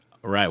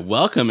All right,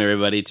 welcome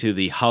everybody to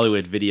the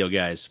Hollywood Video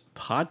Guys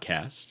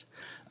podcast.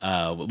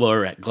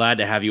 We're glad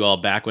to have you all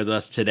back with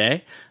us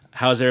today.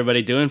 How's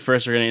everybody doing?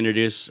 First, we're going to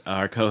introduce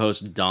our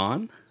co-host,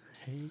 Don.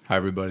 Hi,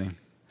 everybody.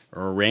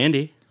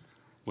 Randy.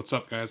 What's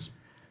up, guys?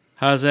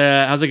 How's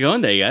it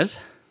going today, guys?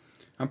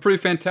 I'm pretty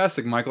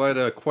fantastic, Michael. I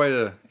had quite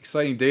an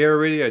exciting day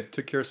already. I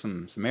took care of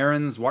some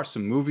errands, watched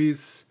some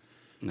movies,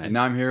 and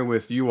now I'm here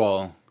with you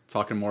all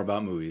talking more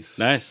about movies.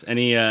 Nice.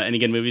 Any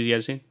good movies you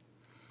guys seen?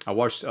 I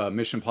watched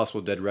Mission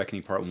Impossible Dead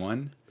Reckoning Part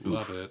 1.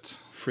 Love it.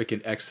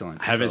 Freaking excellent.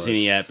 I haven't seen it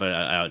yet,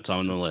 but it's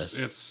on the list.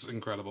 It's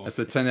incredible. That's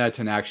a 10 out of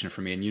 10 action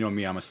for me, and you know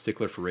me, I'm a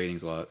stickler for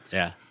ratings a lot.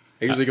 Yeah.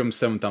 I usually give them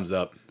 7 thumbs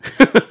up.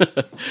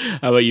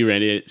 How about you,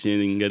 Randy? Seen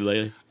anything good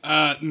lately?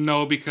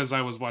 No, because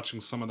I was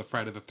watching some of the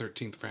Friday the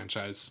 13th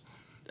franchise.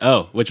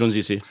 Oh, which ones did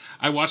you see?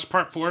 I watched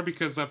Part 4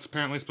 because that's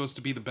apparently supposed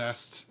to be the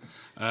best.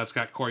 It's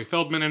got Corey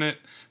Feldman in it.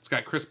 It's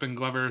got Crispin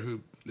Glover,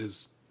 who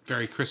is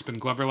very Crispin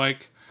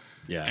Glover-like.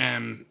 Yeah.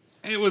 And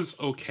it was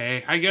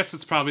okay. I guess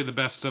it's probably the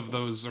best of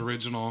those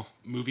original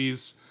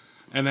movies.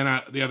 And then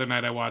last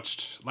night, I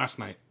watched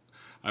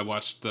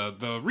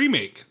the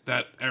remake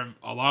that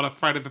a lot of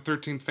Friday the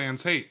 13th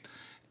fans hate.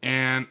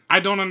 And I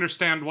don't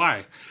understand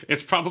why.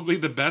 It's probably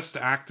the best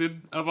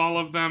acted of all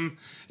of them.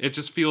 It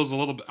just feels a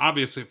little bit,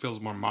 obviously it feels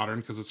more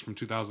modern because it's from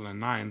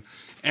 2009.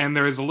 And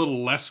there is a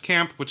little less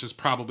camp, which is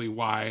probably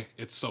why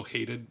it's so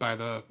hated by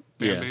the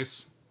fan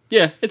base.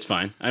 Yeah, it's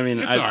fine. I mean,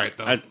 it's all right,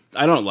 though.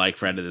 I don't like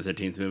Friday the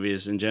 13th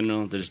movies in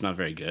general. They're just not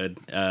very good.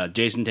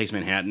 Jason Takes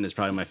Manhattan is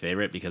probably my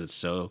favorite because it's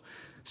so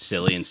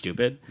silly and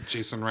stupid.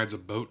 Jason rides a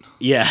boat.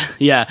 Yeah,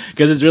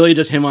 because it's really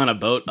just him on a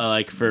boat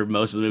for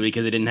most of the movie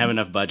because they didn't have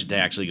enough budget to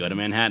actually go to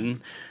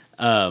Manhattan.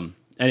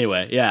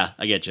 Anyway, yeah,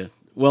 I get you.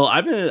 Well,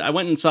 I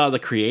went and saw The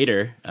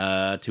Creator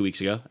 2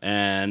 weeks ago,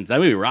 and that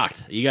movie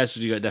rocked. You guys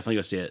should definitely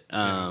go see it.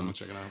 I'm gonna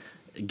check it out.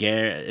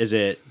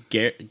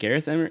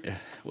 Gareth Emery?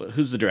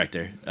 Who's the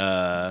director?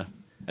 I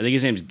think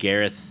his name's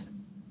Gareth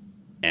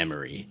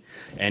Emery,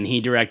 and he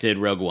directed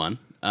Rogue One.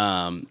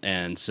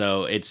 And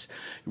so it's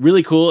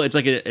really cool. It's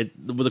like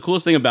the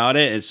coolest thing about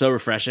it, it's so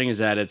refreshing, is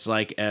that it's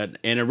like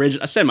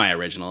a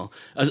semi-original,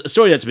 a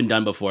story that's been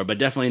done before, but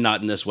definitely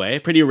not in this way.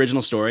 Pretty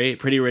original story,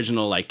 pretty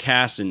original like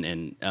cast,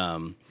 and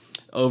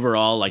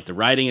overall like the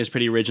writing is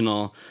pretty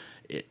original.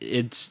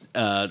 It's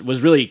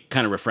was really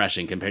kind of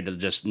refreshing compared to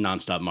just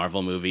nonstop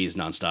Marvel movies,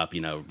 nonstop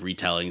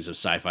retellings of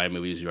sci-fi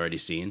movies we've already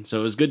seen.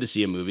 So it was good to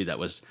see a movie that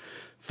was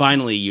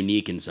finally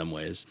unique in some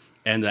ways,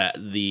 and that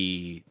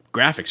the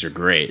graphics are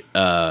great.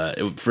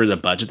 For the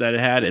budget that it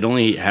had, it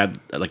only had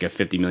like a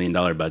 $50 million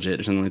budget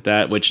or something like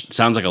that, which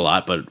sounds like a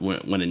lot, but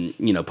when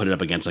put it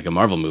up against like a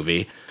Marvel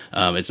movie,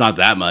 it's not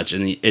that much,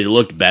 and it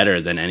looked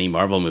better than any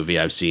Marvel movie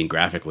I've seen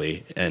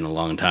graphically in a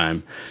long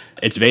time.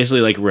 It's basically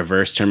like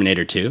reverse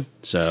Terminator 2,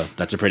 so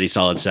that's a pretty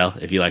solid sell.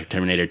 If you like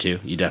Terminator 2,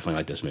 you definitely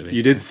like this movie.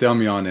 You did sell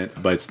me on it,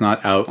 but it's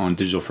not out on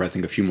digital for I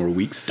think a few more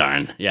weeks.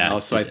 Darn, yeah.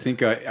 Also, I think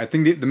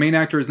the main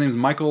actor, his name is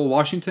Michael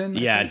Washington.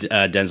 Yeah,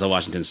 Denzel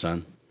Washington's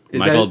son.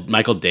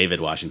 Michael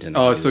David Washington.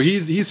 Oh, so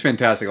he's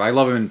fantastic. I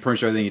love him in pretty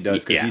much everything he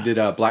does because he did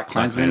Black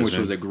Klansman, which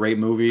was a great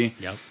movie.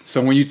 Yep.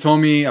 So when you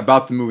told me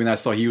about the movie and I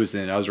saw he was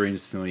in it, I was very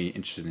instantly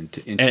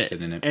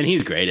interested in it. And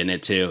he's great in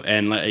it too.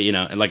 And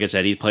like I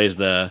said, he plays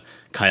the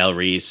Kyle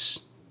Reese,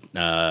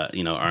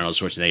 Arnold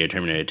Schwarzenegger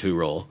Terminator 2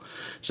 role.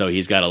 So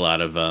he's got a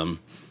lot of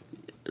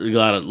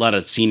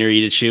scenery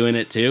to chew in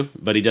it too.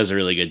 But he does a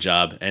really good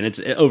job, and it's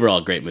overall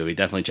a great movie.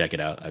 Definitely check it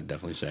out. I'd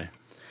definitely say.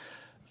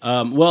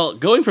 Well,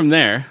 going from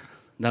there.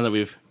 Now that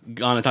we've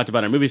gone and talked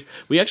about our movies,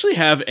 we actually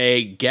have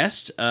a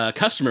guest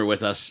customer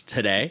with us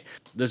today.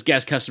 This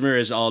guest customer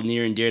is all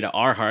near and dear to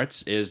our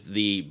hearts, is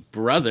the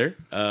brother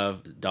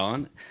of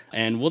Don.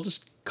 And we'll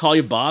just call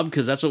you Bob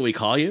because that's what we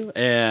call you.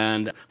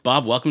 And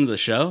Bob, welcome to the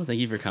show. Thank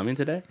you for coming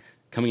today,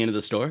 coming into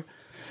the store.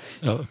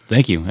 Oh,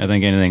 thank you. I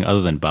think anything other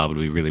than Bob would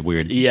be really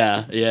weird.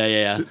 Yeah.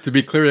 To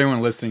be clear to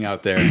anyone listening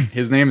out there,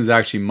 his name is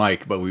actually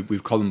Mike, but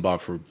we've called him Bob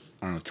for,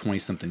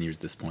 20-something years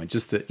at this point,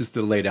 just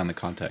to lay down the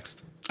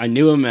context. I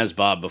knew him as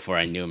Bob before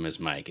I knew him as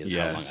Mike, is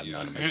how long I've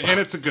known him as Bob. And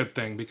it's a good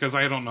thing, because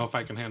I don't know if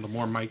I can handle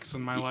more Mikes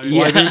in my life.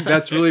 Well, I think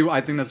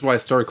that's why I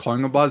started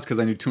calling him Bob, because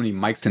I knew too many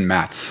Mikes and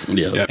Matts.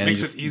 Yeah. It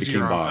makes it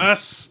easier on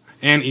us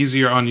and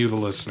easier on you, the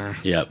listener.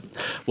 Yep.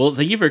 Well,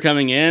 thank you for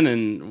coming in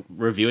and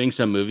reviewing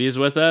some movies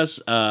with us.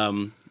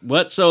 When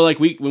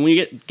we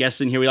get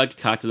guests in here, we like to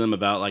talk to them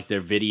about like their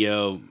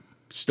video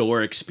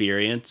store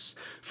experience.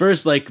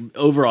 First, like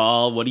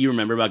overall, what do you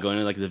remember about going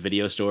to like the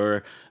video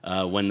store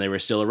when they were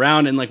still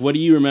around, and like what do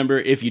you remember,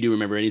 if you do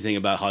remember anything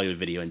about Hollywood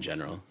video in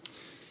general?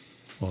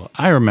 Well,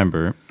 I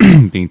remember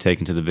being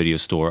taken to the video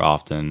store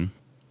often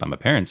by my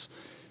parents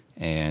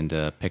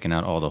and picking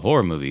out all the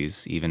horror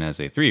movies, even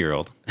as a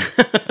 3-year-old,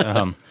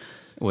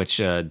 which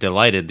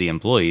delighted the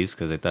employees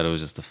because they thought it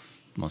was just the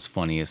most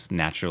funniest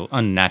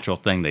unnatural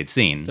thing they'd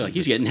seen. So like,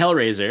 he's getting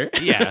Hellraiser.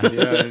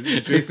 Yeah,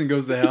 Jason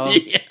Goes to Hell.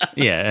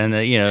 Yeah, and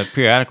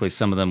periodically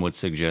some of them would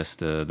suggest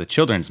the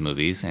children's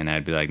movies, and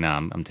I'd be like, "Nah,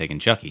 I'm taking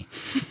Chucky,"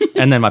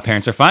 and then my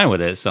parents are fine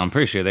with it. So I'm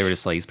pretty sure they were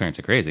just like, "These parents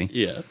are crazy."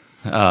 Yeah.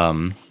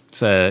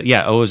 So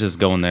yeah, I was just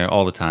going there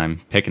all the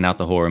time, picking out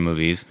the horror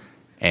movies,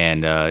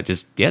 and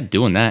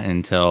doing that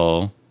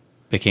until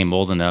became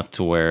old enough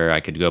to where I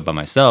could go by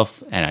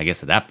myself. And I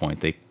guess at that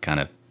point they kind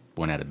of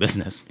went out of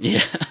business.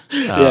 Yeah.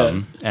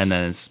 And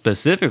then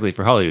specifically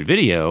for Hollywood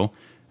Video,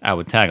 I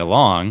would tag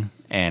along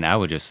and I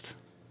would just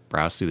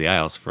browse through the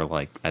aisles for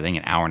like I think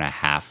an hour and a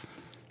half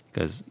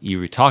because you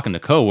were talking to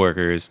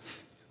coworkers.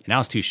 And I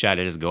was too shy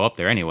to just go up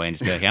there anyway and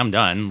just be like, hey, I'm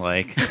done.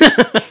 Like,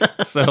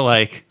 so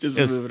like, just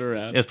move it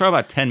around. It was probably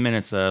about 10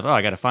 minutes of,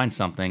 I got to find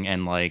something.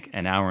 And like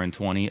an hour and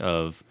 20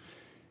 of,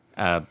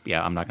 I'm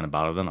not going to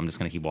bother them. I'm just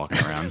going to keep walking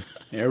around.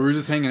 Yeah, we were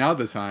just hanging out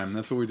this time.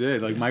 That's what we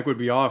did. Like Mike would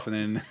be off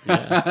and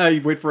then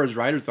he'd wait for his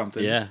ride or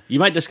something. Yeah. You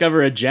might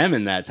discover a gem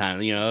in that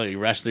time. You know, you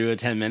rush through it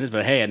 10 minutes,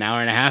 but hey, an hour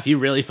and a half, you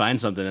really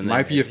find something in there.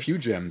 Might be a few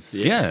gems.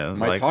 Yeah.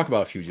 Might talk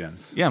about a few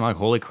gems. Yeah, I'm like,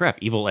 holy crap,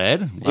 Evil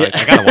Ed? Like,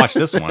 I got to watch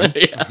this one.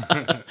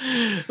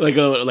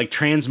 like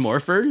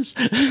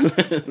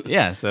Transmorphers?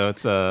 Yeah, so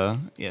it's so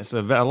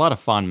a lot of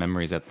fond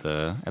memories at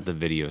the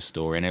video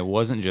store. And it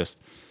wasn't just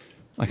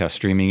like how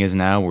streaming is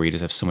now, where you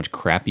just have so much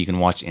crap you can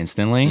watch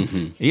instantly.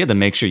 Mm-hmm. You had to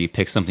make sure you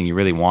pick something you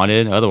really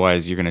wanted.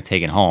 Otherwise, you're going to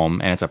take it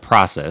home, and it's a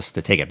process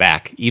to take it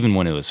back, even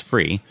when it was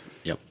free.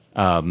 Yep.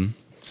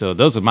 So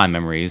those are my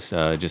memories,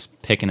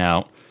 just picking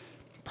out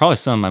probably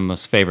some of my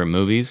most favorite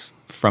movies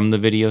from the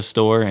video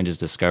store and just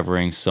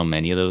discovering so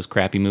many of those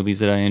crappy movies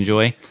that I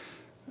enjoy.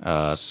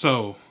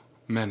 So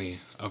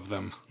many of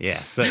them. Yeah,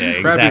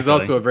 exactly. Crappy is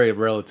also a very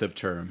relative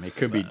term. It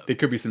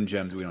could be some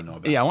gems we don't know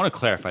about. Yeah, I want to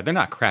clarify. They're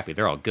not crappy.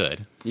 They're all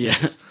good. Yeah.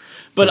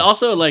 But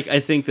also, like, I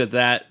think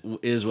that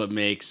is what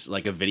makes,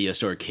 like, a video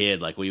store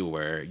kid like we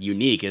were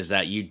unique, is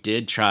that you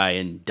did try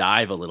and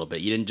dive a little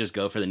bit. You didn't just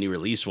go for the new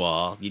release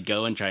wall. You'd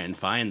go and try and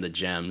find the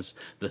gems,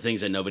 the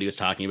things that nobody was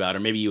talking about, or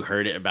maybe you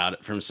heard about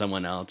it from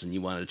someone else and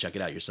you wanted to check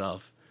it out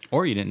yourself.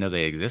 Or you didn't know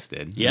they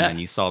existed. Yeah. And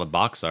you saw the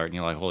box art and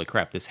you're like, holy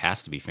crap, this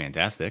has to be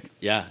fantastic.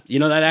 Yeah. You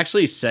know, that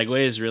actually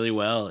segues really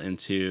well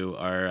into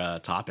our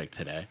topic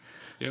today.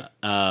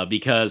 Yeah.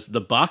 Because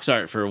the box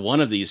art for one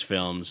of these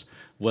films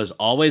was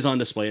always on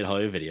display at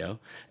Hollywood Video,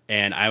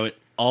 and I would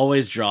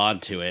always draw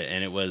to it,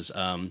 and it was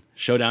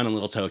Showdown in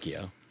Little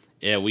Tokyo.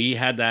 Yeah, we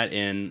had that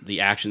in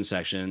the action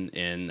section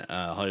in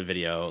Hollywood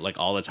Video like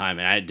all the time,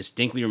 and I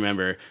distinctly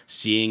remember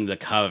seeing the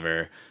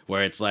cover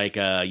where it's like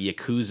a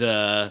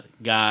Yakuza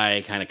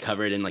guy kind of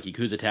covered in like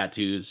Yakuza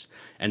tattoos,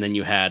 and then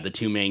you had the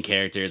two main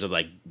characters with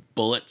like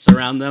bullets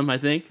around them, I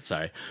think.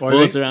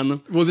 Bullets around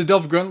them. Well, the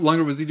Dolph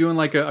Lundgren, was he doing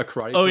like a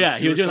karate? Oh yeah,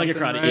 he was doing like a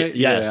karate. Right?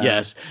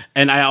 Yes.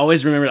 And I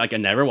always remember, like, I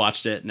never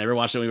watched it when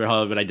we were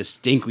Hollywood, but I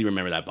distinctly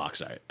remember that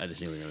box art.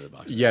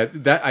 Yeah,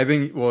 that I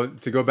think. Well,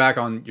 to go back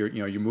on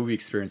your movie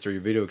experience or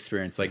your video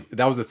experience, like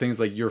that was the things,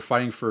 like you're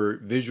fighting for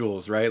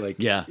visuals, right? Like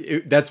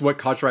that's what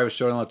caught your eye with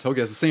Showdown in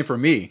Tokyo. It's the same for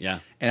me. Yeah.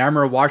 And I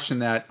remember watching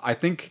that. I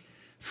think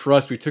for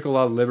us, we took a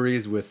lot of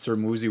liberties with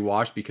certain movies we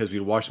watched because we'd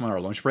watch them on our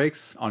lunch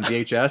breaks on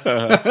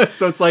VHS.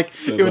 So it's like,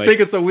 it would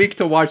take us a week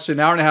to watch an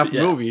hour and a half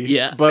movie.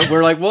 Yeah. But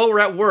we're like, well, we're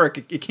at work.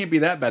 It can't be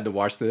that bad to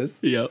watch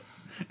this. Yep.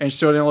 And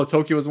Showdown in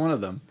Tokyo was one of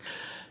them.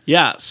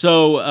 Yeah.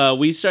 So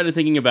we started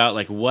thinking about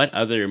like what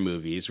other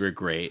movies were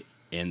great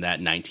in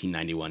that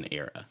 1991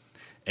 era.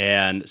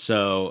 And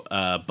so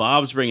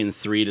Bob's bringing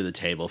 3 to the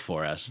table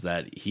for us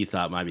that he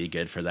thought might be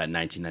good for that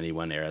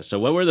 1991 era. So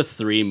what were the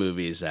 3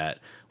 movies that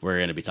we're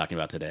going to be talking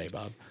about today,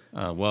 Bob?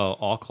 Well,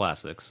 all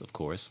classics, of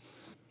course.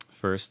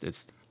 First,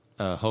 it's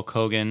Hulk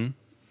Hogan,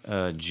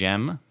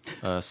 Gem,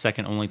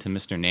 second only to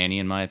Mr. Nanny,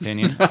 in my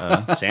opinion.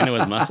 Santa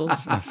with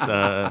Muscles?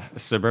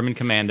 Suburban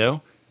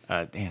Commando.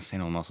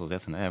 Santa with Muscles,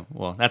 that's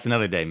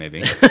another day,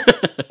 maybe.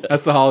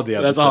 That's the holiday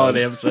episode. That's a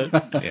holiday episode.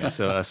 Yeah,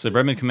 so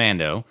Suburban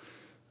Commando.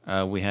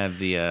 We have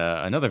the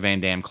another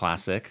Van Damme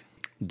classic,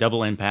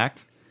 Double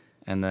Impact.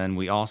 And then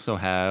we also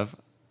have...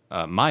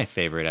 my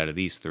favorite out of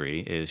these 3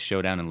 is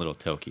Showdown in Little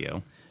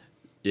Tokyo.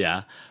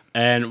 Yeah.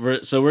 And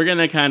we're going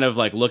to kind of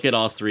like look at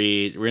all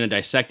 3. We're going to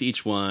dissect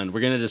each one.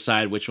 We're going to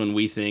decide which one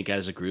we think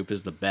as a group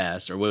is the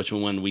best or which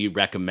one we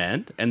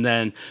recommend. And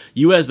then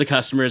you as the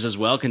customers as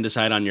well can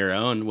decide on your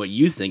own what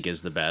you think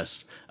is the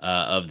best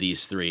of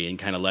these 3 and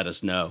kind of let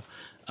us know.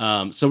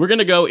 So we're going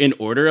to go in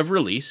order of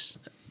release.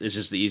 It's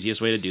just the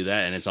easiest way to do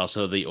that. And it's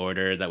also the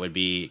order that would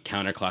be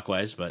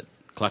counterclockwise, but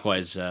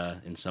clockwise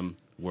in some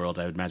world,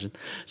 I would imagine.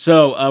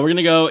 So we're going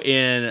to go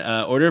in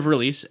order of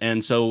release.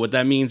 And so what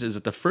that means is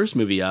that the first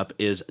movie up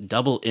is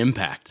Double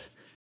Impact.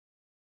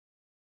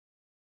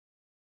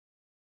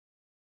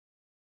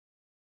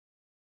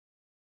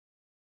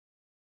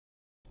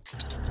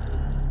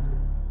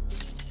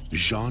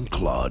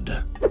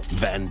 Jean-Claude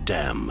Van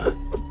Damme.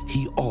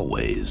 He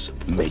always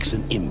makes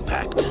an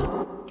impact.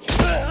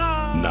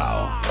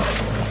 Now,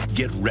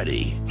 get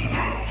ready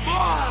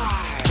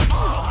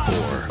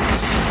for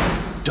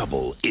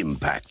Double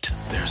Impact.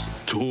 There's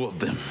 2 of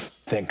them.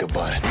 Think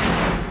about it.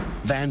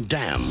 Van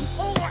Damme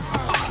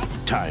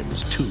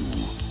times 2.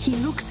 He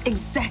looks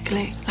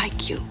exactly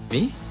like you.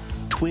 Me?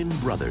 Twin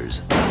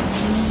brothers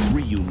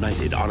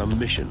reunited on a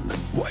mission.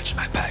 Watch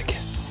my back.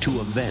 To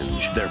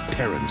avenge their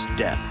parents'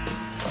 death.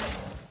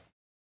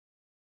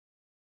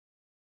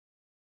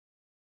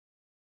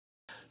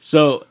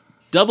 So,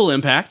 Double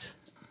Impact,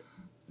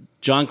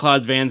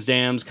 Jean-Claude Van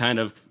Damme's kind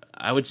of,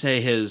 I would say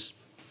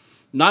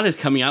not his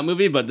coming out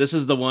movie, but this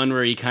is the one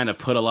where he kind of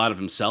put a lot of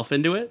himself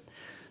into it.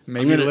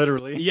 Maybe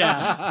literally.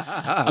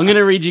 Yeah. I'm going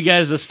to read you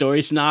guys the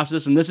story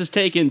synopsis, and this is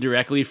taken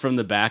directly from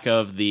the back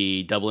of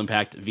the Double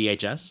Impact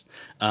VHS.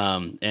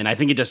 And I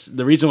think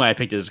the reason why I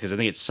picked it is because I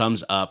think it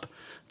sums up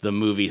the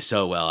movie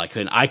so well. I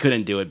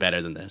couldn't do it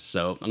better than this.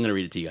 So I'm going to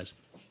read it to you guys.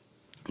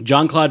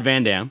 Jean-Claude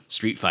Van Damme,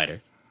 Street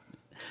Fighter.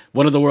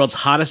 One of the world's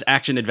hottest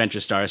action-adventure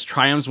stars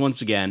triumphs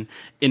once again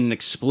in an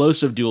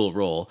explosive dual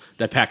role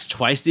that packs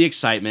twice the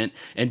excitement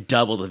and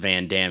double the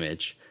Van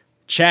Damage.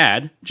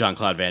 Chad,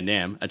 Jean-Claude Van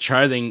Damme, a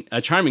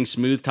charming,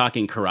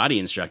 smooth-talking karate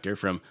instructor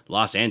from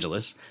Los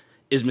Angeles,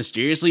 is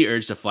mysteriously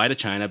urged to fly to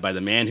China by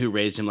the man who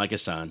raised him like a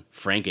son,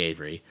 Frank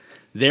Avery.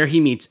 There he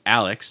meets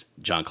Alex,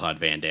 Jean-Claude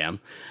Van Damme,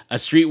 a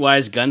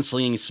streetwise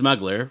gunslinging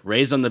smuggler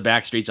raised on the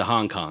back streets of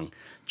Hong Kong.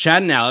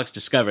 Chad and Alex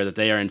discover that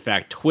they are in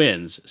fact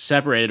twins,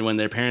 separated when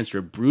their parents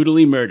were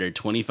brutally murdered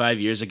 25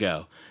 years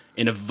ago.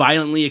 In a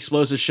violently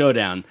explosive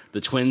showdown,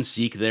 the twins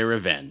seek their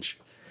revenge.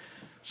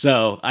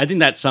 So I think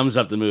that sums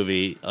up the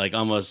movie like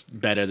almost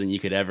better than you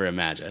could ever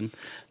imagine.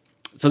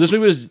 So this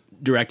movie was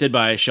directed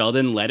by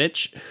Sheldon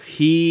Lettich.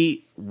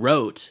 He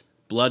wrote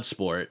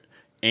Bloodsport,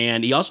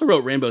 and he also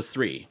wrote Rambo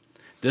 3.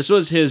 This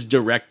was his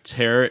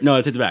No,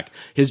 I take it back.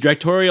 His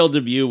directorial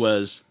debut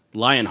was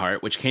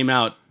Lionheart, which came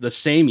out the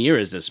same year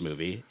as this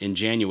movie in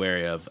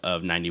January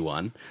of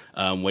 91,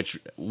 which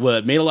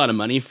made a lot of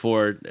money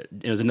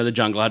it was another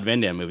Jean-Claude Van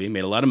Damme movie,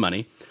 made a lot of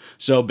money.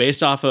 So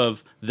based off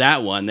of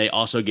that one, they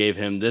also gave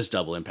him this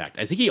Double Impact.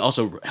 I think he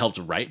also helped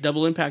write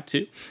Double Impact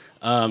too.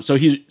 So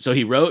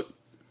he wrote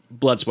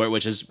Bloodsport,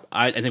 which is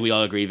I think we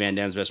all agree Van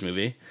Damme's best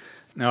movie.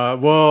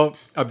 Well,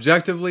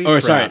 objectively,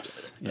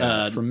 perhaps.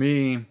 Yeah, for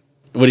me,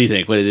 what do you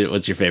think?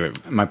 What's your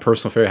favorite? My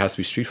personal favorite has to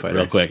be Street Fighter.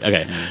 Real quick,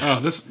 okay.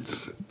 Oh, it's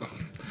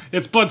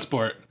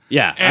Bloodsport.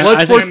 Yeah,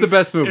 Bloodsport's the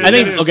best movie. I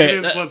think it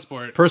is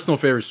Bloodsport. Personal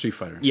favorite Street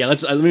Fighter. Yeah,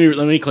 let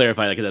me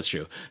clarify that because that's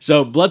true.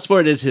 So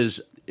Bloodsport is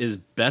his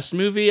best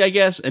movie, I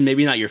guess, and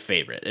maybe not your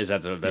favorite. Is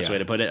that the best way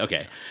to put it?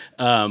 Okay.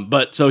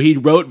 But so he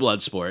wrote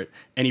Bloodsport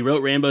and he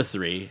wrote Rambo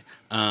 3.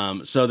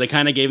 So they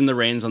kind of gave him the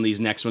reins on these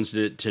next ones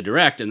to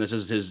direct, and this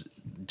is his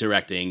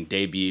directing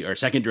debut or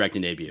second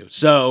directing debut.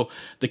 So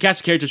the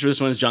cast of characters for this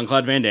one is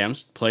Jean-Claude Van Damme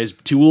plays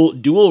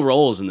dual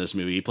roles in this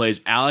movie. He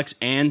plays Alex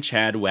and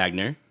Chad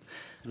Wagner.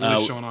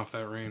 Really showing off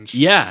that range.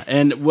 Yeah,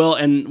 and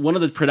one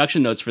of the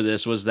production notes for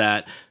this was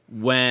that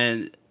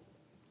when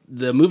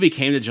the movie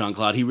came to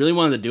Jean-Claude, he really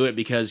wanted to do it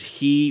because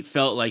he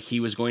felt like he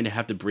was going to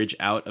have to bridge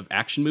out of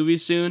action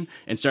movies soon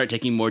and start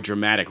taking more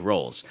dramatic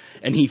roles.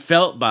 And he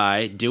felt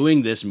by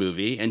doing this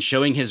movie and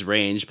showing his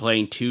range,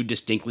 playing two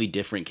distinctly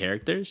different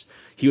characters,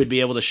 he would be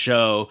able to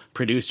show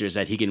producers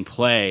that he can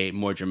play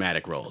more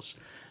dramatic roles.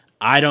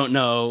 I don't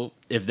know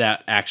if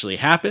that actually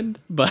happened,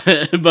 but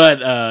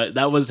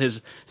that was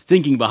his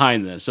thinking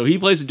behind this. So he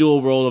plays a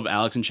dual role of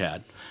Alex and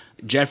Chad.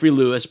 Jeffrey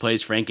Lewis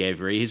plays Frank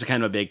Avery. He's a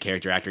kind of a big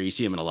character actor. You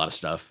see him in a lot of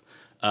stuff.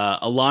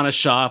 Alana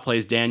Shaw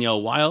plays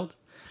Danielle Wilde.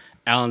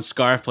 Alan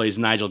Scarf plays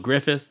Nigel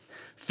Griffith.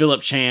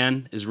 Philip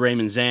Chan is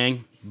Raymond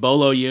Zhang.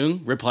 Bolo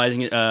Yeung,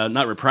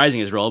 not reprising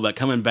his role, but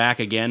coming back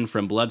again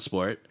from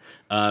Bloodsport,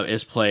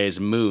 plays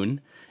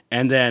Moon.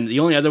 And then the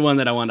only other one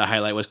that I wanted to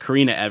highlight was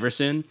Karina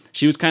Everson.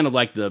 She was kind of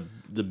like the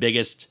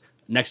biggest,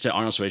 next to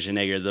Arnold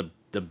Schwarzenegger,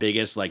 the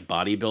biggest like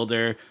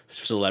bodybuilder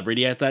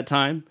celebrity at that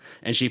time.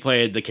 And she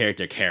played the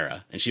character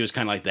Kara. And she was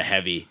kind of like the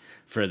heavy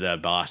for the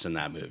boss in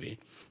that movie.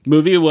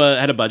 Movie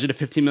had a budget of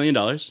 $15 million.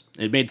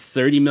 It made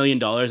 $30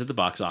 million at the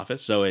box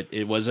office. So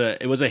it was a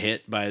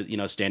hit by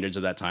standards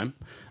of that time.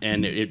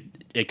 And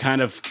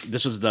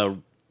this was the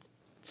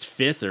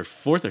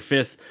fourth or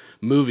fifth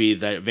movie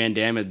that Van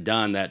Damme had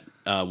done that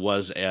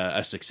was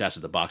a success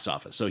at the box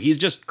office. So he's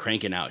just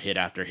cranking out hit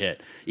after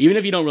hit. Even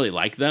if you don't really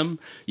like them,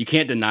 you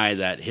can't deny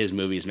that his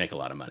movies make a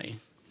lot of money.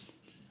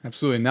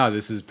 Absolutely not.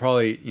 This is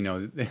probably,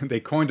 they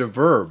coined a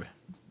verb.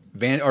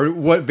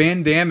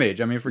 Van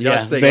Damage. I mean, for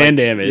God's sake. Van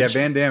Damage. Yeah,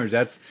 Van Damage.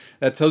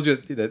 That tells you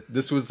that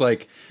this was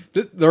like,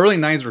 the early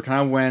 90s were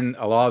kind of when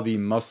a lot of the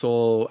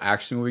muscle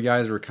action movie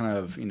guys were kind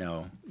of,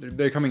 they're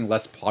becoming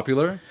less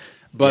popular.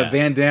 But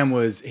Van Damme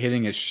was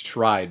hitting his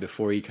stride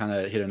before he kind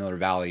of hit another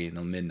valley in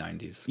the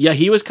mid-90s. Yeah,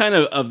 he was kind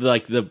of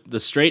like the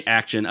straight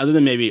action, other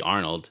than maybe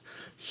Arnold.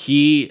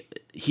 He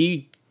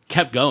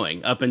kept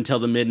going up until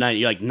the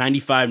mid-90s. Like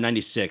 95,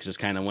 96 is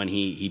kind of when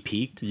he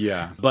peaked.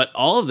 Yeah. But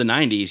all of the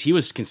 90s, he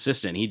was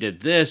consistent. He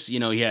did this.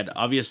 He had,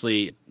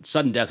 obviously,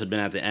 Sudden Death had been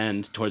at the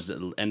end, towards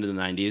the end of the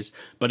 90s.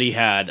 But he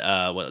had,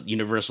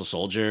 Universal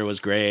Soldier was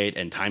great,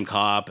 and Time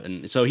Cop.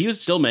 And so he was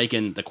still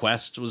making, The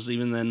Quest was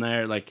even in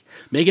there, like,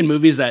 making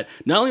movies that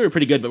not only were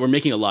pretty good, but were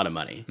making a lot of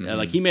money. Mm-hmm.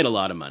 Like, he made a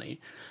lot of money.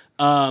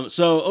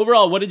 So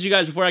overall, what did you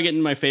guys, before I get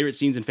into my favorite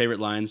scenes and favorite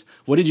lines,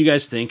 what did you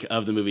guys think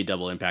of the movie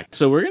Double Impact?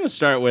 So we're going to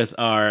start with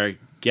our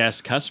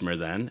guest customer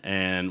then,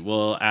 and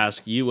we'll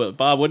ask you,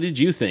 Bob, what did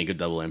you think of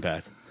Double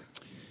Impact?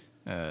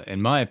 In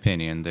my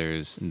opinion,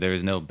 there's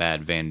no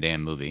bad Van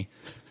Damme movie.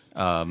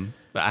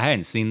 but I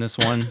hadn't seen this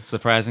one,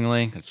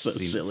 surprisingly. I've So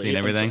silly. seen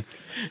everything.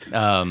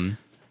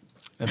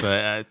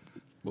 But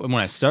when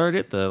I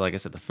started it, like I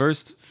said, the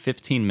first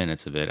 15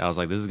 minutes of it, I was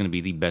like, this is going to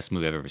be the best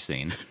movie I've ever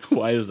seen.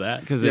 Why is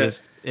that? Because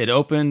it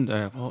opened,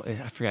 I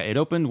forgot, it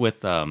opened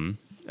with,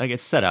 like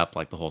it's set up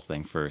like the whole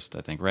thing first,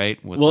 I think,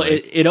 right? With, Well,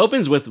 like, it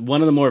opens with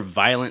one of the more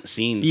violent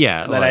scenes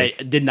Yeah, that like-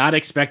 I did not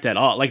expect at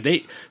all. Like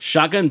they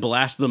shotgun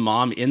blast the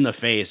mom in the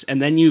face,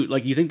 and then you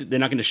think that they're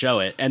not going to show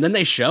it, and then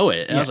they show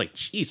it, and I was like,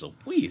 "Jeez,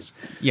 Louise!"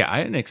 yeah,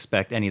 I didn't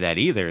expect any of that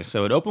either.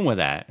 So it opened with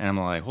that, and I'm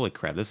like, holy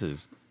crap, this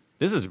is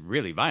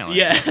really violent.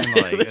 Yeah, And,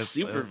 like, it was it's-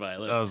 super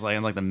violent. I was like,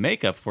 and like the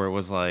makeup for it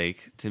was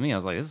like, to me, I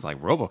was like, this is like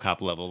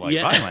RoboCop level, like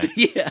Yeah, violent.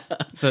 yeah,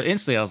 So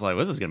instantly, I was like,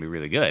 well, this is gonna be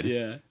really good.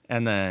 yeah.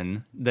 And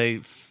then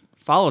they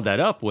followed that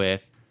up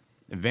with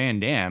Van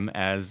Damme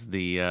as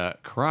the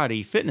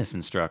karate fitness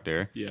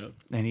instructor. Yeah.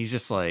 And he's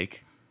just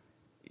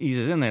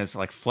in there, it's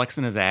like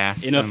flexing his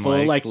ass In a and,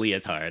 full like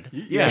leotard,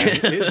 yeah,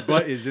 His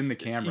butt is in the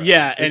camera.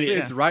 Yeah, and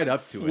it's right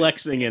up to it.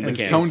 flexing in the His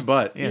camera. toned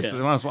butt. yeah. So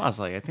when I was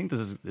like, I think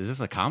is this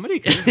a comedy?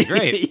 'Cause this is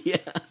great. Yeah,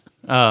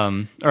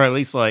 Or at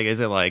least like, is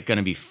it like going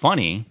to be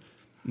funny?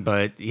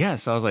 But yeah,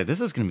 so I was like, this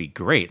is going to be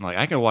great. Like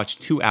I could watch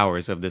 2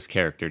 hours of this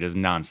character just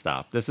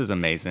nonstop. This is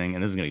amazing,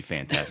 and this is going to be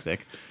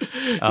fantastic.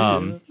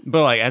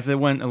 But like as it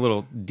went a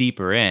little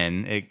deeper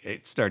in,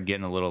 it started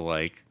getting a little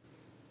like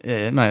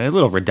a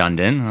little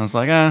redundant. I was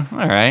like, all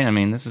right. I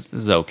mean, this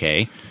is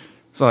okay.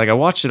 So like I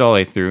watched it all the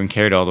way through and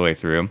carried it all the way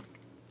through.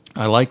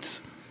 I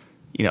liked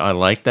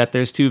that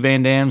there's two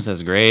Van Dammes.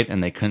 That's great,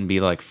 and they couldn't be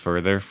like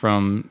further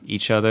from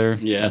each other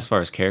as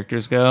far as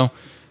characters go.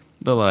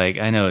 But like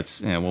I know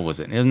it's what was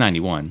it? It was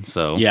 91.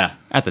 So Yeah.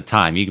 at the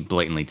time you could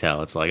blatantly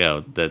tell. It's like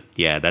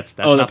that's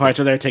oh, the not parts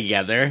where they're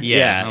together.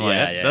 yeah, I'm I'm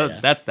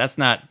like, yeah. That's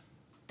not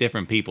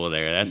different people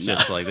there. That's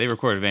just like they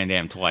recorded Van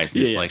Damme twice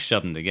and just like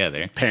shoved them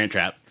together. Parent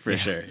Trap for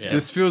sure. Yeah.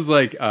 This feels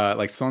like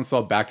someone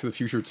saw Back to the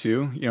Future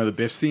 2, the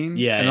Biff scene.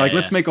 Yeah, And yeah, like,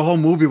 let's yeah. make a whole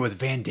movie with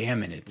Van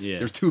Damme in it. Yeah.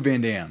 There's two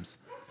Van Dammes.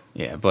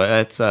 Yeah, but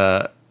that's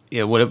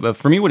but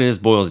for me what it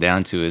just boils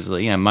down to is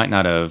like, I might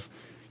not have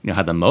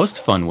had the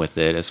most fun with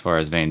it as far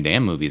as Van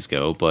Damme movies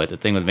go, but the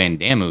thing with Van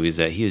Damme movies is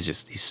that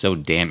he's so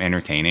damn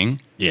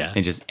entertaining. Yeah.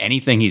 And just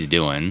anything he's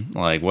doing,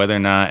 like whether or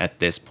not at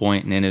this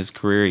point in his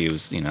career he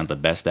was, the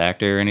best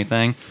actor or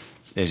anything,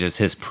 it's just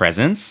his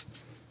presence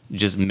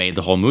just made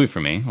the whole movie for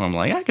me. Where I'm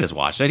like, I could just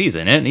watch that. He's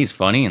in it and he's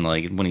funny, and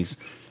like when he's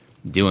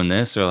doing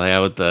this or like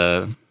with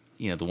the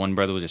the one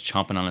brother was just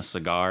chomping on a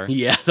cigar.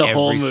 Yeah, the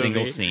whole every movie.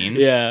 single scene.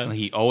 Yeah.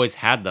 He always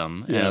had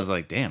them. And Yeah. I was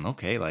like, damn,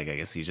 okay, like I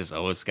guess he just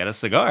always got a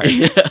cigar.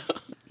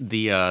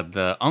 The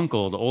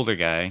uncle, the older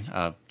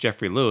guy,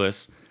 Jeffrey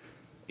Lewis,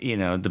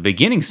 the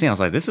beginning scene, I was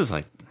like, this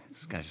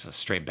guy's just a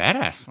straight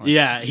badass. Like,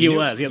 Yeah, he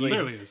was. He had, like,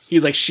 Clearly is. he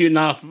was like shooting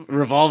off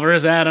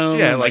revolvers at him.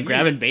 Yeah, and, like,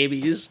 grabbing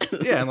babies.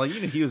 yeah, and like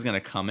he was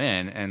gonna come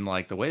in, and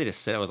like the way they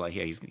just said it was like,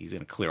 yeah, he's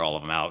gonna clear all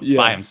of them out Yeah.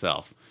 by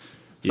himself.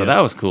 So Yeah.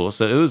 that was cool.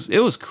 So it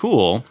was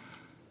cool.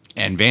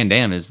 And Van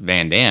Damme is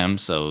Van Damme,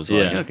 so it was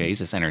like, Yeah. okay, he's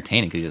just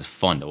entertaining because he's just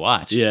fun to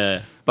watch.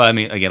 Yeah. But I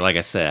mean, again, like I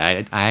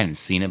said, I hadn't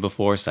seen it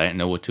before, so I didn't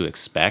know what to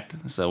expect.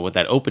 So with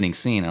that opening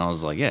scene, I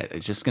was like, yeah,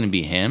 it's just gonna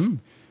be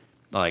him.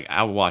 Like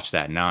I would watch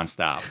that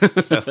nonstop.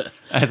 So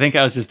I think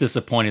I was just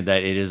disappointed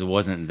that it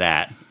wasn't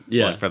that.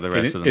 Yeah. like, for the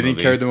rest of the It didn't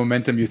movie. carry the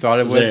momentum you thought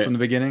it would there- from the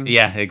beginning?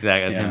 Yeah,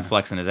 exactly. Yeah. Him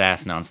flexing his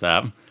ass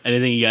nonstop.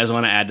 Anything you guys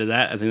want to add to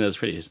that? I think that was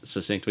pretty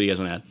succinct. What do you guys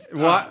want to add?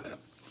 Well,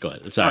 Go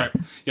ahead. All Sorry.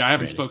 right. Yeah, I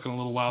haven't spoken in a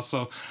little while,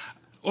 so.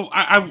 Oh,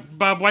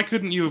 Bob, why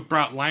couldn't you have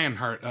brought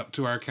Lionheart up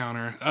to our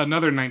counter?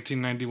 Another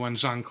 1991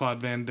 Jean-Claude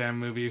Van Damme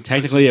movie.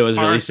 Technically, which it is was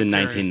far released in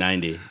superior.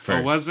 1990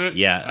 first. was it?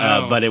 Yeah,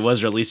 Oh. but it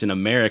was released in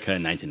America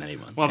in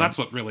 1991. Well, that's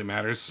what really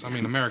matters. I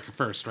mean, America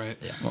first, right?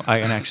 Yeah. Well,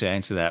 I can actually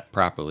answer that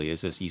properly.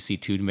 Is this you see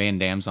two Van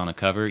Dammes on a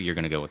cover, you're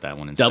going to go with that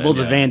one instead. Double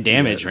the Yeah. Van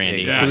Damage,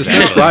 Randy. Yeah. for the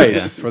Exactly. same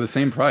price. For the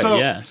same price. So,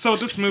 Yeah. so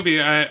this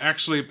movie, I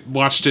actually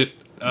watched it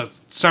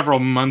several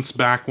months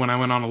back when I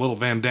went on a little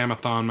Van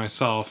Damme-a-thon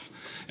myself,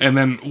 and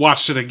then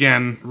watched it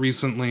again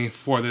recently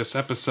for this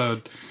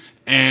episode.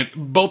 And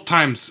both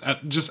times,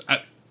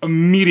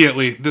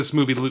 immediately, this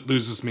movie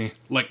loses me.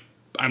 Like,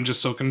 I'm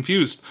just so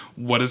confused.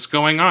 What is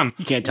going on?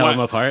 You can't tell them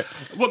apart.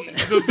 Well,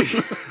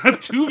 the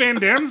two Van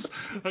Dammes?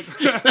 Like,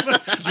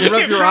 you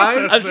rub your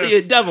eyes? I'm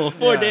seeing double.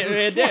 Four Yeah. Van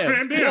Van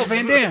Dams. Dammes. Oh,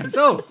 Van Damme.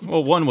 So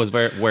Well, one was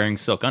wearing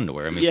silk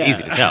underwear. I mean, it's Yeah.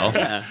 easy to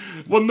tell.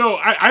 Well, no,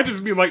 I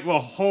just mean like the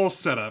whole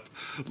setup.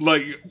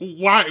 Like,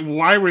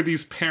 why were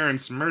these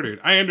parents murdered?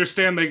 I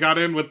understand they got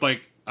in with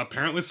like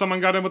apparently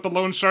someone got in with the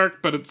loan shark,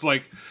 but it's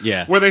like,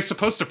 Yeah. were they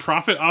supposed to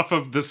profit off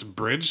of this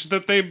bridge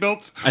that they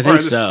built I or think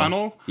this so.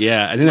 tunnel?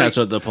 Yeah, I think that's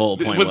what the whole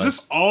point was. Was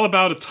this all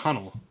about a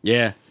tunnel?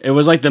 Yeah, it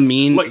was like the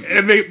mean. Like,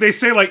 and they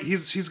say like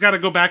he's got to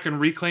go back and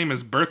reclaim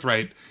his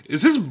birthright.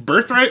 Is his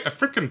birthright a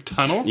freaking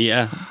tunnel?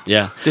 yeah,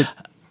 yeah.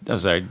 I'm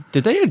sorry.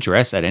 Did they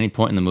address at any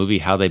point in the movie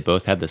how they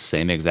both had the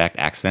same exact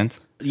accent?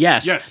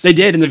 Yes, they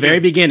did in the they very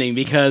did. beginning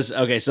because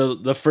so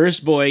the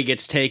first boy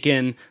gets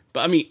taken, but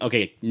I mean,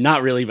 okay,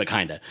 not really, but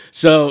kinda.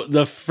 So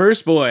the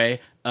first boy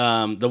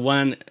The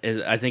one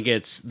is, I think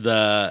it's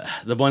the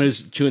one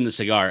who's chewing the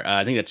cigar.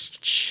 I think that's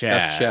Chad.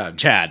 That's Chad.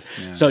 Chad.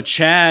 Yeah. So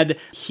Chad,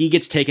 he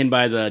gets taken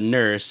by the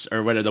nurse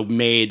or whatever, the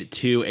maid,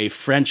 to a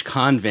French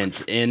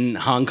convent in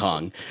Hong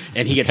Kong,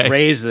 and he gets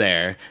raised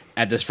there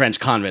at this French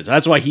convent. So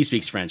that's why he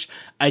speaks French.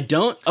 I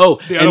don't. Oh,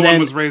 The other one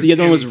was raised the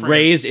other one in was France.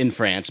 raised in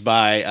France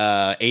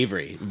by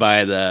Avery,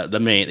 by the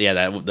main.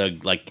 Yeah,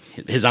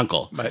 his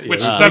uncle. But,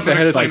 Which yeah, doesn't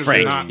head of explain state his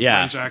Frank. not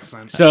Yeah. French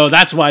accent. So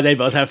that's why they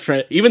both have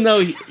French. Even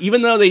though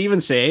they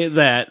even say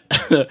that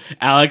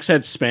Alex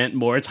had spent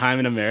more time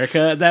in America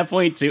at that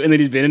point too, and that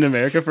he's been in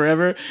America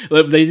forever.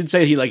 They did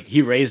say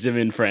he raised him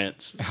in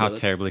France. How So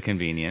terribly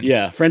convenient.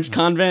 yeah, French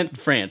convent,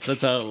 France.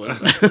 That's how it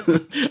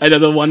was. I know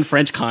the one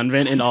French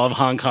convent in all of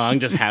Hong Kong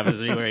just happens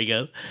to be where he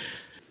goes.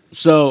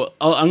 So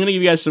I'm going to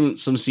give you guys some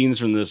scenes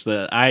from this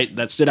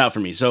that stood out for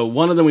me. So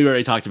one of them we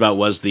already talked about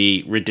was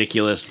the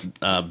ridiculous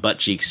butt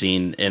cheek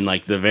scene in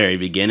like the very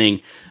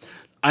beginning.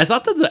 I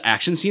thought that the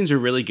action scenes were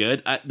really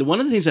good. One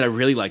of the things that I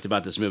really liked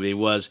about this movie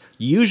was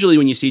usually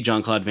when you see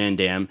Jean-Claude Van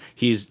Damme,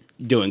 he's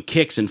doing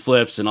kicks and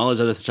flips and all this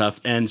other stuff.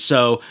 And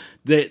so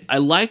I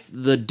liked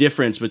the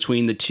difference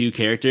between the two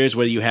characters,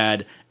 where you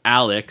had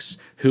Alex,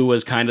 who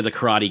was kind of the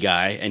karate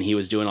guy, and he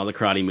was doing all the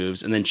karate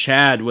moves. And then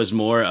Chad was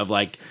more of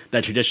like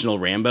that traditional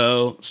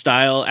Rambo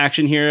style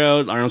action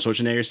hero, Arnold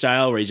Schwarzenegger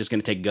style, where he's just going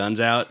to take guns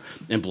out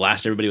and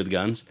blast everybody with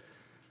guns.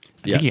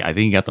 I think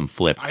he got them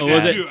flipped. I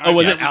Was did it? too.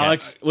 Was I- it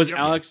Alex? Was Yep.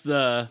 Alex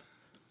the?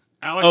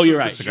 Alex Oh, you're was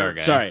right. the cigar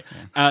guy. Sorry.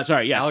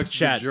 Sorry. Yes. Alex the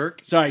Chad.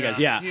 jerk? Sorry, guys.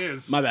 Yeah, Yeah. he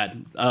is. My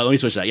bad. Let me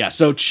switch that. Yeah.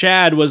 So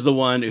Chad was the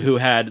one who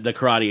had the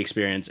karate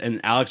experience, and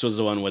Alex was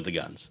the one with the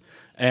guns.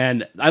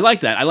 And I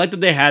like that. I like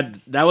that they had.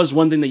 That was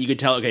one thing that you could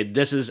tell. Okay,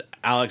 this is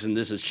Alex and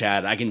this is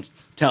Chad. I can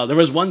tell. There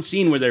was one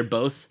scene where they're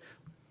both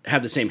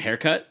have the same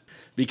haircut,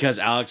 because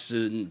Alex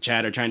and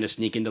Chad are trying to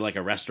sneak into like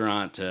a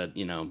restaurant to,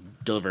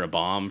 deliver a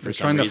bomb for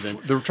some reason.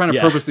 They're trying to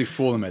Yeah. purposely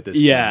fool him at this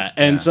Yeah, point.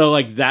 and so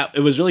like that, it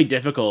was really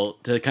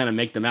difficult to kind of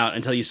make them out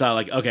until you saw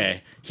like,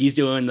 okay, he's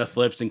doing the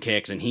flips and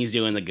kicks and he's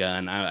doing the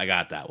gun. I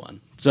got that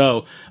one.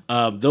 So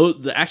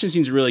the action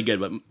scenes are really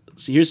good, but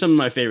here's some of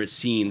my favorite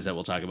scenes that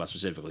we'll talk about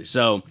specifically.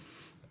 So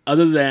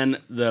other than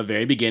the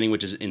very beginning,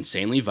 which is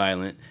insanely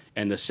violent,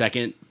 and the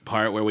second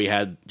part where we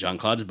had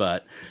Jean-Claude's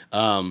butt,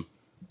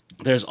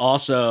 there's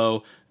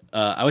also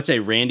I would say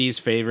Randy's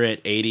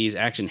favorite 80s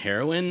action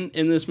heroine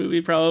in this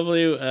movie,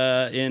 probably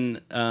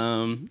in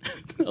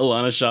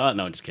Alana Shaw.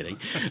 No, I'm just kidding.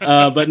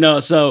 But no,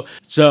 so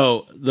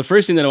the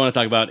first thing that I want to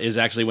talk about is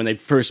actually when they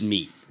first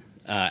meet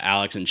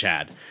Alex and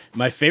Chad.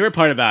 My favorite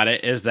part about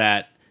it is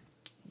that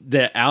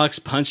Alex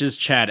punches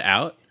Chad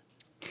out.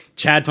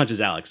 Chad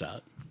punches Alex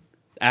out.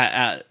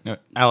 No,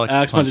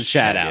 Alex punches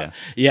Chad out.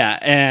 Yeah,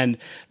 and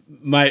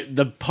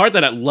the part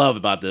that I love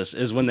about this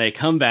is when they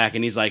come back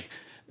and he's like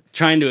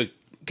trying to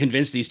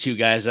convince these two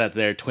guys that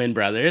they're twin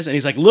brothers, and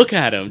he's like, "Look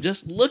at him,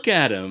 just look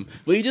at him.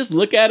 Will you just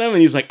look at him?"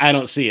 And he's like, "I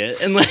don't see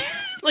it." And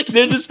like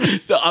they're just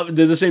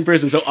they're the same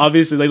person, so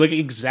obviously they look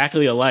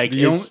exactly alike.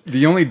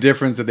 The only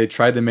difference that they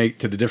tried to make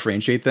to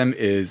differentiate them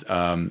is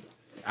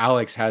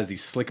Alex has the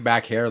slick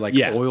back hair, like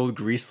oiled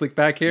grease slick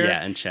back hair.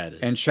 Yeah,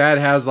 and Chad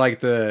has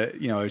like the,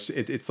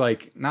 it's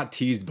like not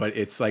teased, but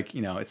it's like,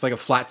 it's like a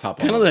flat top.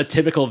 kind almost. of the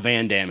typical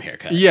Van Damme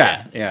haircut.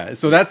 Yeah.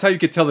 So that's how you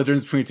could tell the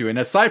difference between the two. And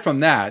aside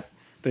from that,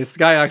 this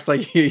guy acts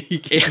like he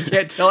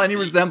can't tell any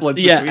resemblance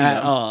between at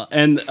them. all.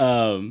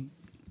 And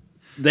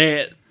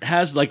they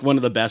has like one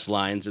of the best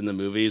lines in the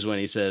movies when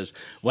he says,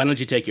 "Why don't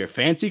you take your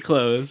fancy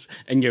clothes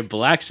and your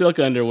black silk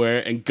underwear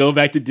and go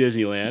back to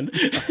Disneyland?"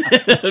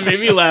 It made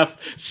me laugh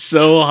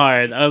so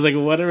hard. I was like,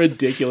 what a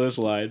ridiculous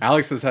line.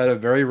 Alex has had a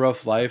very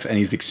rough life, and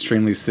he's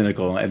extremely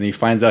cynical. And he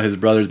finds out his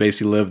brothers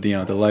basically lived, the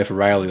life of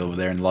Riley over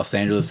there in Los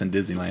Angeles and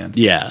Disneyland.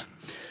 Yeah.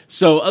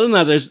 So other than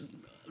that, there's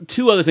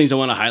two other things I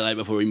want to highlight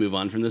before we move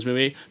on from this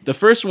movie. The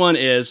first one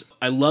is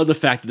I love the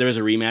fact that there was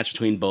a rematch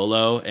between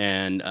Bolo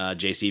and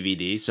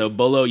JCVD. So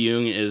Bolo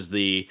Yeung is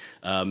the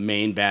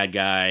main bad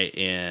guy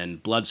in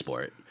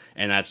Bloodsport,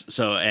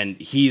 and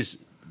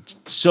he's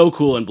so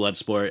cool in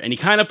Bloodsport, and he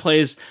kind of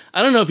plays.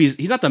 I don't know if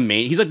he's not the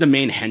main. He's like the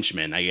main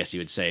henchman, I guess you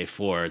would say,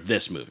 for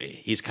this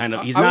movie. He's kind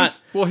of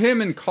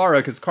him and Kara,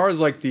 because Kara's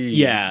like she's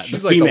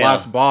like female. the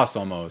last boss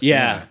almost.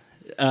 Yeah.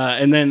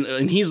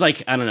 And he's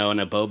like, I don't know, an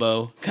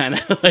abobo kind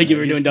of like if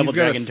we're doing Double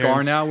Dragon He's got a scar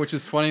turns. now, which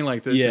is funny,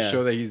 like to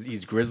show that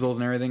he's grizzled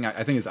and everything.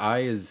 I think his eye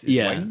is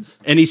whitens.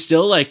 And he's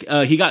still like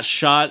he got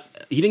shot.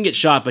 He didn't get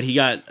shot, but he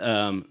got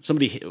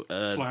somebody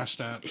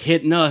slashed at.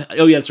 hit. No,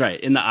 oh yeah, that's right,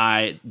 in the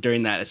eye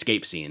during that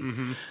escape scene.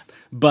 Mm-hmm.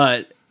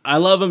 But I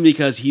love him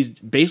because he's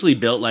basically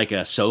built like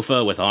a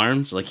sofa with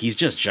arms. Like he's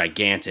just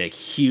gigantic,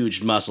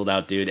 huge, muscled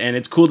out dude. And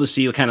it's cool to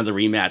see kind of the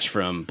rematch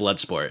from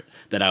Bloodsport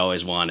that I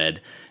always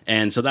wanted.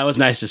 And so that was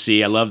nice to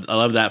see. I love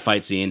that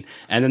fight scene.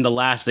 And then the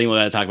last thing we're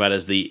going to talk about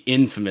is the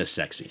infamous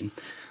sex scene.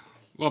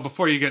 Well,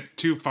 before you get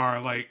too far,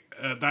 like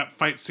that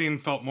fight scene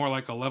felt more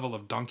like a level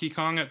of Donkey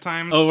Kong at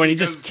times. Oh, when he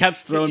just kept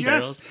throwing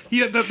barrels?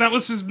 Yeah, that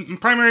was his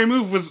primary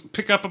move, was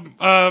pick up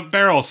a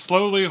barrel,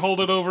 slowly hold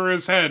it over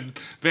his head.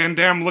 Van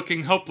Damme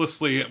looking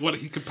helplessly at what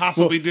he could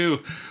possibly do.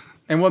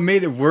 And what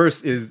made it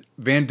worse is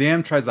Van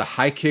Damme tries to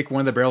high kick one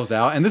of the barrels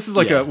out, and this is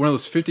like Yeah. one of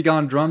those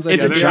 50-gallon drums.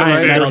 It's a guess, giant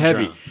right? metal They're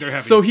heavy. drum. They're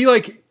heavy. So he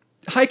like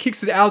high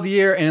kicks it out of the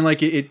air, and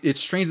like it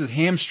strains his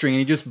hamstring, and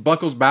he just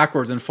buckles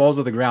backwards and falls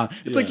to the ground.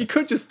 It's like you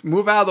could just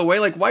move out of the way.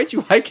 Like, why'd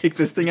you high kick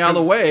this thing out of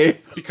the way?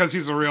 Because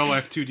he's a real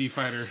life 2D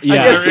fighter.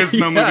 Yeah. There is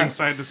no Yeah. moving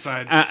side to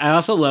side. I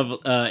also love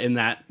in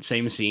that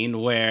same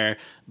scene where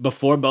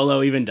before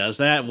Bolo even does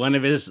that, one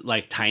of his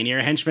like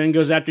tinier henchmen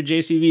goes after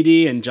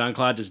JCVD and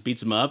Jean-Claude just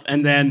beats him up,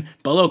 and then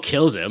Bolo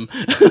kills him,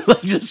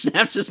 like just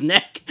snaps his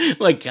neck.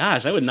 Like,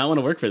 gosh, I would not want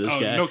to work for this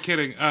guy. No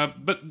kidding.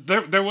 But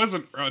there was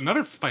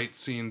another fight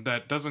scene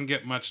that doesn't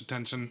get much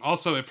attention.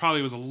 Also, it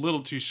probably was a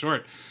little too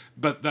short.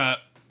 But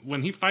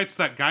when he fights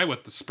that guy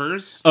with the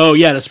spurs, Oh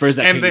yeah, the spurs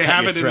that and can they cut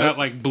have your it in throat. that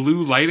like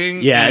blue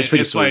lighting. Yeah, and it's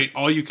pretty it's sweet. like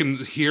all you can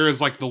hear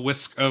is like the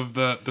whisk of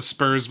the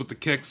spurs with the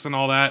kicks and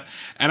all that.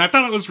 And I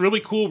thought it was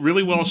really cool,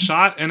 really well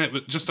shot, and it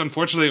was just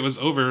unfortunately it was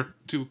over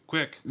too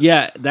quick.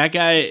 Yeah, that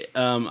guy,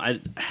 I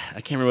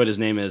can't remember what his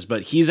name is,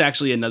 but he's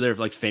actually another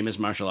like famous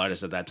martial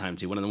artist at that time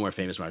too. One of the more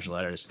famous martial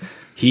artists.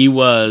 He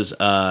was,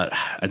 I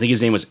think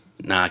his name was,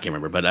 I can't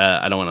remember, but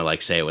I don't want to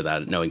like say it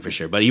without knowing for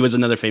sure. But he was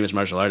another famous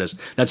martial artist.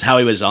 That's how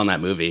he was on that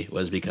movie,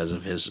 was because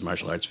of his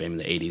martial arts fame in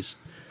the 80s.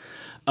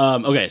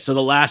 Okay, so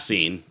the last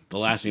scene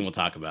we'll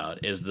talk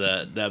about is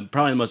the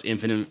probably the most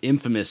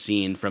infamous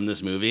scene from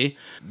this movie.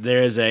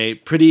 There is a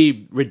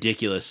pretty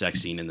ridiculous sex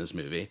scene in this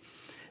movie.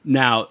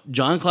 Now,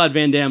 Jean-Claude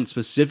Van Damme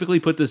specifically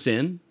put this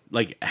in,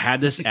 like had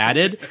this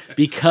added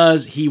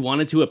because he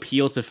wanted to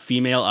appeal to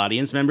female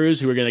audience members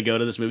who were going to go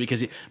to this movie.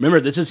 Because remember,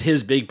 this is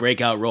his big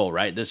breakout role,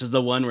 right? This is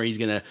the one where he's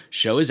going to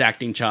show his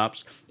acting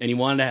chops, and he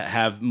wanted to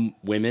have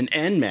women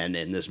and men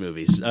in this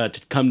movie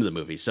to come to the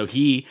movie. So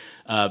he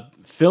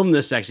filmed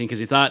this sex scene because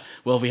he thought,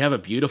 well, if we have a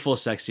beautiful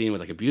sex scene with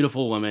like a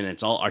beautiful woman, and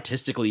it's all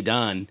artistically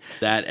done,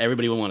 that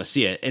everybody will want to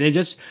see it. And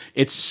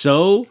it's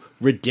so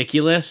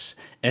ridiculous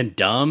and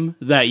dumb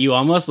that you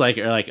almost like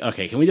are like,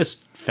 okay, can we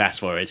just fast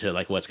forward to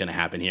like what's going to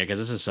happen here, because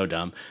this is so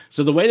dumb.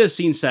 So the way this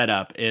scene's set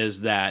up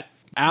is that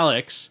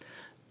Alex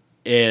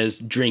is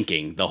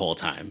drinking the whole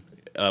time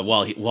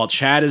while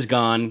Chad is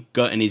gone,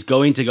 and he's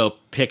going to go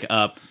pick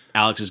up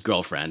Alex's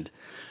girlfriend.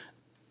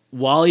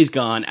 While he's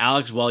gone,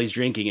 Alex, while he's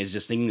drinking, is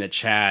just thinking that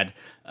Chad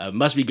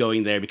must be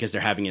going there because they're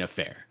having an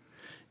affair,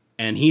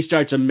 and he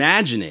starts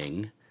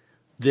imagining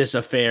this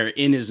affair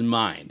in his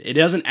mind. It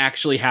doesn't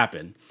actually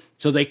happen.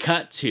 So they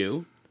cut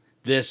to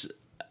this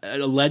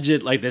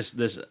alleged, like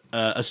this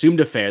assumed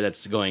affair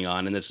that's going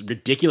on, and this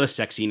ridiculous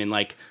sex scene, and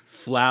like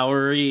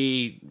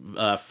flowery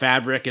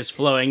fabric is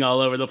flowing all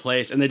over the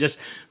place, and they're just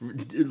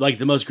like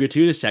the most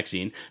gratuitous sex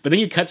scene. But then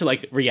you cut to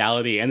like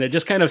reality, and they're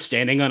just kind of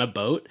standing on a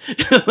boat,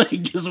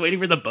 like just waiting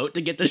for the boat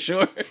to get to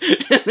shore,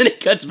 and then it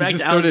cuts back. He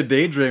just to Alex. started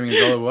daydreaming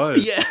is all it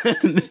was. Yeah,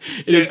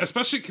 Yeah,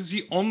 especially because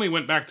he only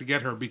went back to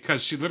get her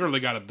because she literally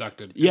got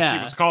abducted. And Yeah.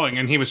 she was calling,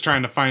 and he was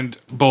trying to find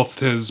both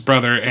his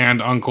brother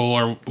and uncle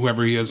or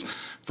whoever he is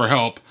for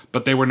help,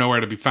 but they were nowhere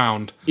to be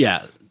found.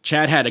 Yeah,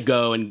 Chad had to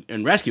go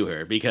and rescue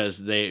her because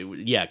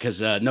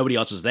nobody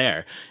else was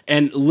there.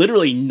 And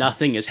literally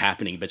nothing is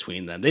happening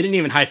between them. They didn't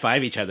even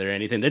high-five each other or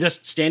anything. They're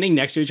just standing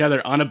next to each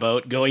other on a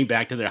boat going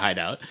back to their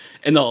hideout.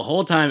 And the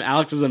whole time,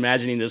 Alex is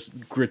imagining this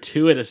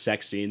gratuitous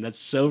sex scene that's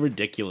so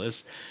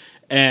ridiculous.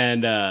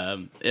 And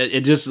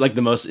it just like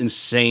the most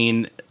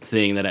insane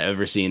thing that I've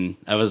ever seen.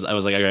 I was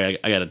like,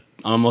 I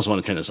almost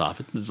want to turn this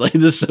off. It's like,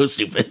 this is so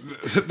stupid.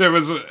 There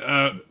was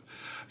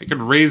I could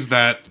raise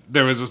that.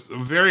 There was a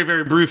very,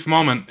 very brief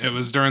moment. It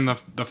was during the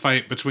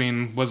fight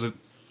between was it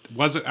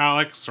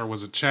Alex or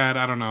was it Chad?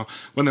 I don't know.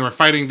 When they were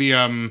fighting the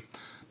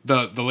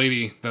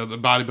lady, the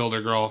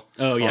bodybuilder girl.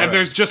 Oh yeah. And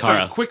there's just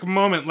Cara. a quick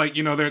moment, like,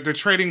 you know, they're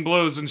trading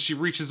blows, and she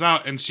reaches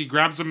out and she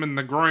grabs him in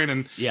the groin,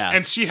 and Yeah.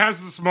 and she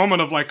has this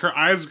moment of like her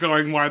eyes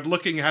going wide,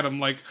 looking at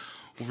him like,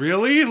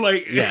 really?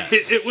 Like, Yeah.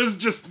 it was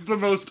just the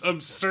most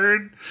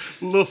absurd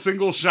little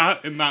single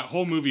shot in that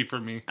whole movie for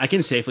me. I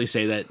can safely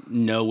say that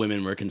no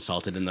women were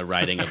consulted in the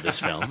writing of this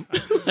film.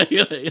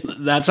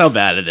 That's how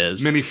bad it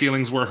is. Many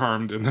feelings were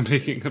harmed in the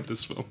making of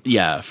this film.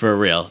 Yeah, for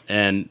real.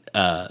 And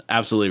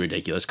absolutely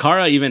ridiculous.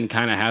 Kara even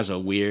kind of has a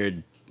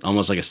weird,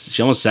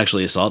 she almost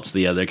sexually assaults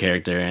the other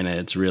character, and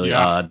it's really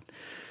odd.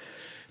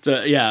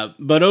 So, yeah,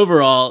 but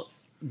overall,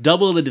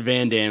 double the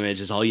Van damage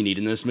is all you need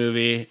in this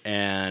movie,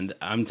 and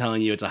I'm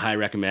telling you, it's a high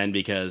recommend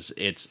because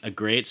it's a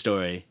great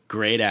story,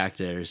 great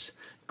actors,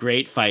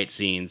 great fight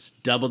scenes,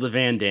 double the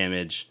Van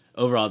damage.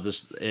 Overall,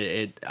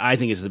 I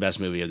think it's the best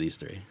movie of these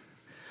three.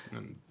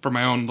 For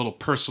my own little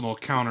personal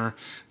counter,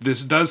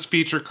 this does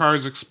feature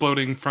cars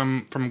exploding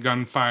from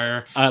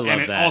gunfire. I love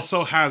and it that.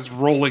 also has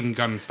rolling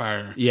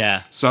gunfire.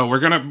 Yeah. So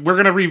we're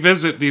gonna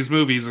revisit these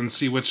movies and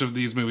see which of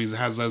these movies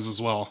has those as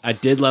well. I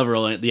did love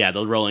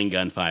the rolling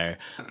gunfire.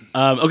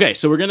 Okay,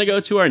 so we're gonna go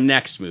to our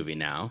next movie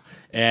now,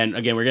 and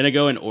again, we're gonna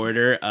go in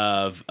order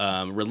of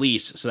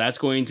release. So that's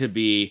going to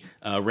be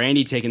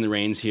Randy taking the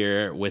reins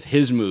here with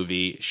his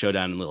movie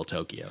Showdown in Little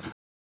Tokyo.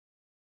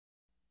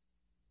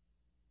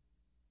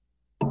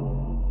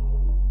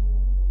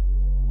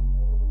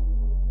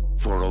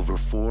 For over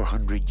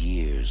 400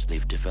 years,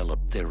 they've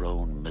developed their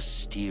own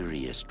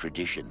mysterious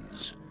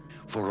traditions.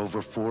 For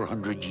over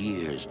 400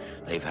 years,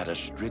 they've had a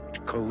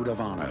strict code of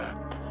honor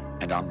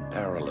and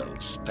unparalleled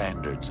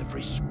standards of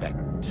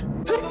respect.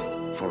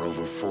 For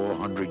over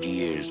 400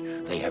 years,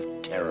 they have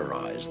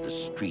terrorized the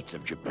streets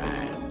of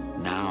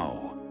Japan.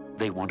 Now,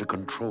 they want to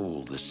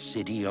control the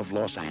city of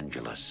Los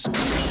Angeles.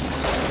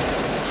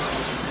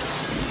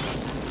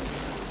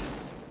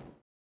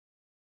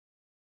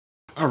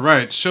 All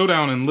right,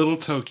 Showdown in Little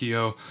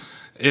Tokyo.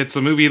 It's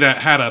a movie that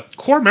had a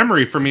core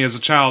memory for me as a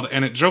child,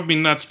 and it drove me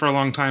nuts for a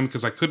long time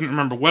because I couldn't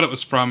remember what it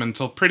was from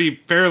until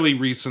fairly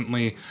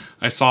recently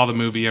I saw the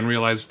movie and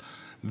realized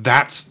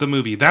that's the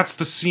movie. That's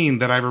the scene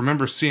that I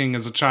remember seeing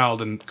as a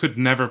child and could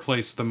never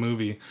place the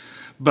movie.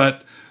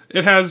 But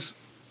it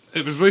was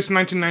released in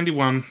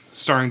 1991,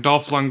 starring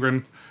Dolph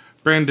Lundgren,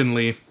 Brandon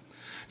Lee,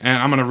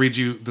 and I'm going to read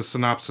you the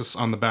synopsis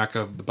on the back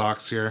of the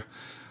box here.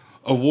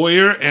 A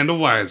warrior and a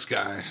wise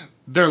guy.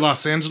 They're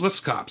Los Angeles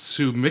cops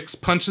who mix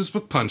punches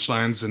with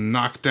punchlines and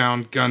knock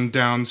down, gun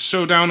down,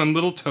 showdown in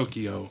Little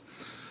Tokyo.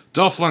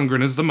 Dolph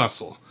Lundgren is the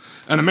muscle,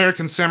 an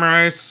American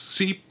samurai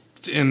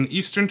steeped in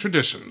Eastern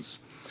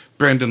traditions.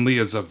 Brandon Lee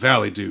is a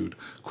valley dude,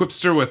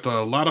 quipster with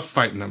a lot of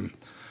fight in him.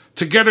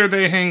 Together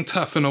they hang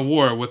tough in a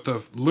war with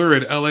the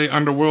lurid LA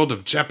underworld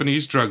of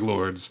Japanese drug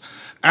lords.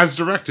 As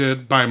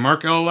directed by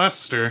Mark L.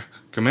 Lester,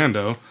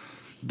 Commando,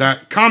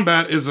 that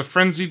combat is a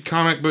frenzied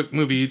comic book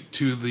movie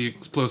to the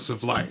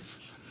explosive life.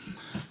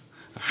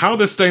 How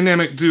this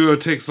dynamic duo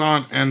takes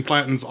on and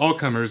flattens all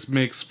comers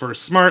makes for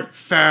smart,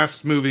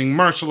 fast-moving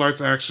martial arts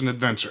action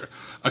adventure.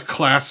 A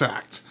class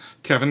act.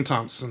 Kevin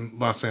Thompson,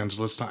 Los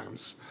Angeles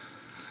Times.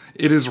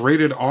 It is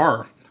rated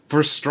R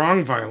for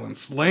strong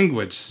violence,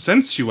 language,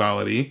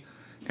 sensuality,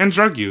 and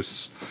drug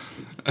use.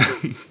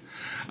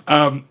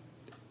 I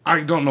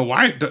don't know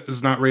why it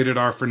is not rated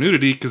R for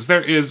nudity, because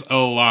there is a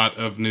lot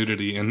of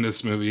nudity in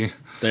this movie.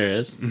 There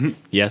is. Mm-hmm.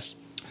 Yes.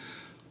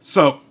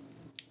 So,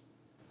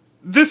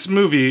 this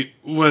movie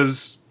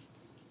it's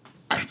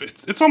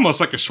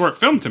almost like a short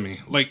film to me.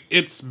 Like,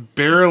 it's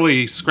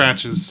barely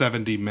scratches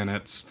 70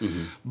 minutes,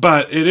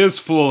 but it is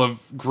full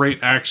of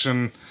great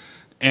action,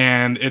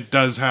 and it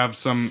does have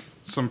some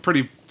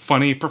pretty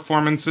funny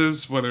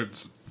performances, whether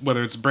it's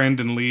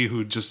Brandon Lee,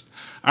 who just,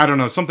 I don't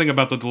know, something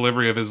about the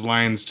delivery of his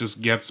lines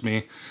just gets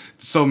me.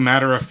 It's so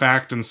matter of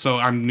fact, and so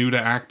I'm new to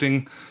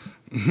acting.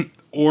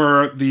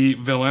 Or the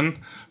villain,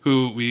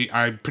 who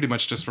I pretty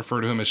much just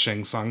refer to him as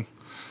Shang Tsung.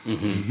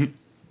 Mm-hmm.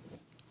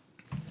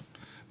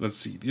 Let's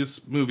see.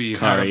 This movie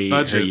had a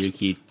budget.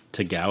 Haruki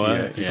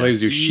Tagawa. He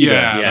plays Yoshida.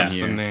 Yeah, that's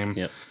the name.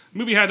 Yep.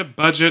 Movie had a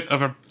budget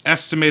of an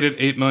estimated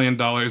 $8 million.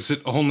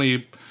 It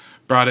only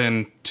brought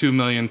in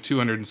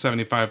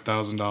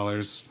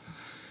 $2,275,000.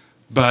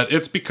 But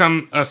it's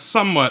become a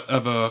somewhat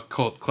of a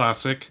cult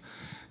classic.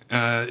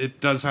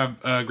 It does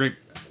have a great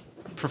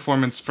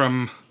performance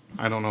from,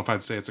 I don't know if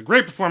I'd say it's a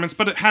great performance,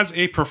 but it has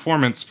a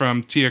performance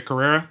from Tia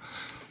Carrere,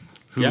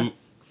 who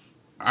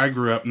I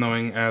grew up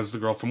knowing as the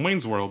girl from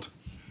Wayne's World.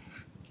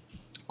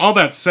 All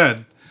that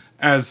said,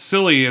 as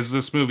silly as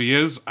this movie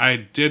is, I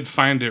did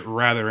find it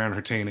rather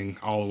entertaining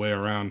all the way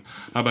around.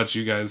 How about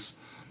you guys?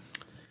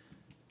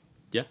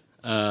 Yeah.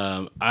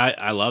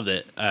 I loved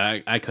it.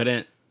 I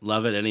couldn't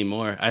love it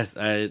anymore.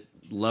 I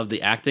love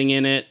the acting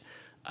in it.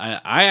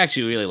 I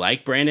actually really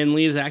like Brandon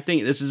Lee's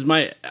acting.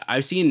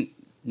 I've seen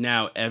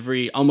now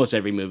almost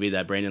every movie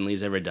that Brandon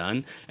Lee's ever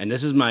done, and I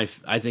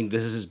think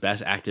this is his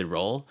best acted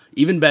role.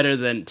 Even better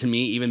than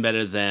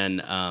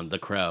The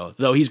Crow,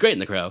 though he's great in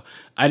The Crow.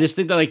 I just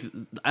think that, like,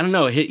 I don't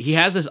know, he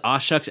has this aw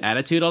shucks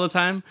attitude all the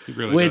time, he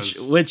really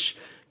does. Which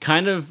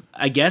kind of,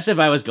 I guess if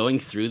I was going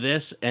through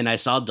this and I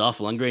saw Dolph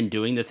Lundgren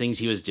doing the things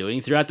he was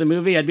doing throughout the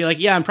movie, I'd be like,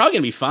 yeah, I'm probably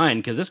gonna be fine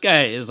because this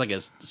guy is like a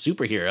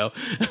superhero.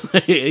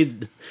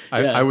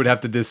 I would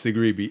have to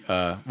disagree.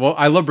 Well,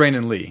 I love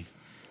Brandon Lee,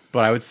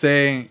 but I would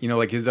say,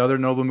 like his other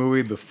notable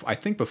movie, I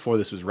think before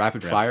this was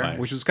Rapid Fire,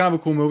 which was kind of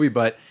a cool movie,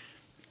 but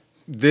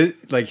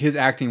his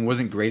acting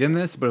wasn't great in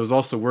this, but it was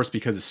also worse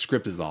because the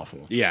script is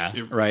awful. Yeah.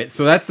 Right.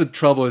 So that's the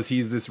trouble, is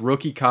he's this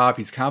rookie cop.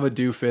 He's kind of a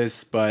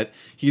doofus, but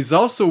he's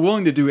also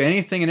willing to do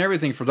anything and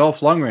everything for Dolph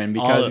Lundgren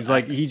because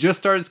he just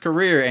started his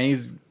career and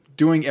he's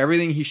doing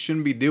everything he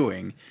shouldn't be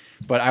doing.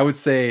 But I would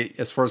say,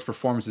 as far as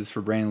performances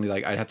for Brandon Lee,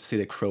 I'd have to say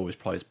The Crow is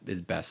probably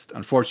his best.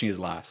 Unfortunately, his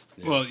last.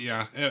 Well,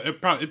 yeah, it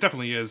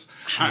definitely is.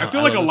 I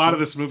feel like a lot of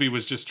this movie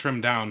was just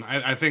trimmed down.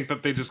 I think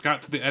that they just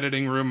got to the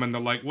editing room and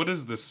they're like, "What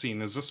is this scene?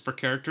 Is this for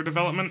character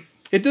development?"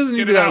 It doesn't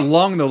need to be that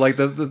long though. Like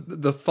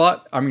the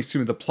plot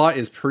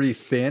is pretty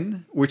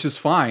thin, which is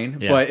fine.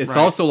 Yeah, but it's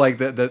also like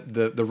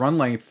the run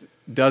length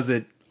does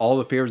it all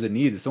the favors it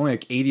needs. It's only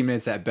like 80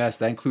 minutes at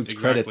best. That includes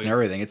credits and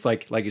everything. It's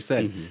like you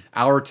said,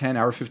 hour 10,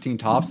 hour 15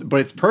 tops, but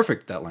it's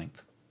perfect that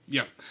length.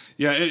 Yeah.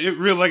 Yeah, it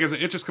really, like I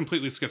said, it just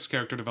completely skips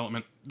character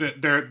development.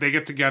 They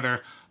get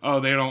together,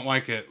 oh, they don't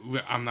like it,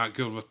 I'm not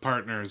good with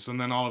partners,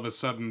 and then all of a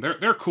sudden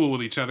they're cool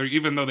with each other,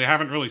 even though they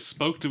haven't really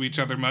spoke to each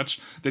other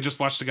much. They just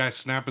watched the guy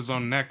snap his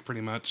own neck,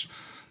 pretty much.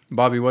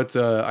 Bobby, what?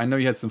 I know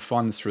you had some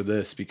fondness for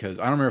this because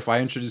I don't remember if I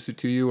introduced it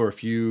to you or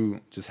if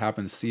you just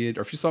happened to see it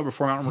or if you saw it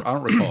before. I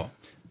don't recall.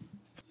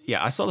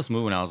 Yeah, I saw this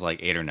movie when I was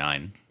like 8 or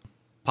 9.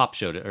 Pop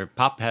showed it, or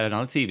Pop had it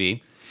on the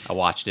TV. I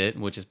watched it,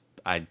 which is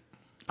I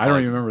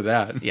don't even remember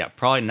that. Yeah,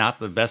 probably not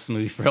the best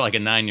movie for like a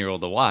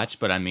 9-year-old to watch,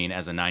 but I mean,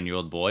 as a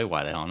 9-year-old boy,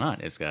 why the hell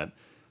not? It's got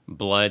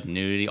blood,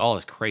 nudity, all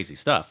this crazy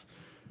stuff.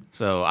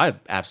 So I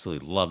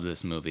absolutely love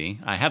this movie.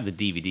 I have the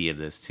DVD of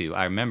this too.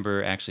 I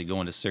remember actually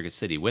going to Circuit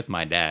City with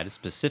my dad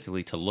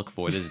specifically to look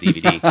for this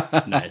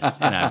DVD. Nice.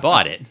 And I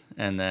bought it.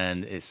 And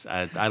then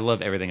I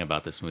love everything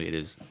about this movie. It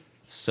is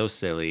so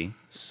silly,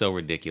 so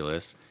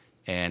ridiculous.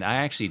 And I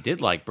actually did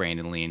like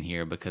Brandon Lee in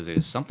here because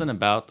there's something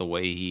about the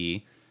way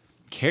he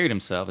carried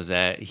himself is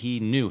that he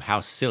knew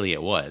how silly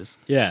it was.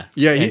 Yeah.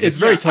 Yeah, it's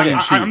very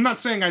tongue-in-cheek. I'm not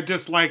saying I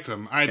disliked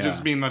him. I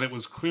just mean that it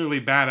was clearly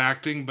bad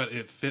acting, but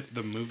it fit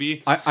the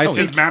movie. I think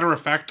his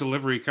matter-of-fact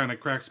delivery kind of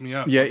cracks me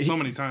up so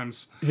many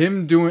times.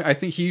 I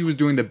think he was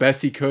doing the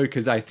best he could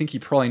because I think he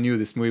probably knew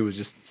this movie was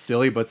just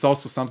silly, but it's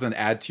also something to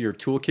add to your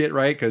toolkit,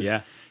 right? Because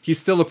he's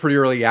still a pretty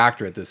early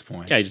actor at this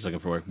point. Yeah, he's just looking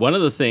for work. One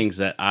of the things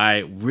that I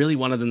really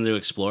wanted them to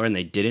explore, and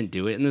they didn't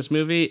do it in this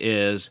movie,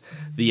 is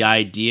the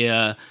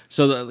idea.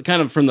 So,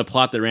 kind of from the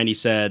plot that Randy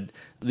said,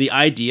 the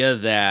idea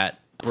that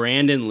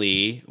Brandon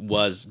Lee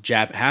was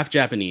half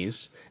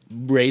Japanese,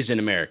 raised in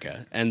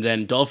America, and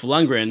then Dolph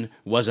Lundgren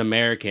was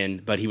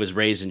American, but he was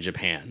raised in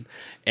Japan.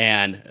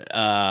 And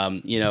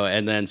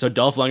and then so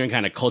Dolph Lundgren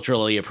kind of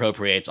culturally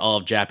appropriates all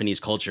of Japanese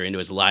culture into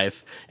his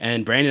life,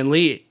 and Brandon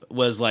Lee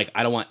was like,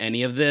 I don't want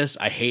any of this.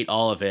 I hate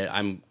all of it.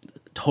 I'm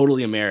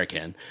totally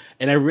American.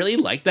 And I really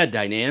like that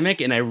dynamic,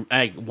 and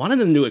I wanted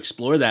them to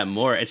explore that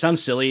more. It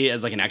sounds silly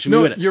as like an action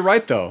movie. No, you're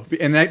right though,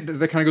 and that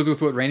kind of goes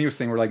with what Randy was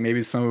saying, where like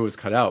maybe some of it was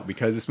cut out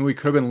because this movie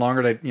could have been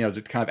longer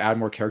to kind of add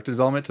more character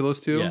development to those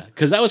two. Yeah,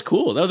 because that was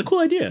cool. That was a cool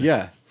idea.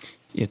 Yeah.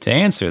 Yeah, to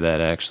answer that,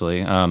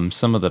 actually,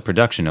 some of the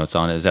production notes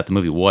on it is that the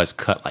movie was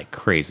cut like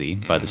crazy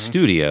by the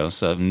studio.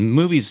 So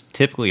movies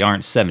typically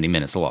aren't 70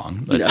 minutes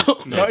long.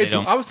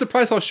 I was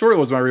surprised how short it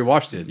was when I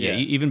rewatched it. Yeah,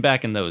 even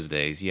back in those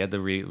days, you had to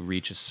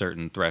reach a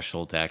certain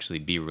threshold to actually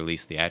be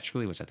released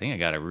theatrically, which I think I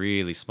got a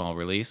really small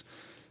release.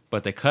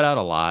 But they cut out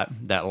a lot.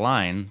 That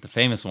line, the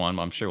famous one,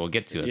 I'm sure we'll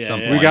get to at some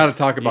point. We got to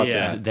talk about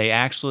that. They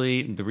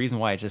actually, the reason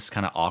why it's just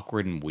kind of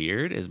awkward and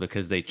weird is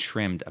because they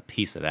trimmed a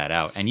piece of that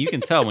out. And you can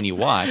tell when you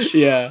watch,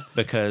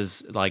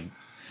 because like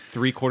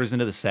 3/4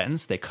 into the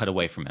sentence, they cut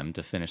away from him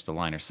to finish the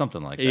line or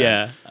something like that.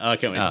 Yeah, I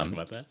can't wait to talk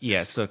about that.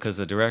 Yeah, so because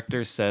the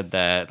director said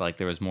that like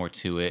there was more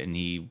to it, and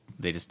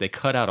they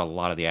cut out a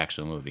lot of the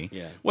actual movie.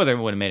 Yeah. Whether it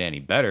would have made it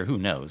any better, who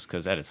knows?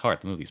 Because at its heart,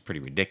 the movie's pretty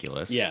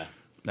ridiculous. Yeah.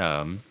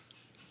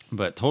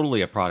 But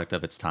totally a product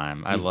of its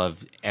time. I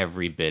loved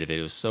every bit of it.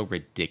 It was so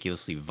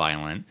ridiculously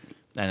violent.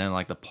 And then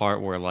like the part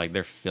where like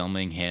they're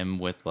filming him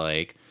with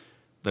like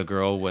the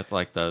girl with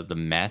like the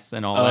meth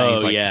and all that.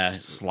 He's like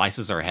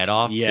slices her head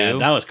off too.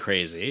 That was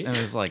crazy. And it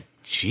was like,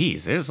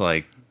 geez, it was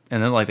like,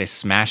 and then like they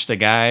smashed a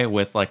guy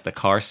with like the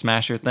car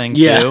smasher thing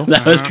too. Yeah,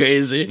 that was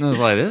crazy. And I was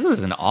like, this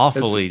is an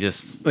awfully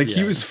just like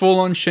he was full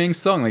on Shang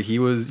Tsung. Like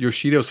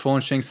Yoshida was full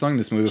on Shang Tsung.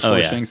 This movie was full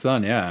on Shang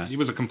Tsung. Yeah, he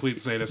was a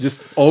complete sadist,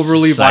 just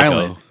overly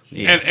violent.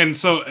 Yeah. And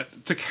so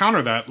to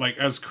counter that, like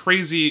as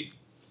crazy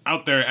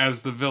out there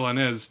as the villain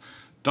is,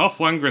 Dolph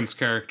Lundgren's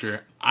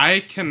character,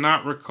 I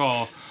cannot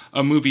recall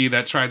a movie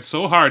that tried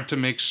so hard to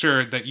make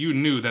sure that you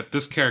knew that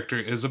this character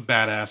is a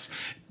badass.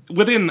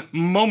 Within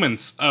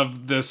moments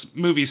of this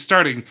movie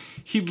starting,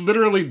 he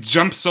literally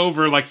jumps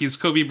over like he's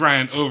Kobe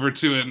Bryant over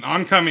to an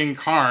oncoming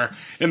car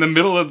in the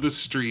middle of the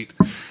street,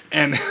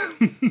 and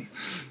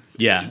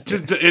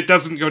it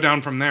doesn't go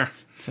down from there.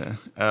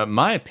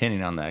 My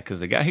opinion on that, because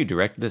the guy who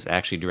directed this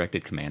actually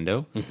directed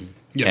Commando. Mm-hmm.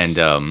 Yes.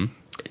 And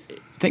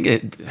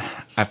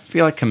I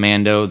feel like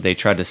Commando, they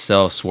tried to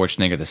sell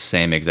Schwarzenegger the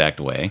same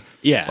exact way.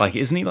 Yeah. Like,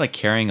 isn't he like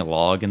carrying a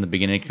log in the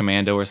beginning of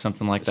Commando or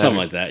something like that? Something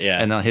like that,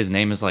 yeah. And his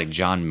name is like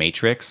John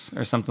Matrix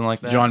or something like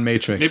that. John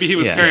Matrix. Maybe he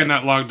was carrying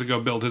that log to go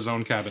build his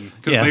own cabin.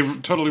 Because they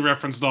totally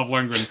referenced Dolph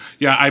Lundgren.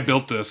 Yeah, I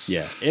built this.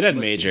 Yeah, it had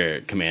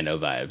major Commando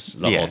vibes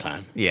the whole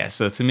time. Yeah,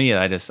 so to me,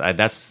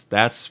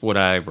 that's what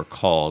I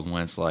recalled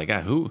when it's like,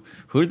 who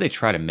did they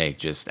try to make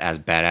just as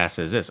badass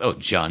as this? Oh,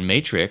 John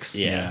Matrix.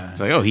 Yeah.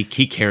 It's like, oh,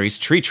 he carries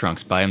tree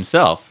trunks by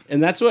himself.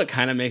 And that's what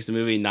kind of makes the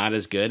movie not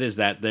as good, is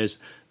that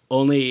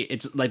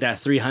it's like that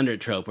 300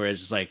 trope where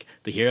it's just like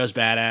the hero's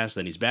badass,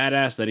 then he's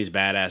badass, then he's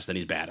badass, then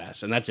he's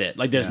badass. And that's it.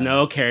 Like there's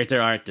no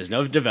character arc, there's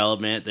no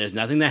development, there's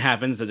nothing that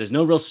happens, there's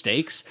no real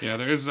stakes. Yeah,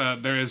 there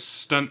is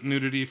stunt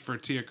nudity for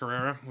Tia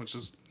Carrera, which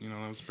is,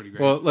 that was pretty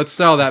great. Well, let's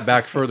dial that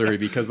back further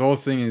because the whole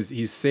thing is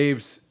he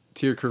saves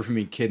Tia Carrera from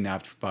being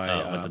kidnapped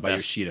by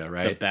Yoshida,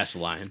 right? The best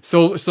line.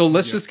 So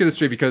let's just get it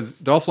straight because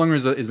Dolph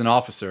Lundgren is an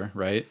officer,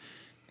 right?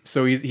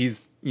 So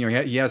he's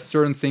he has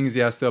certain things he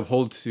has to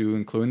uphold to,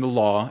 including the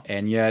law,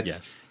 and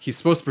yet he's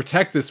supposed to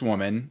protect this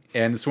woman.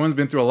 And this woman's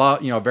been through a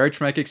lot, a very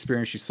traumatic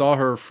experience. She saw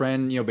her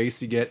friend,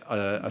 basically get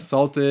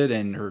assaulted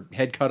and her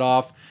head cut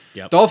off.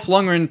 Yep. Dolph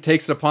Lundgren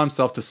takes it upon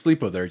himself to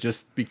sleep with her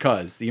just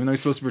because, even though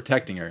he's supposed to be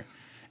protecting her.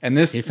 And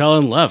this, He fell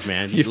in love,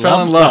 man. He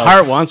fell in love. The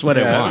heart wants what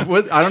it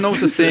wants. I don't know what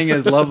the saying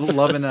is. Love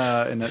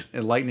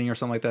in lightning or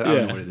something like that. I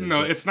don't know what it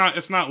is. No,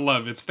 it's not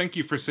love. It's thank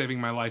you for saving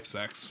my life,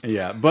 sex.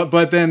 Yeah,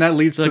 but then that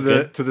leads to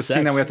the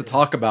scene that we have to sex.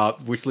 talk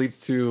about, which leads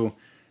to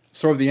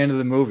sort of the end of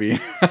the movie,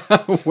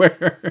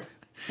 where.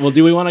 Well,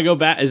 do we want to go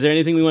back? Is there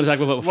anything we want to talk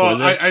about before Well,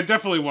 this? I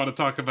definitely want to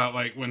talk about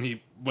like when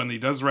he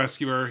does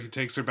rescue her, he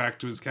takes her back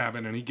to his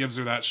cabin and he gives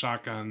her that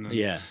shotgun. And,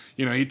 Yeah.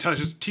 You know, he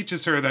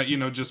teaches her that, you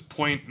know, just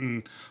point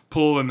and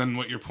pull and then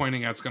what you're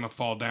pointing at's going to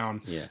fall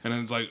down. Yeah. And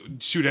then it's like,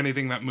 shoot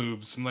anything that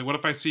moves. And like, what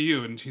if I see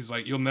you? And he's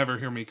like, you'll never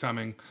hear me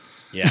coming.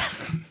 Yeah.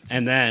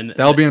 And then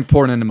That'll be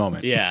important in a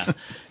moment. Yeah.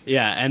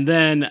 Yeah. And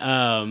then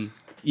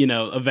you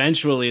know,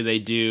 eventually they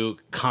do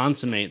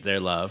consummate their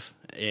love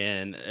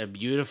in a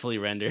beautifully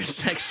rendered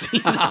sex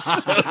scene.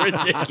 It's so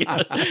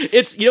ridiculous.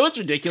 It's, you know what's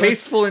ridiculous?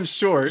 Tasteful and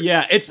short.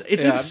 Yeah, it's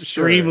Yeah, I'm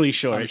extremely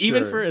sure. short. I'm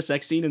Even sure. for a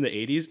sex scene in the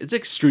 80s, it's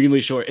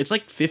extremely short. It's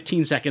like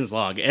 15 seconds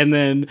long. And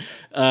then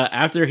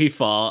after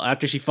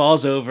she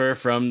falls over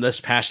from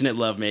this passionate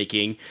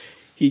lovemaking,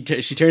 she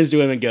turns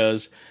to him and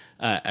goes,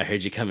 I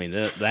heard you coming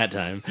that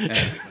time.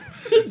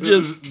 It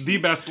was the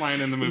best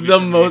line in the movie. The for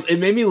me. most, it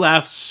made me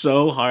laugh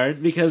so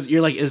hard because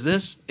you're like, is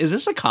this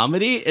a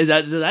comedy? Did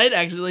I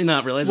accidentally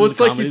not realize? Well, it was it's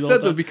a like comedy you the said whole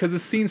though, time? because the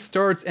scene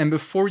starts and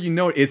before you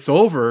know it, it's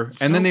over, and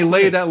so then they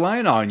lay quick. that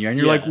line on you, and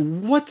you're Yeah. like,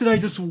 "What did I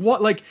just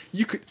what?" Like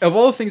you could, of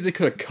all the things they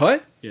could have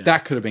cut, Yeah.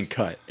 that could have been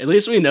cut. At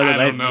least we know that.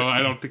 I don't know.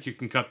 I don't think you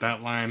can cut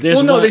that line. There's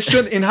Well, no, one- they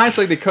shouldn't. In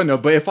hindsight, they couldn't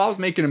have. But if I was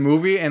making a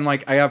movie and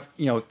like I have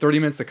 30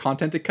 minutes of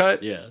content to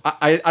cut, Yeah.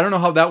 I don't know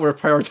how that would have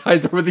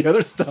prioritized over the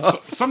other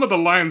stuff. Some of the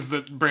lines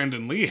that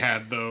Brandon Lee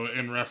had, though,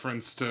 in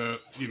reference to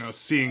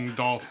seeing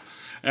Dolph,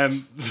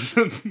 and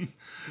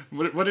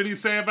what did he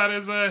say about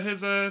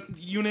his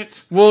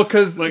unit? Well,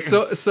 because Like-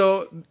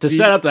 so to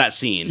set up that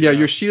scene. Yeah,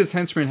 Yoshida's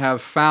henchmen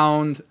have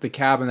found the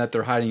cabin that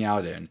they're hiding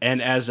out in.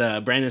 And as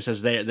Brandon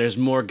says, there's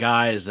more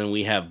guys than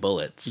we have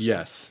bullets.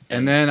 Yes.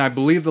 And then I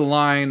believe the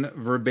line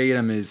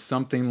verbatim is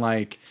something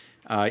like,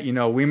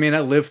 we may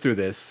not live through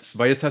this,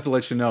 but I just have to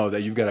let you know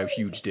that you've got a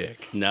huge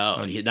dick. No.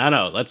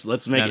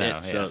 Let's make No, it.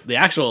 no, So yeah. the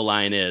actual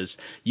line is,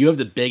 "You have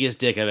the biggest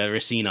dick I've ever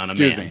seen on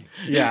Excuse a man." me.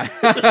 Yeah,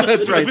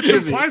 that's right. Which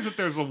Excuse me. implies that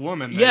there's a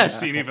woman that Yes. you've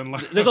seen even.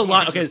 There's a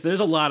lot. Okay, so there's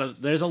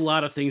a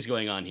lot of things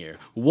going on here.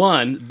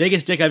 One,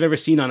 biggest dick I've ever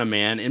seen on a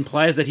man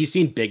implies that he's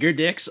seen bigger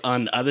dicks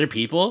on other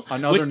people,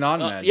 On other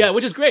non-men. yeah,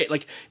 which is great.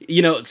 Like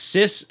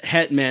cis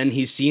het men,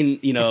 he's seen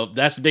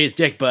that's the biggest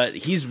dick, but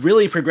he's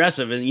really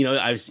progressive, and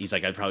he's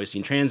like I've probably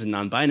seen trans and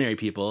non-binary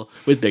people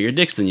with bigger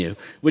dicks than you,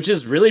 which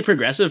is really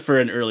progressive for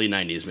an early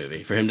 '90s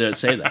movie for him to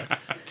say that.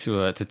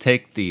 To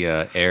take the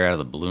air out of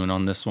the balloon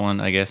on this one,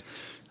 I guess.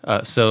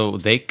 So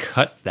they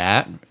cut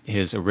that.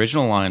 His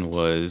original line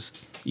was,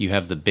 "You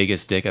have the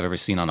biggest dick I've ever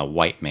seen on a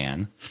white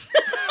man."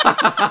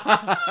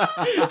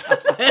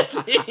 That's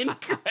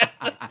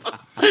incredible.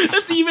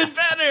 That's even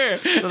better.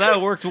 So that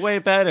worked way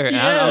better. And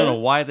I Yeah. don't know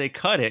why they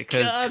cut it,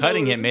 because God,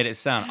 cutting no. it made it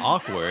sound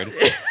awkward.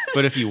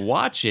 But if you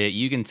watch it,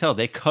 you can tell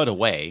they cut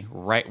away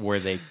right where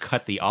they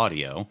cut the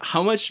audio.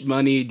 How much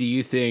money do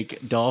you think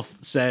Dolph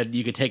said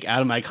you could take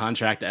out of my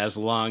contract as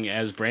long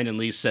as Brandon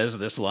Lee says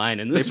this line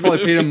in They this probably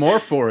movie? paid him more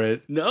for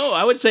it. No,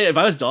 I would say if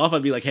I was Dolph,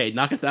 I'd be like, "Hey,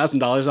 knock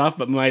 $1,000 off,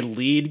 but my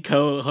lead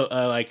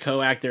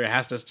co-actor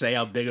has to say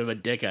how big of a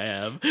dick I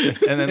have."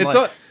 And then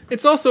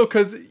It's also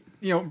because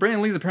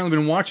Brandon Lee's apparently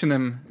been watching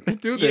them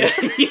do this.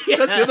 Yeah.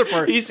 That's the other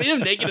part. He's seen him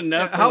naked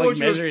enough. How to, would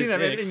you have measure his seen him?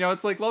 dick.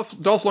 It's like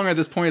Dolph Lundgren at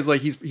this point is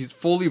like he's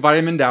fully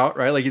vitamined out,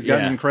 right? Like he's got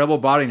Yeah. an incredible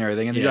body and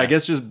everything. And Yeah. I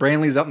guess just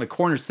Brandon Lee's out in the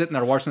corner sitting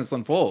there watching this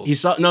unfold. He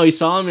saw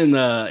him in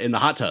the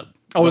hot tub.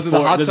 Oh, was it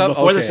the hot This is tub?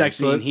 before the Okay, sex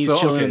so scene. He's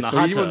chilling in the so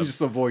hot he tub. wasn't just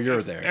a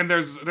voyeur there. And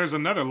there's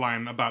another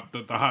line about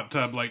the hot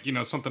tub, like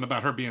something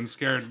about her being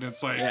scared, and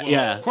it's like,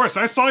 Yeah. of course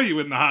I saw you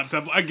in the hot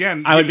tub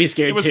again. I would be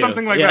scared It was too.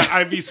 something like Yeah. that.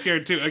 I'd be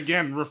scared too.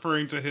 Again,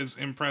 referring to his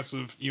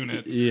impressive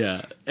unit.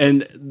 Yeah,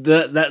 and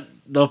the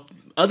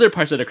other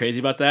parts that are crazy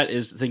about that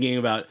is thinking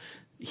about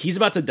he's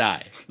about to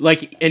die.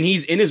 Like, and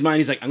he's in his mind,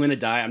 he's like, "I'm gonna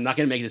die. I'm not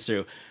gonna make this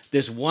through.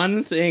 There's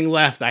one thing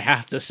left I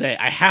have to say.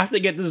 I have to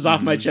get this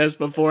off my chest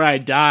before I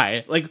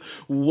die." Like,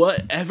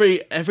 what?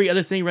 Every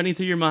other thing running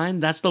through your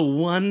mind, that's the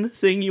one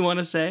thing you want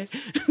to say?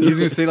 He's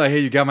gonna say like, "Hey,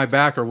 you got my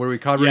back," or "What are we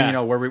covering?" Yeah.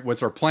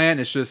 What's our plan?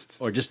 It's just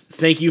Or just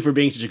thank you for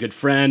being such a good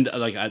friend.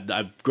 Like,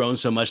 I've grown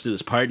so much through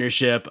this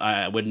partnership.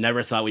 I would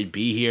never thought we'd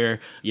be here.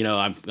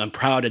 I'm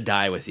proud to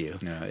die with you.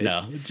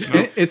 No.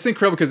 It's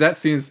incredible because that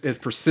scene has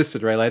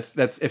persisted, right? Like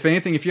that's if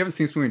anything, if you haven't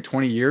seen this movie in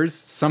 20 years,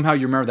 somehow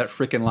you remember that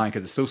freaking line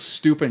because it's so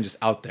stupid and just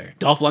out there.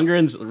 Dolph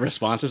Lundgren's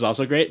response is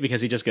also great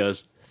because he just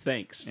goes,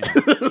 "Thanks."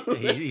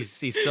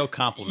 he's so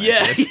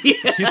complimentary.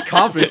 Yeah. He's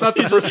confident. It's not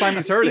the first time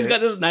he's heard He's it.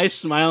 got this nice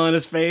smile on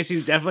his face.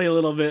 He's definitely a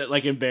little bit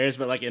like embarrassed,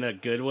 but like in a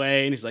good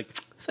way. And he's like,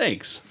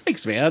 "Thanks,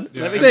 man.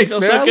 That makes me Thanks,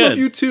 feel man. so I good." love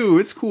you too.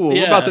 It's cool.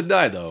 Yeah. We're about to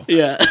die though.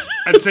 Yeah.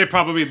 I'd say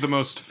probably the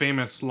most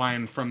famous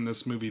line from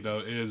this movie, though,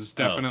 is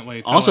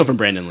definitely Also telling- from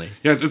Brandon Lee.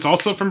 Yes, it's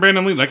also from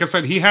Brandon Lee. Like I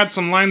said, he had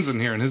some lines in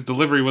here, and his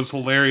delivery was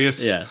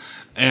hilarious. Yeah.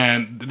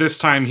 And this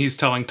time he's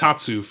telling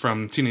Tatsu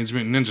from Teenage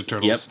Mutant Ninja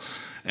Turtles.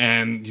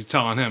 and he's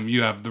telling him,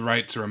 "You have the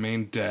right to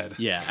remain dead."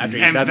 Yeah, after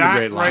And That's a that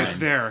great line. right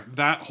there,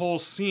 that whole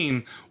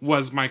scene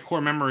was my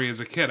core memory as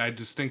a kid. I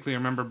distinctly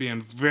remember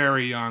being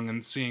very young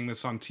and seeing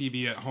this on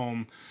TV at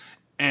home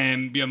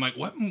and being like,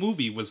 what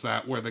movie was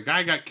that where the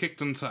guy got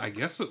kicked into, I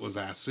guess it was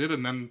acid,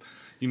 and then,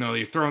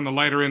 they're throwing the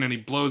lighter in and he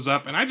blows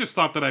up. And I just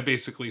thought that I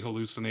basically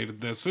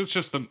hallucinated this. It's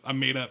just a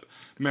made-up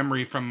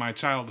memory from my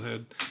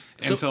childhood.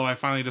 Until I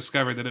finally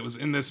discovered that it was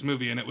in this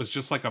movie, and it was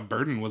just like a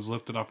burden was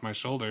lifted off my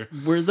shoulder.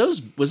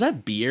 Was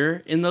that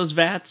beer in those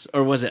vats,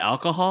 or was it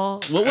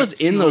alcohol? What was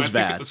in those I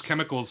vats? think it was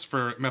chemicals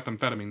for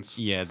methamphetamines.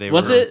 Yeah, they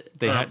Was were. it?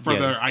 They Or had for yeah,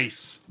 their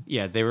ice.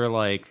 Yeah, they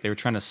were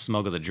trying to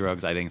smuggle the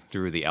drugs, I think,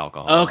 through the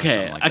alcohol. or Okay,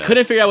 something like I that.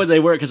 couldn't figure out what they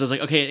were because I was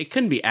like, okay, it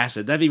couldn't be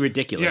acid. That'd be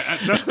ridiculous. Yeah,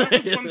 that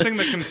was one thing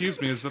that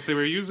confused me is that they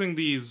were using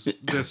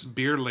this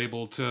beer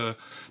label to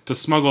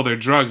smuggle their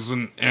drugs,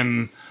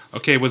 and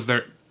okay, is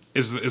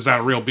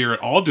that real beer at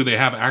all? Do they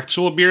have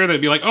actual beer?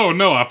 They'd be like, oh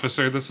no,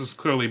 officer, this is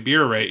clearly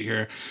beer right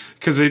here,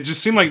 because it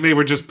just seemed like they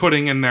were just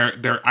putting in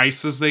their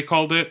ice, as they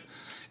called it,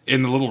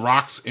 in the little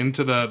rocks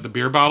into the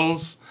beer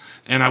bottles.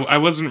 And I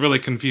wasn't really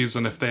confused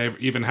on if they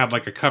even had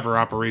like a cover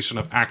operation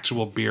of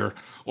actual beer,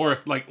 or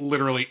if like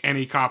literally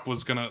any cop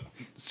was gonna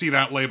see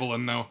that label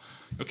and know,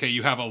 okay,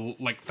 you have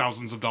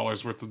thousands of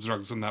dollars worth of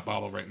drugs in that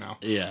bottle right now.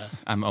 Yeah.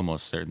 I'm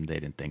almost certain they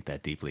didn't think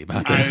that deeply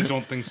about I this.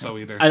 don't think so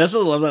either. I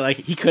also love that, like,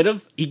 he could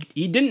have,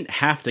 he didn't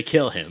have to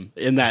kill him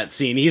in that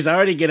scene. He's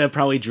already gonna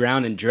probably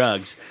drown in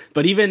drugs.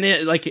 But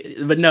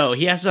but no,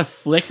 he has to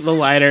flick the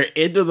lighter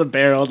into the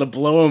barrel to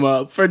blow him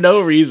up for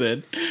no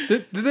reason.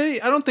 Did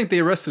they? I don't think they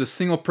arrested a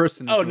single person.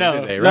 In this Oh, no.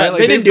 movie, did they, No, right?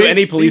 they didn't do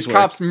any police These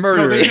work. cops No,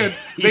 murdered. they did.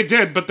 They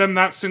did, but then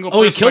that single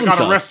Oh, he person killed that got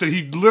himself. arrested,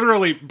 he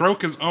literally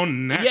broke his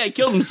own neck. Yeah, he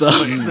killed himself.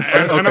 And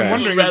Okay. I'm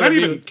wondering, is that Rather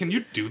even? do- Can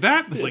you do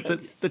that? Like,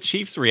 The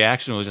chief's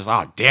reaction was just,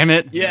 "Oh, damn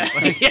it!" Yeah,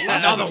 yeah.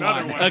 another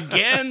one.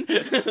 Again.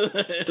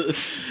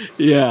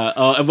 Yeah,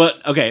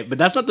 but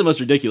that's not the most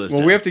ridiculous.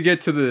 Well, death. we have to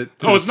get to the.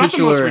 To it's the not the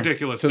most titular-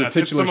 ridiculous to the death.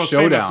 It's the titular most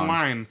showdown famous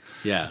line.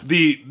 Yeah.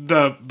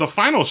 The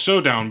final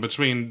showdown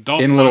between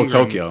Dolph in Little Lundgren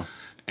Tokyo.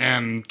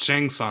 and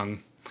Shang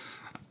Tsung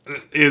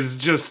is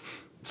just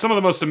some of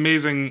the most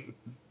amazing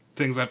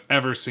things I've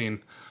ever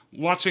seen.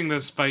 Watching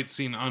this fight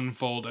scene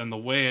unfold and the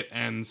way it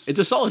ends. It's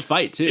a solid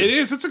fight too. It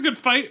is. It's a good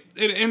fight.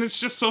 And it's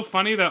just so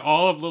funny that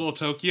all of Little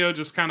Tokyo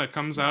just kind of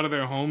comes out of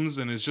their homes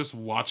and is just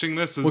watching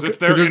this as Well, if 'cause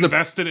they're there's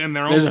invested in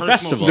their own there's a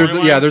personal festival.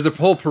 storyline. There's a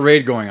whole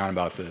parade going on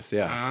about this.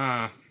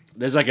 Yeah.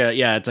 There's it's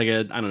like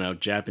a I don't know,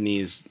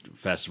 Japanese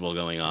festival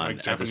going on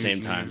Like at the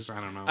same Japanese time. New Year's, I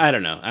don't know. I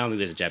don't know. I don't think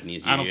there's a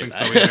Japanese. I New don't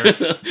think Year's.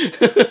 so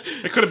either.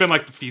 It could have been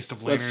like the Feast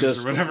of Let's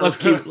Lanterns just or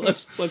whatever.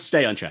 let's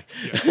stay on track.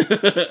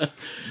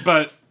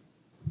 But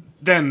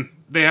then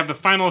they have the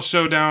final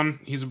showdown.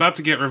 He's about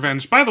to get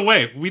revenge. By the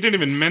way, we didn't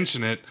even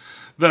mention it.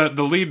 The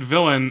lead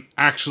villain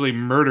actually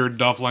murdered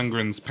Dolph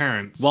Lundgren's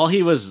parents. While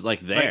he was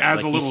like there, as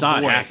like, a he little saw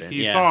boy. it happen.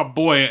 He Yeah. saw a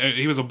boy.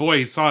 He was a boy.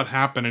 He saw it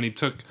happen, and he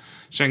took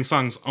Shang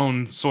Tsung's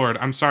own sword.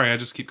 I'm sorry, I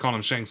just keep calling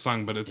him Shang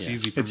Tsung, but it's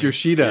easy for It's me.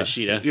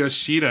 Yoshida.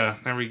 Yoshida.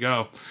 There we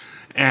go.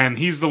 And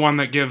he's the one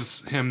that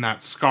gives him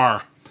that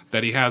scar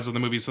that he has in the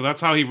movie. So that's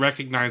how he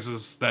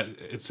recognizes that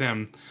it's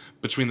him,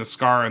 between the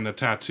scar and the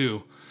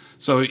tattoo.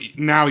 So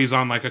now he's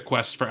on like a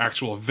quest for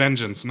actual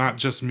vengeance, not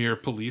just mere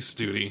police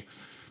duty.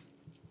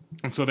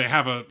 And so they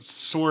have a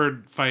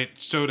sword fight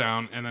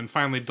showdown, and then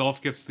finally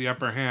Dolph gets the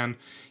upper hand.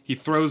 He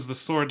throws the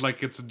sword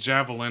like it's a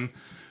javelin,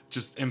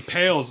 just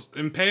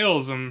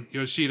impales him.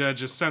 Yoshida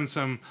just sends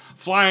him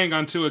flying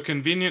onto a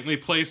conveniently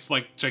placed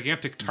like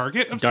gigantic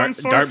target of some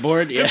sort.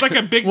 Dartboard, yeah. It's like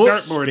a big Well,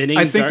 dartboard. spinning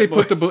I think they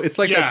dartboard. put it's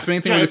like Yeah. that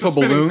spinning thing Yeah, where it's they a put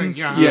spinning balloons.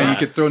 thing, Yeah, yeah. you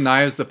could throw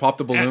knives that pop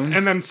the balloons.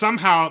 And then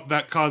somehow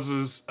that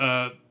causes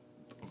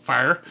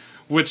fire,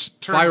 which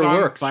turns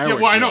Fireworks. on. Yeah,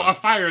 well, I know a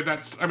fire.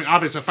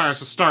 Obviously a fire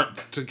is a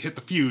start to hit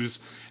the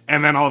fuse,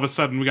 and then all of a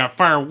sudden we got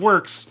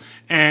fireworks,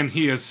 and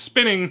he is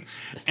spinning,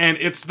 and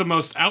it's the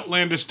most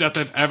outlandish death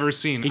I've ever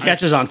seen. He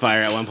catches on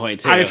fire at one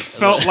point too. I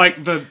felt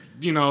like the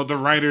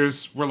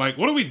writers were like,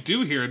 "What do we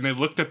do here?" And they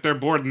looked at their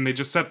board and they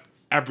just said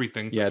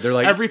everything. Yeah, they're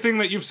like- everything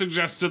that you've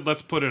suggested.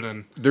 Let's put it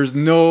in. There's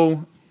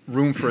no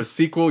room for a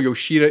sequel.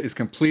 Yoshida is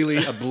completely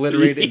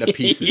obliterated into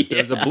pieces.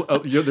 There's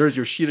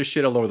Yoshida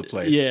shit all over the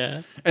place.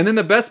 Yeah. And then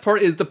the best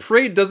part is the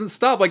parade doesn't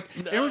stop. Like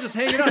everyone's just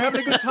hanging out,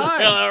 having a good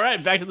time. All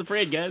right, back to the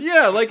parade, guys.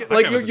 Yeah, like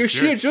guy was a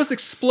Yoshida jerk. just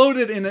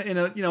exploded in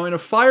a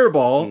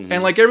fireball,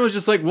 and like everyone's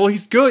just like, well,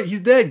 he's good,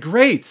 he's dead,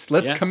 great.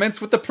 Let's Yeah. commence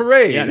with the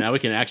parade. Yeah, now we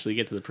can actually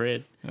get to the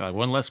parade. Like,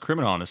 one less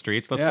criminal on the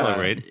streets. Let's Yeah.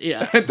 celebrate.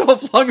 Yeah. And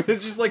Dolph Lundgren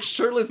is just like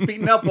shirtless,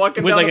 beaten up,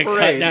 walking With down like the a cut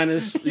parade. down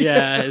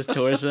his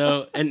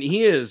torso, and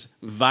he is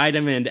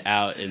vitamined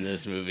out in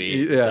this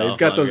movie. Yeah, he's Dolph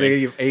got those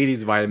Lundgren.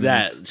 80s vitamins.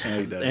 that Yeah,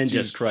 he does. and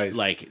Jesus just Christ.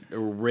 like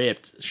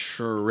ripped,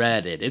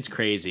 shredded. It's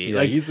crazy. Yeah,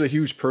 Like he's a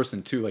huge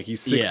person too. Like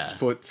he's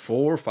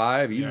 6'4",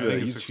 5". He's Yeah, I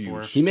think he's he's 6'4".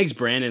 huge. he makes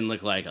Brandon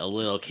look like a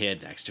little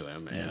kid next to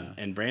him,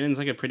 and Brandon's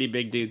like a pretty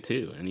big dude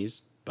too, and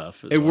he's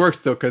buff. It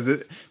works though, because the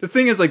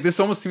thing is, like, this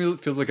almost to me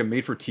feels like a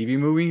made-for-TV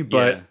movie,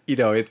 but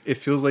Yeah. it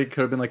feels like it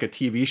could have been like a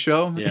TV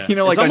show. Yeah. You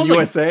know, like It's on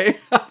almost like- USA.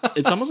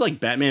 It's almost like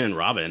Batman and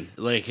Robin.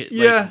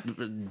 Yeah.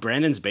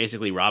 Brandon's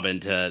basically Robin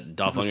to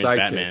Dolph He's a Lundgren's sidekick.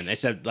 Batman,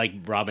 except like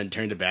Robin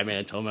turned to Batman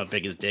and told him how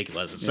big his dick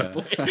was at some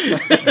point.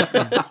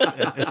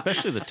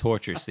 Especially the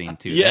torture scene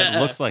too. Yeah.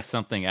 That looks like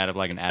something out of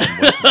like an Adam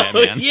West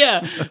Batman.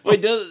 Yeah.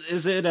 Wait,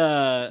 is it?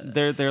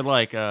 They're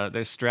like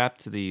they're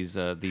strapped to these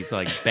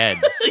like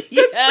beds.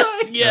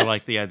 Yes. They're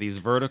like these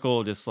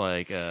vertical just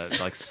like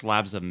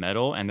slabs of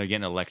metal, and they're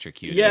getting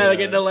electrocuted. Yeah, they're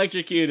getting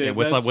electrocuted. Yeah,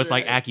 with That's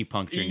like right.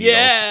 acupuncture needles.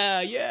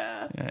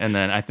 Yeah. And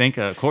then I think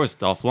of course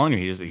Dolph Lundgren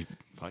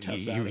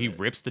he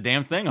rips the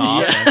damn thing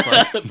off. Yeah. And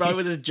it's like, Probably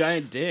with his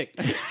giant dick.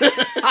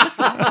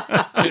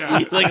 Yeah.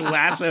 He like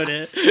lassoed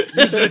it.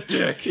 Use that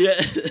dick.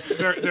 Yeah.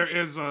 There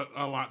is a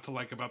lot to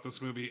like about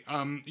this movie.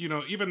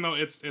 Even though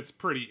it's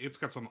pretty, it's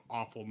got some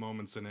awful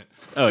moments in it.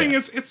 Oh, The thing yeah.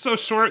 is, it's so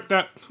short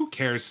that who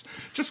cares?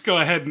 Just go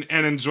ahead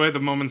and enjoy the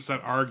moments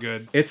that are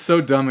good. It's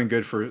so dumb and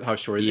good for how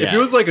short it is. If Yeah. it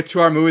was like a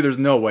 2-hour movie, there's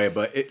no way.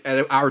 But at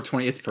an hour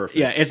 20, it's perfect.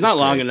 Yeah, it's not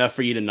long great. enough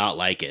for you to not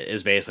like it,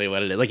 is basically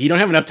what it is. Like, you don't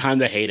have enough time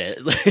to hate it.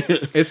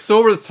 It's so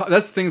over the top.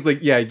 That's things like,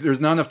 there's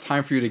not enough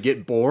time for you to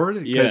get bored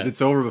because Yeah.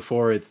 it's over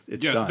before it's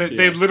Yeah, done.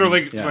 they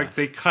literally Yeah.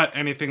 they cut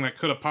anything that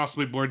could have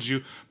possibly bored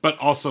you, but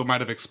also might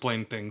have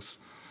explained things.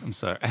 I'm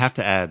sorry. I have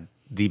to add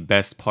the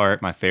best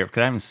part, my favorite,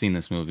 because I haven't seen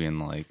this movie in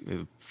like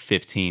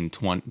 15,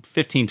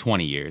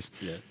 20 years.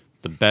 Yeah.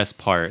 The best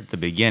part, the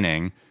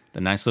beginning,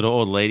 the nice little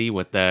old lady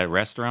with that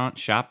restaurant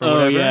shop or Oh,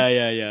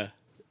 whatever, yeah.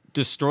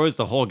 destroys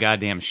the whole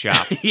goddamn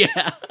shop.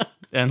 Yeah.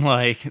 And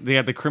like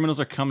the criminals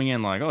are coming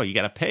in like, oh, you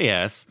got to pay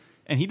us.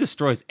 And he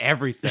destroys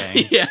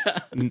everything. Yeah.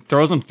 And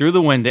throws them through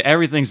the window.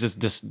 Everything's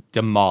just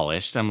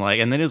demolished. I'm like,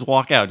 and they just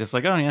walk out, just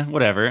like, oh yeah,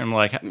 whatever. I'm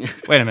like,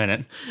 wait a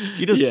minute,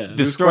 you just Yeah.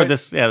 destroyed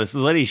this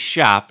lady's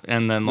shop,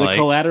 and then The like,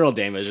 collateral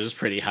damage is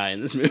pretty high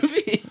in this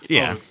movie.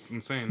 yeah, Oh, it's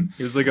insane.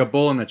 He was like a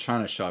bull in a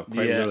china shop,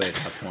 quite Yeah. literally at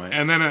that point.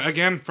 And then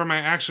again, for my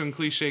action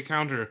cliche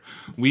counter,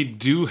 we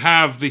do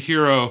have the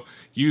hero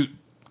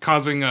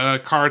causing a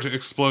car to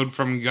explode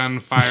from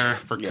gunfire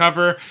for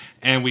cover,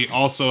 and we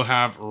also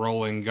have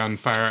rolling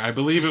gunfire. I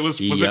believe it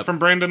was Yep. it from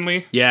Brandon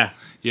Lee? Yeah.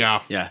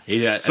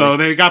 Yeah. So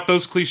They got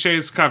those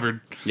cliches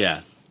covered.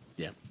 yeah.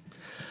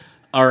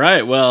 All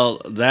right.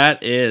 Well,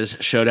 that is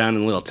Showdown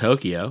in Little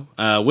Tokyo.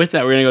 With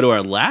that, we're going to go to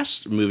our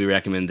last movie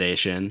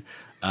recommendation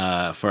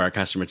for our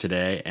customer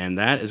today, and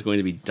that is going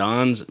to be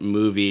Don's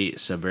movie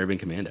Suburban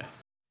Commando.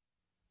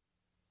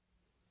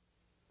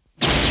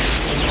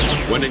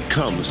 When it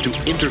comes to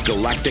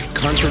intergalactic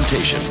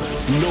confrontation,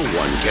 no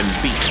one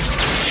can beat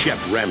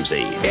Chef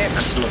Ramsay.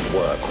 Excellent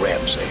work,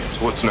 Ramsay.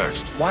 So what's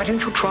next? Why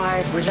don't you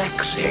try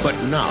relaxing? But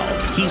now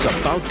he's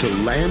about to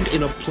land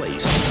in a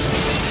place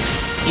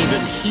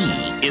even he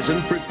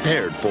isn't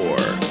prepared for.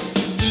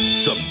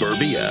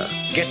 Suburbia.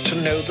 Get to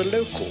know the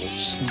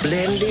locals.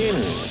 Blend in.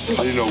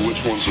 How do you know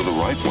which ones are the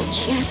right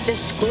ones? You have to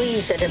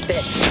squeeze it a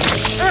bit.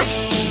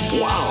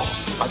 Wow,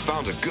 I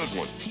found a good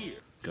one.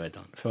 Go ahead,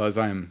 Don. Fellas,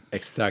 I am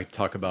excited to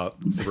talk about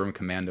Suburban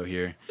Commando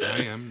here.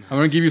 I am. I'm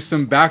going to give you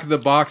some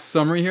back-of-the-box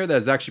summary here that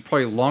is actually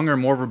probably longer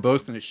and more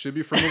verbose than it should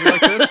be for a movie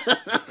like this.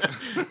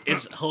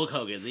 It's Hulk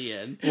Hogan, the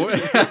end.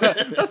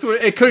 That's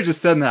what it could have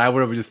just said, and I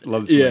would have just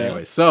loved it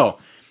anyway. So,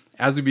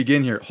 as we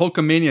begin here,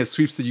 Hulkamania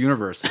sweeps the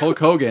universe. Hulk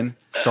Hogan,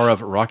 star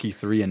of Rocky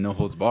III and No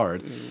Holds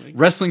Barred,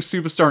 wrestling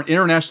superstar and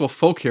international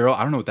folk hero,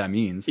 I don't know what that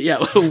means, Yeah,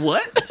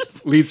 what?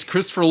 leads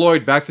Christopher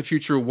Lloyd, Back to the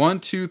Future 1,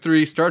 2,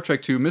 3, Star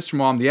Trek 2, Mr.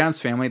 Mom, The Addams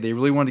Family. They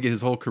really wanted to get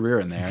his whole career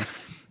in there.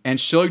 And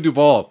Shelley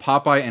Duvall,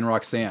 Popeye, and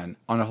Roxanne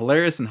on a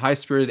hilarious and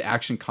high-spirited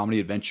action comedy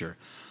adventure.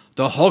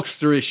 The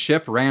Hulkster is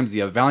Shep Ramsay,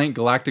 a valiant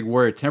galactic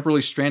warrior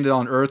temporarily stranded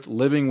on Earth,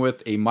 living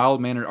with a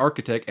mild-mannered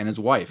architect and his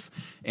wife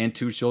and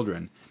 2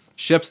 children.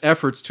 Shep's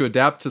efforts to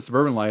adapt to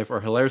suburban life are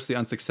hilariously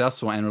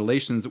unsuccessful, and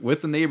relations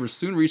with the neighbors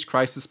soon reach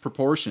crisis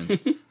proportion.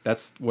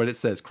 That's what it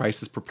says,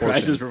 crisis proportion.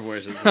 Crisis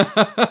proportions.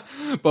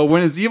 But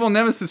when his evil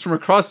nemesis from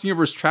across the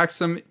universe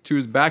tracks him to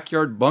his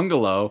backyard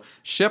bungalow,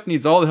 Shep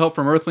needs all the help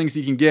from Earthlings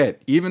he can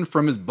get, even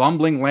from his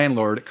bumbling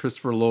landlord,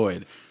 Christopher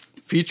Lloyd.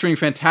 Featuring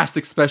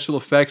fantastic special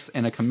effects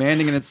and a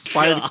commanding and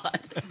inspired...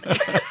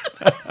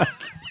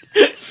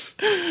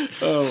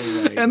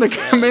 And the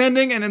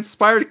commanding and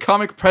inspired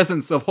comic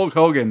presence of Hulk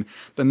Hogan,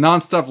 the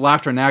nonstop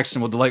laughter and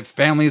action will delight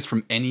families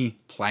from any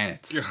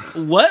planet.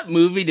 What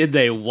movie did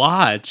they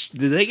watch?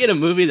 Did they get a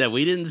movie that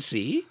we didn't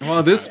see?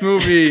 Well, this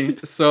movie,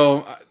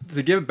 so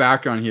to give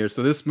background here,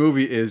 so this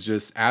movie is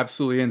just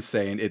absolutely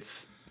insane.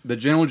 It's the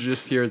general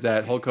gist here is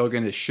that Hulk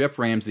Hogan is Shep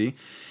Ramsay.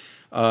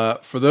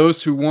 For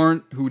those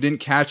who didn't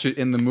catch it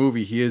in the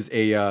movie, he is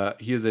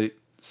a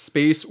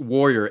space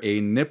warrior, a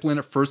Niplin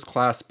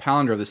first-class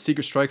pounder of the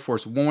Secret Strike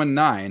Force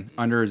 119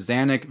 under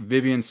Zanuck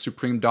Vivian's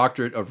Supreme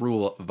Doctorate of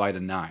Rule Vita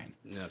 9.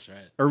 That's right.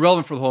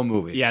 Irrelevant for the whole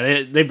movie.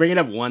 Yeah, they bring it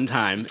up one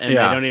time, and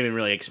Yeah. they don't even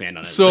really expand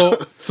on it. So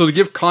to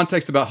give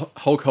context about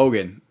Hulk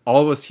Hogan,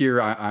 all of us here,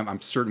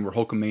 I'm certain we're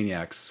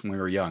Hulkamaniacs when we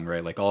were young,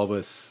 right? Like all of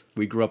us,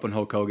 we grew up on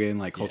Hulk Hogan,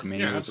 like Hulkamania.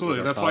 Yeah,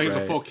 absolutely. That's why he's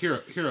a folk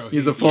hero.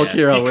 He's a folk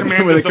hero He with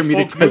commanded a the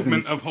comedic folk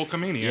presence. movement of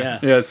Hulkamania.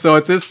 Yeah. So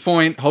at this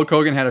point, Hulk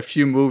Hogan had a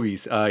few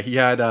movies. He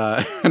had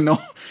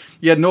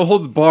No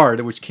Holds Barred,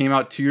 which came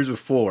out 2 years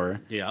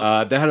before.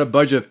 Yeah. That had a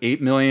budget of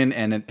 $8 million,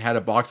 and it had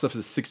a box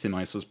office of $60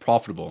 million, so it was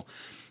profitable.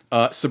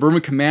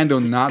 Suburban Commando,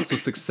 not so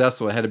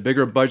successful. It had a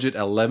bigger budget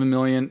at $11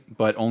 million,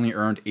 but only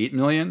earned $8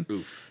 million.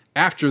 Oof.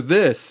 After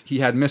this, he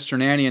had Mr.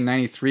 Nanny in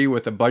 93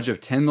 with a budget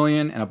of $10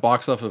 million and a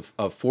box office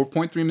of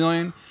 $4.3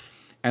 million.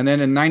 And then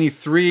in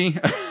 93,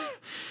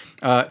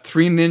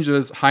 Three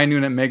Ninjas, High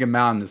Noon at Mega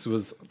Mountain. This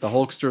was the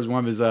Hulkster, was one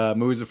of his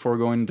movies before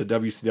going to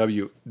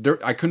WCW.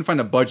 I couldn't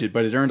find a budget,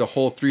 but it earned a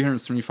whole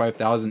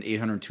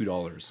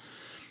 $375,802.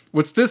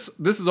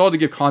 This is all to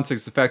give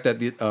context to the fact that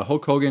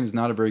Hulk Hogan is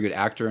not a very good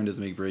actor and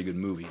doesn't make very good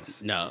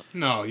movies. No,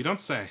 you don't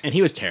say. And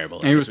he was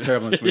terrible. In this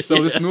movie.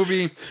 So this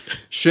movie,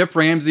 Ship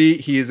Ramsey,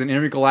 he is an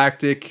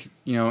intergalactic,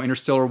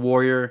 interstellar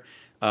warrior.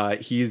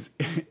 He's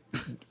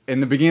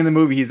in the beginning of the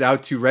movie, he's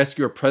out to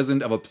rescue a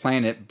president of a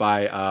planet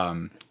by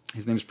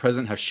his name's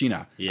President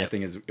Hashina, I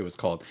think it was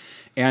called,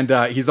 and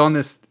he's on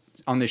this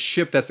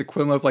ship that's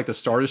equivalent of like the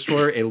Star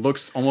Destroyer. It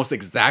looks almost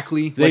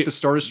exactly like the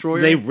Star Destroyer.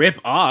 They rip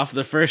off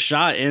the first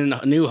shot in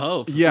New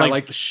Hope. Yeah,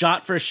 like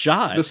shot for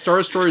shot. The Star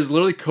Destroyer is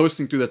literally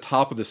coasting through the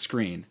top of the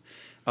screen.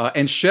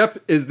 And Shep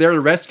is there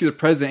to rescue the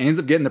president and ends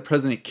up getting the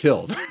president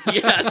killed.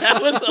 Yeah,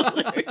 that was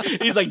hilarious.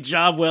 He's like,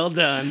 job well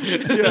done.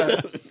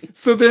 Yeah.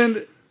 So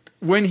then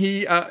when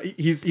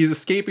he's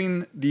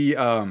escaping the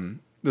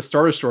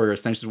Star Destroyer,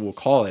 essentially we'll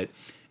call it.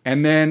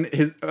 And then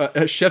his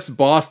Shep's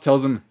boss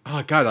tells him,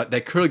 "Oh God,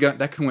 that could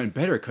have went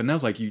better, couldn't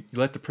have? Like you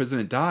let the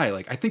president die.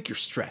 Like I think you're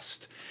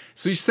stressed."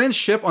 So he sends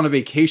Shep on a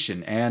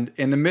vacation, and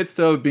in the midst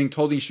of being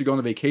told he should go on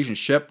a vacation,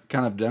 Shep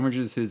kind of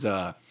damages his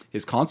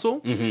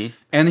console,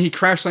 and he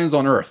crash lands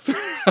on Earth.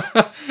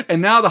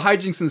 And now the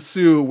hijinks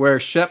ensue,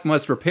 where Shep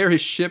must repair his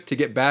ship to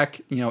get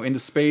back, into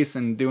space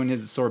and doing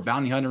his sort of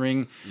bounty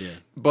hunting. Yeah.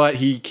 But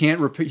he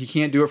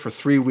can't do it for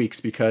 3 weeks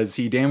because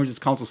he damaged his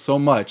console so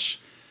much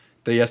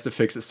that he has to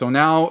fix it. So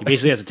now he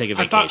basically has to take a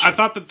vacation. I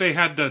thought that they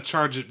had to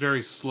charge it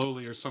very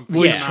slowly or something.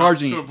 Well, he's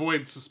charging to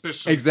avoid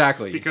suspicion.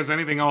 Exactly. Because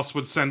anything else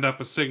would send up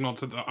a signal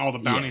to all the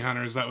bounty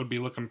hunters that would be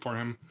looking for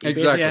him. He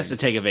basically has to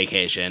take a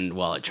vacation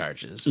while it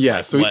charges.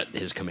 Yeah, so what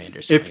his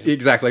commander's doing.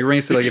 Exactly. Like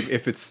Rainey said, like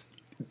if it's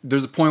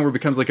there's a point where it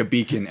becomes like a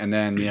beacon, and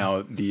then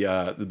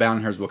the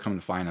bounty hunters will come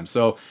to find him.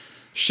 So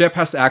Shep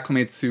has to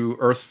acclimate to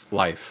Earth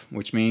life,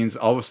 which means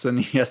all of a sudden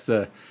he has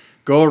to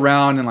go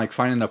around and like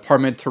find an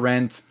apartment to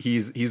rent.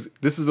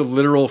 This is a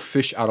literal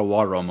fish out of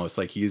water almost.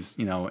 Like he's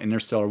an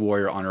interstellar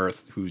warrior on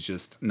Earth who's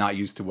just not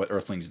used to what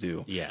Earthlings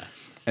do. Yeah.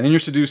 And then you're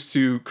introduced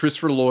to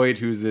Christopher Lloyd,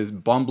 who's this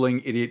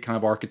bumbling idiot kind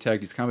of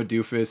architect. He's kind of a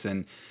doofus,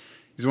 and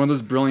he's one of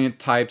those brilliant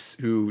types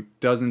who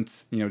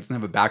doesn't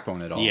have a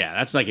backbone at all.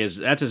 Yeah,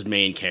 that's his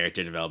main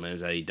character development,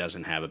 is that he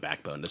doesn't have a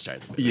backbone to start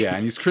the movie. Yeah,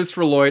 and he's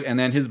Christopher Lloyd, and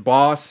then his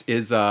boss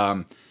is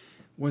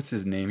what's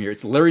his name here?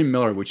 It's Larry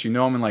Miller, which you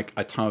know him in like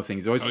a ton of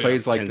things. He always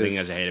plays like 10 this.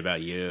 Things I Hate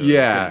About You.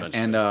 Yeah,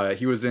 and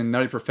he was in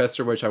Nutty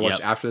Professor, which I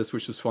watched after this,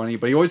 which was funny.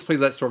 But he always plays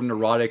that sort of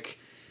neurotic,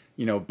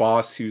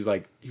 boss who's kind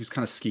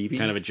of skeevy,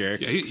 kind of a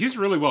jerk. Yeah, he's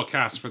really well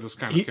cast for this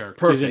kind of character.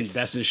 Perfect. He's in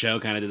Best in Show,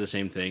 kind of did the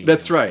same thing.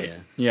 That's right.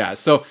 Yeah.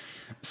 So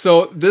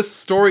this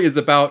story is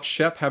about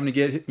Shep having to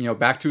get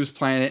back to his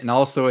planet, and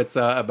also it's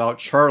about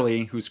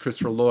Charlie, who's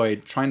Christopher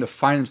Lloyd, trying to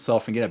find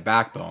himself and get a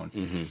backbone.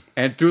 Mm-hmm.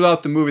 And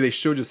throughout the movie, they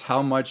show just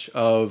how much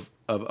of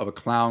a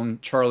clown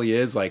Charlie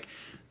is. Like,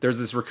 there's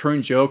this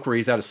recurring joke where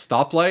he's at a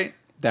stoplight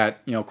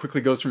that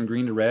quickly goes from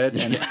green to red,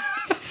 and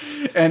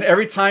and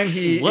every time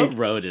what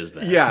road is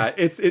that? Yeah,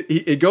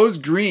 it goes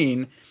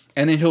green.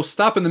 And then he'll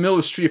stop in the middle of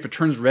the street if it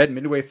turns red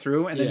midway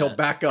through, and then he'll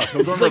back up.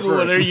 He'll go in like, reverse.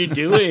 what are you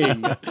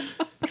doing?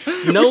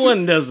 No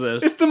one does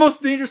this. It's the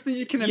most dangerous thing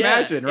you can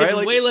imagine, right?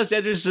 It's way less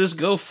dangerous to just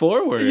go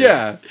forward.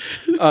 Yeah.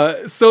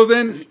 So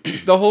then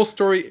the whole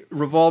story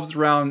revolves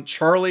around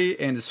Charlie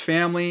and his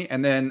family,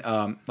 and then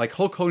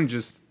Hulk Hogan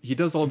he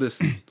does all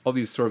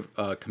these sort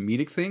of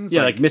comedic things.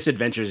 Yeah, like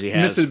misadventures he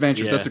has.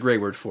 Misadventures, that's a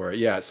great word for it.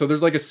 Yeah. So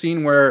there's like a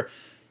scene where,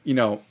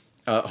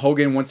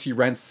 Hogan, once he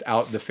rents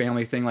out the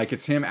family thing, like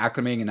it's him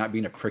acclimating and not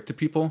being a prick to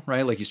people,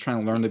 right? Like he's trying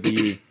to learn to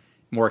be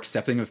more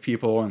accepting of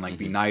people and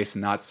be nice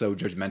and not so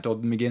judgmental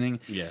at the beginning.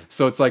 Yeah.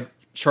 So it's like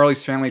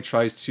Charlie's family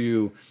tries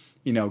to,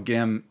 get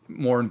him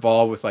more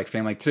involved with like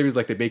family activities.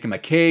 Like they bake him a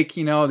cake,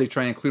 they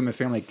try to include him in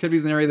family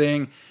activities and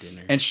everything.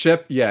 Dinner. And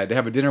Shep, they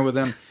have a dinner with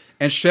him.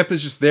 And Shep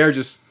is just there,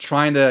 just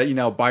trying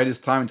to, bide his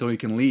time until he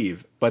can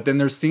leave. But then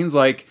there's scenes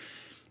like,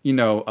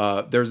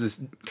 there's this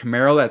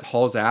Camaro that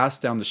hauls ass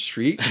down the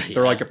street.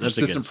 They're like a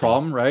persistent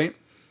problem, right?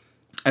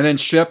 And then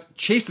Shep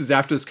chases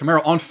after this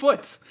Camaro on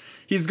foot.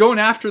 He's going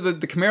after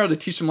the Camaro to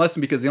teach him a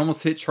lesson because they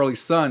almost hit Charlie's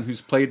son, who's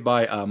played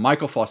by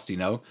Michael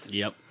Faustino.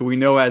 Yep. Who we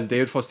know as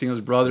David Faustino's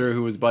brother,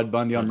 who was Bud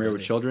Bundy on Married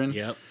with Children.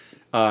 Yep.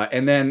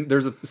 And then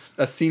there's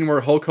a scene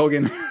where Hulk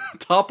Hogan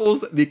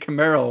topples the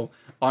Camaro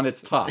on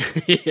its top.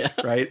 Yeah.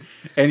 Right?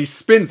 And he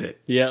spins it.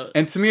 Yeah.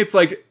 And to me, it's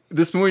like,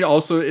 this movie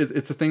also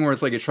it's a thing where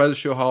it's like it tries to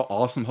show how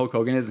awesome Hulk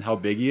Hogan is and how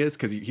big he is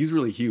because he's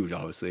really huge,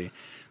 obviously.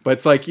 But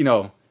it's like,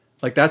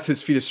 like that's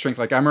his feat of strength.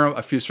 Like I remember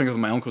a few strengths of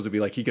my uncles would be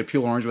like he could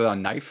peel orange without a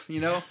knife,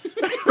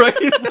 right?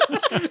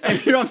 And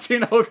here I'm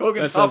seeing Hulk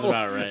Hogan topple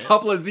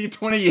a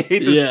Z28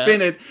 to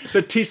spin it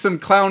to teach some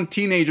clown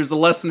teenagers a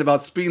lesson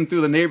about speeding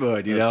through the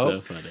neighborhood. That's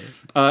so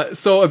funny.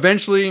 So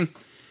eventually,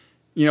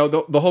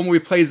 the whole movie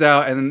plays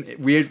out, and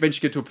we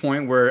eventually get to a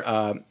point where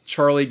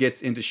Charlie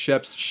gets into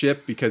Shep's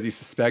ship because he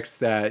suspects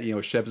that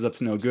Shep is up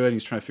to no good. And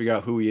he's trying to figure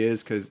out who he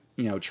is because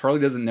Charlie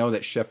doesn't know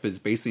that Shep is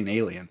basically an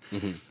alien.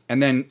 Mm-hmm.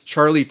 And then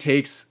Charlie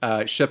takes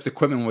Shep's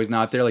equipment when he's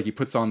not there, like he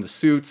puts on the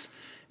suits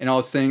and all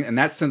this thing, and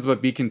that sends up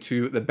a beacon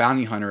to the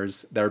bounty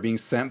hunters that are being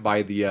sent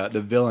by the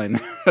villain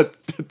to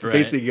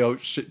basically go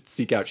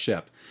seek out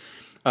Shep.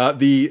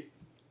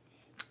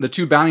 The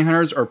two bounty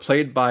hunters are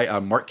played by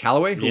Mark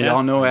Calloway, who we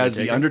all know as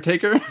The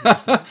Undertaker.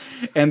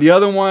 And the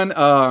other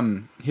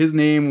one, his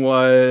name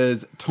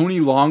was Tony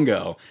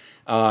Longo.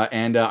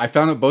 And I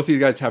found out both of these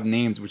guys have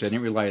names, which I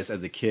didn't realize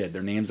as a kid.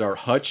 Their names are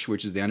Hutch,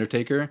 which is The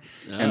Undertaker,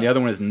 and the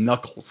other one is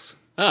Knuckles.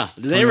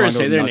 Did they ever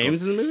say their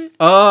names in the movie?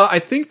 I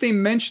think they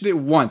mentioned it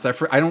once.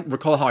 I don't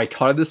recall how I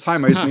caught it this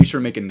time. I just made sure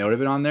to make a note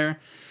of it on there.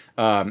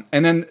 And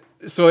then,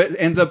 so it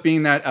ends up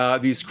being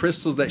that these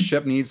crystals that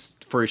Shep needs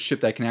for a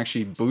ship that can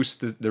actually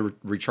boost the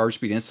recharge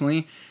speed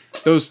instantly,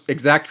 those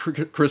exact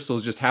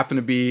crystals just happen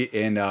to be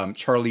in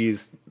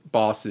Charlie's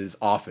boss's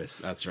office.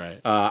 That's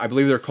right. I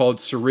believe they're called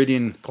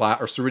Ceridian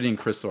or Ceridian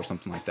crystal or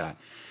something like that.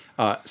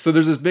 So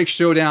there's this big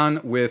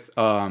showdown with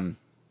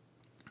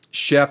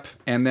Shep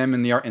and them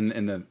in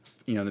the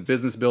the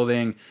business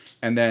building,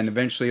 and then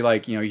eventually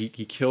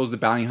he kills the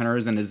bounty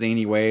hunters in a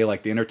zany way,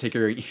 like the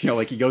Undertaker.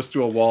 Like he goes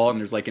through a wall and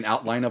there's like an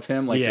outline of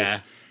him,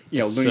 this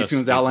Looney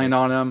Tunes outline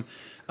on him.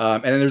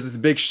 And then there's this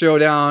big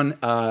showdown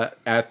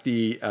at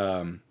the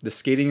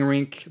skating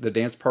rink, the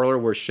dance parlor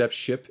where Shep's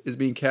ship is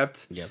being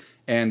kept. Yep.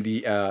 And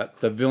the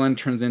villain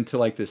turns into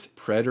like this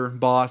predator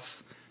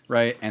boss,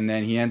 right? And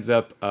then he ends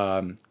up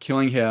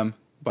killing him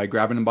by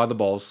grabbing him by the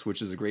balls,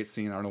 which is a great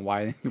scene. I don't know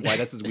why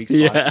that's his weak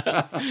spot.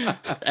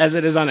 As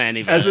it is on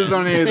anything. As it is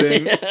on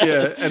anything.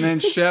 Yeah. And then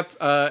Shep,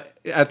 at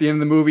the end of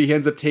the movie, he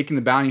ends up taking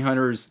the bounty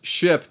hunter's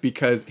ship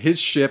because his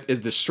ship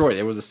is destroyed.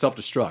 It was a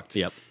self-destruct.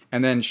 Yep.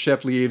 And then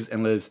Shep leaves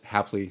and lives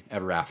happily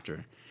ever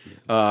after.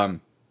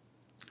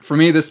 For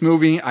me, this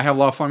movie, I have a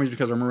lot of fun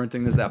because I remember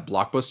renting this at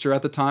Blockbuster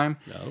at the time.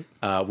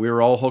 No. We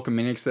were all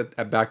Hulkamaniacs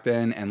at back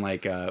then, and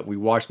we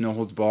watched No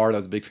Holds Barred. I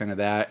was a big fan of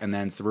that. And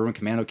then Suburban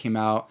Commando came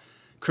out.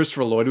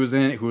 Christopher Lloyd was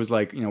in it, who was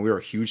we were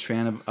a huge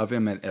fan of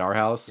him at our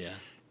house. Yeah.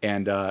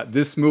 And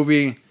this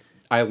movie,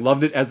 I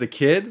loved it as a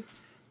kid.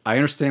 I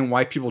understand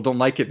why people don't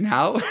like it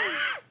now,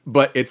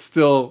 but it's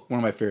still one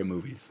of my favorite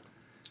movies.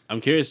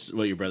 I'm curious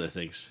what your brother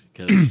thinks,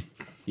 because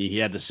he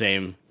had the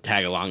same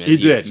tag along as he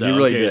you. Did. So he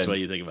really I'm curious did. what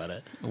you think about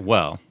it.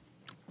 Well,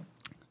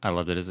 I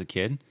loved it as a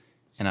kid,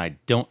 and I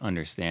don't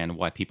understand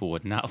why people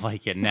would not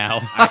like it now.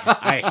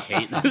 I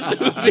hate this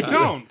movie. I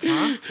don't,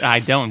 huh? I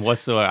don't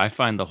whatsoever. I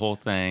find the whole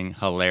thing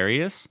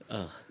hilarious.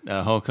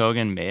 Hulk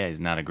Hogan,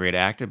 he's not a great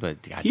actor,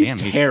 but goddamn,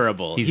 he's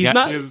terrible. He's got,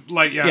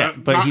 not.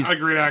 but not he's a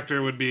great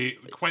actor would be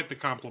quite the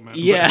compliment.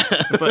 Yeah,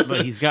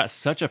 but he's got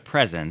such a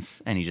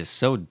presence, and he's just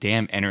so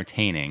damn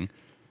entertaining.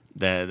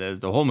 The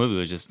whole movie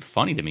was just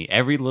funny to me.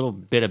 Every little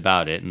bit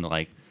about it, and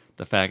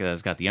the fact that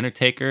it's got the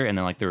Undertaker, and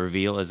then the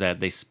reveal is that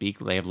they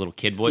have little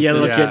kid voices. Yeah,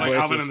 little kid Like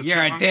Alvin and voices. the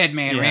You're a Chipmunks. dead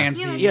man,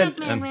 Ramsey. You're a dead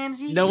man,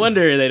 Ramsey. No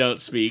wonder they don't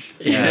speak.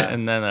 Yeah,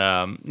 and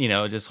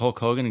then just Hulk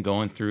Hogan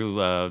going through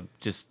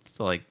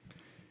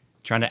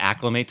trying to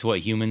acclimate to what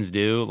humans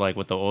do, like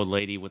with the old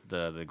lady with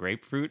the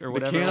grapefruit or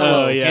whatever.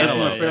 Cantaloupe. Oh, yeah. That's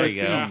one of my There favorite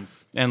you go.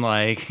 scenes. And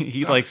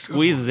he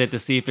squeezes it to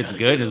see if it's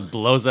good, and just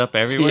blows up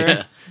everywhere.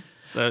 Yeah.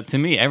 So to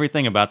me,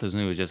 everything about this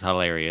movie was just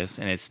hilarious,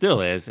 and it still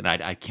is. And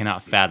I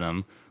cannot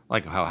fathom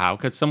how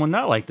could someone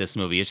not like this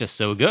movie? It's just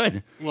so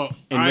good. Well,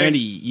 And Randy,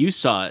 you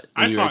saw it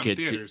when I you saw were a it kid in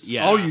too. theaters.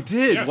 Yeah. Oh, you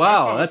did? Yes, I Wow,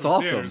 saw that's this in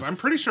awesome. theaters. I'm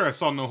pretty sure I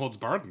saw No Holds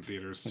Barred in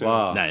theaters too.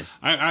 Wow. Nice.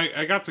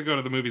 I got to go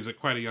to the movies at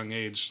quite a young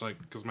age,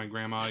 because my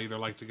grandma either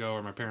liked to go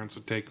or my parents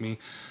would take me.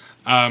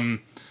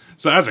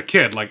 So as a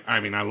kid,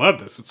 I love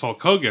this. It's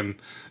Hulk Hogan,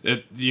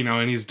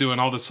 and he's doing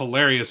all this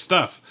hilarious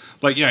stuff.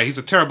 He's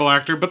a terrible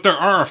actor, but there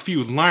are a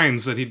few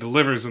lines that he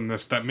delivers in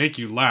this that make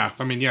you laugh.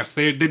 Yes,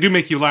 they do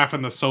make you laugh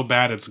in the so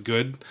bad it's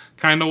good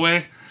kind of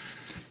way.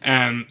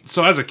 And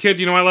so as a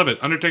kid, I love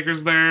it.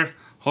 Undertaker's there,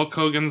 Hulk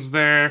Hogan's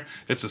there.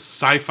 It's a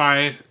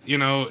sci-fi,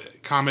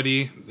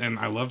 comedy, and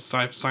I love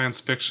science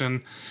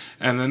fiction.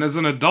 And then as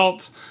an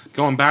adult,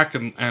 going back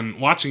and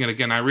watching it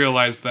again, I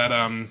realized that,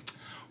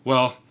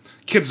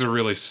 kids are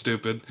really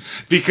stupid,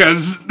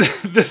 because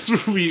this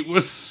movie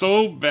was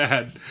so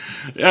bad.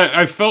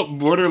 I felt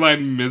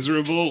borderline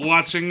miserable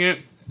watching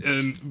it,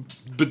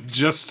 but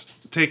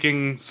just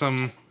taking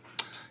some,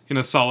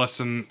 solace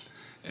in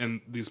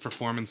these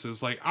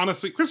performances.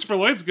 Honestly, Christopher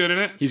Lloyd's good in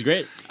it. He's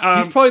great.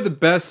 He's probably the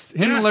best.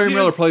 Him and Larry he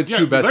Miller are is. probably the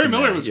two best. Larry in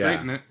Miller there. was Yeah.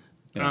 great in it.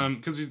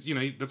 Because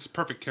he's, that's a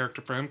perfect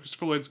character for him.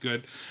 Christopher Lloyd's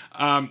good.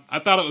 I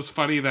thought it was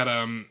funny that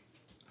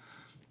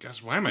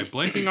gosh, why am I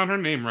blanking on her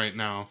name right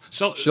now?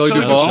 Shelley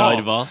Duvall. Shelley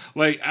Duvall.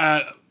 Like,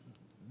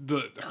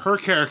 her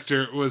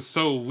character was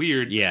so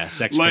weird. Yeah,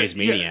 sex crazed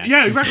maniac.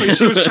 Yeah, exactly.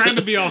 She was trying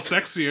to be all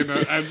sexy, and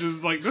I'm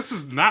just like, this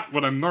is not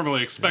what I'm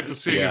normally expect to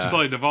see in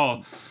Shelley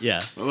Duvall.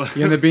 Yeah.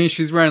 In the beginning,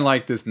 she's wearing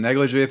like this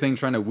negligee thing,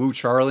 trying to woo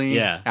Charlie.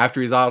 Yeah.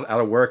 After he's out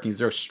of work, and he's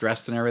there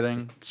stressed and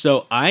everything.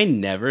 So I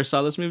never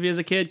saw this movie as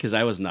a kid because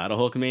I was not a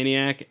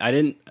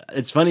Hulkamaniac.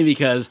 It's funny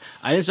because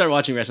I didn't start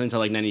watching wrestling until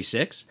like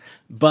 96,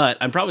 but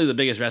I'm probably the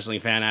biggest wrestling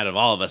fan out of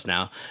all of us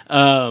now.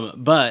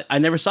 But I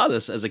never saw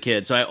this as a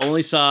kid. So I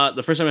only saw,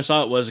 the first time I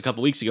saw it was a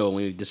couple weeks ago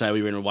when we decided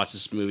we were going to watch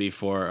this movie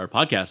for our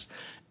podcast.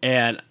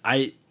 And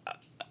I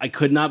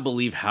could not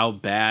believe how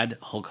bad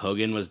Hulk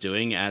Hogan was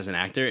doing as an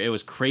actor. It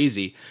was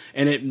crazy.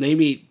 And it made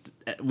me,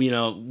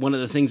 one of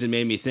the things it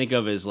made me think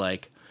of is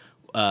like,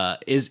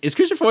 is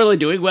Christopher Lloyd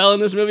doing well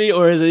in this movie,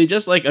 or is he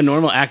just like a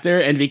normal actor?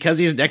 And because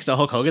he's next to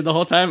Hulk Hogan the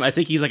whole time, I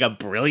think he's like a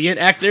brilliant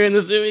actor in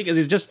this movie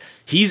because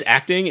he's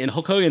acting, and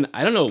Hulk Hogan,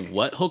 I don't know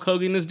what Hulk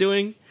Hogan is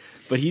doing,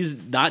 but he's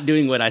not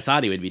doing what I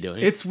thought he would be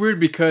doing. It's weird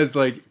because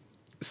like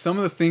some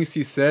of the things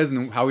he says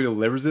and how he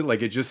delivers it,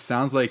 like it just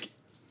sounds like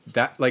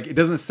that. Like it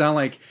doesn't sound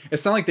like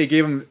they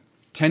gave him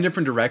 10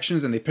 different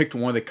directions and they picked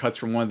one of the cuts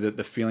from one of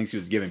the feelings he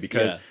was given,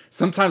 because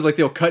sometimes like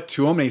they'll cut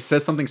to him and he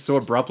says something so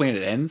abruptly and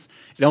it ends.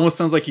 It almost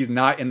sounds like he's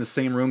not in the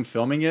same room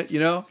filming it,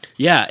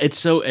 Yeah, it's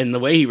so, and the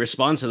way he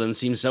responds to them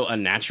seems so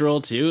unnatural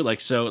too, like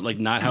so like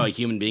not how a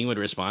human being would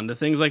respond to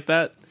things like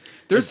that.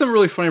 There's some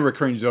really funny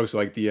recurring jokes,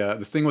 like the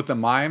thing with the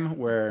mime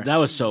where that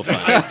was so funny.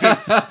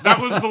 That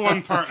was the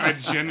one part I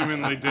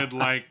genuinely did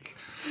like.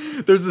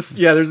 There's a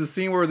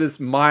scene where this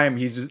mime,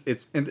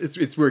 it's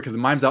weird because the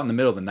mime's out in the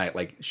middle of the night.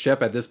 Like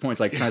Shep at this point is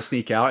like trying to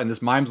sneak out, and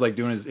this mime's like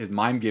doing his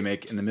mime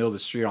gimmick in the middle of the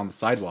street on the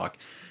sidewalk.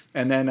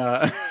 And then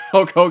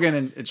Hulk Hogan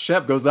and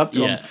Shep goes up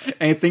to him,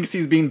 and he thinks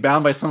he's being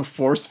bound by some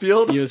force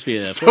field.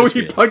 So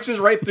he punches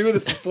right through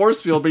this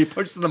force field, but he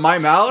punches the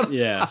mime out.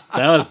 Yeah,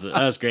 that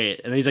was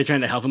great. And then he's like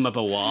trying to help him up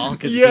a wall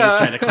because he's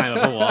trying to climb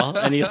up a wall,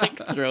 and he like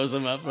throws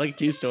him up like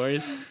 2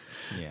 stories.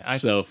 Yeah,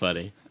 so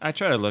funny. I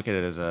try to look at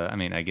it as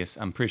I guess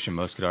I'm pretty sure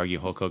most could argue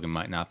Hulk Hogan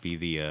might not be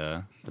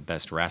the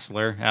best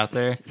wrestler out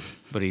there,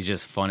 but he's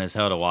just fun as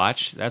hell to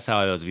watch. That's how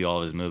I always view all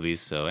of his movies.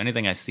 So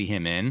anything I see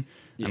him in,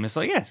 I'm just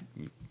like, it's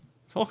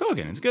Hulk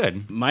Hogan. It's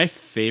good. My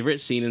favorite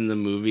scene in the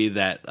movie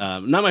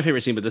not my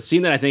favorite scene, but the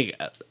scene that I think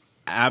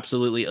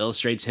absolutely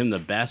illustrates him the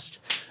best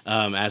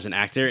as an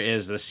actor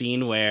is the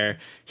scene where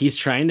he's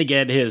trying to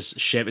get his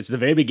ship. It's the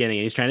very beginning.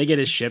 And he's trying to get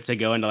his ship to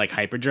go into like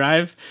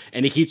hyperdrive,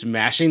 and he keeps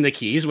mashing the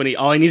keys when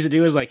all he needs to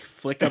do is like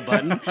flick a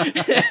button.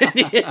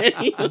 and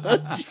he will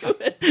do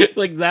it.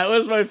 Like that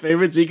was my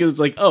favorite scene because it's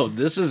like, oh,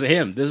 this is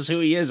him. This is who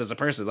he is as a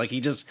person. Like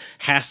he just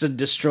has to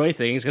destroy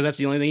things because that's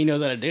the only thing he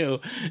knows how to do.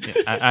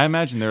 Yeah, I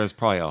imagine there was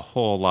probably a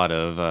whole lot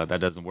of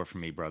that doesn't work for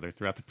me, brother,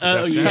 throughout the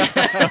production.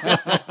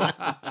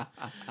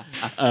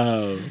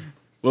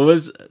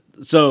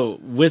 So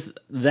with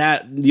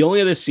that, the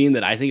only other scene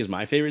that I think is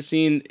my favorite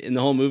scene in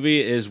the whole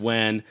movie is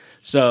when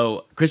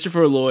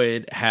Christopher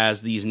Lloyd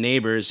has these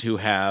neighbors who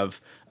have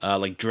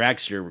like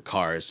dragster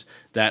cars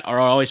that are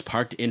always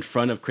parked in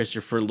front of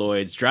Christopher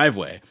Lloyd's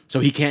driveway, so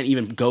he can't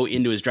even go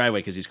into his driveway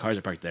because these cars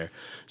are parked there.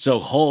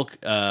 So Hulk,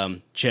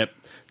 Shep.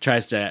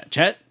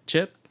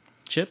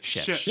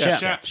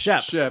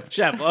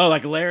 Oh,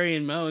 like Larry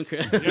and Mo and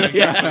Chris.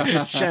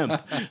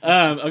 Shemp.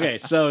 Okay,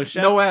 so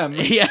Shep. No M.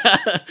 Yeah.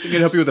 He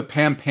can help you with the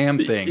Pam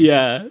thing.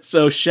 Yeah.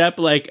 So Shep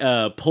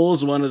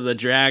pulls one of the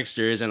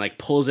dragsters and like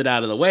pulls it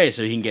out of the way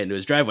so he can get into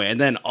his driveway. And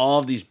then all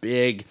of these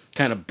big,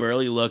 kind of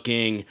burly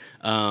looking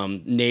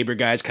neighbor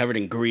guys covered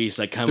in grease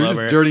come over. They're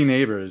just dirty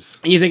neighbors.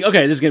 And you think,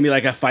 okay, this is gonna be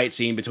like a fight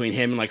scene between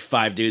him and like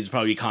 5 dudes.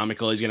 Probably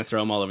comical. He's gonna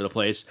throw them all over the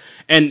place.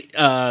 And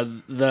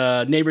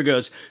the neighbor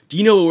goes, "Do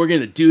you know what we're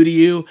gonna do to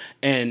you?"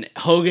 And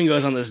Hogan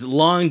goes on this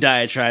long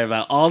diatribe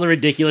about all the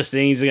ridiculous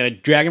things. He's gonna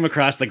drag him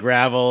across the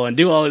gravel and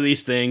do all of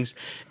these things.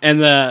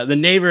 And the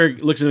neighbor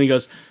looks at him and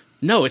goes,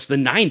 "No, it's the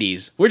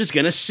 90s. We're just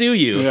gonna sue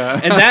you." Yeah.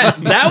 And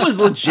that was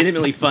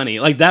legitimately funny.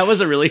 Like that was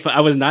a really fun.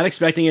 I was not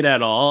expecting it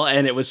at all,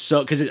 and it was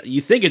so because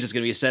you think it's just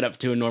gonna be a setup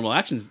to a normal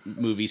action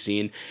movie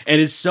scene, and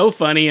it's so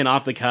funny and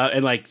off the cuff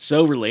and like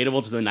so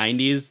relatable to the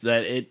 90s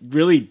that it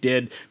really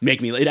did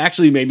make me. It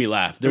actually made me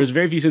laugh. There was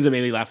very few scenes that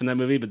made me laugh in that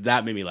movie, but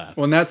that made me laugh.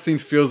 Well, and that scene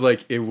feels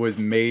like it was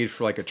made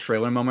for like a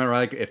trailer moment,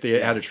 right? Like if they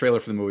had a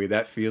trailer for the movie,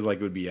 that feels like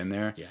it would be in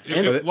there. Yeah,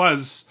 it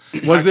was.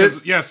 Was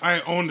it? Yes,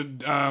 I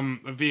owned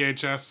a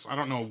VHS. I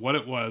don't know what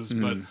it was,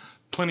 but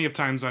plenty of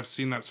times I've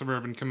seen that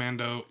Suburban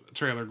Commando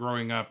trailer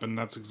growing up, and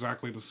that's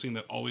exactly the scene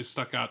that always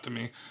stuck out to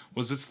me.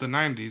 Was it's the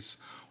 90s?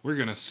 We're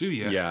gonna sue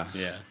you.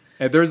 Yeah.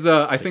 And there's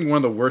I think one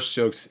of the worst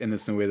jokes in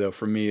this movie though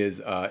for me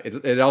is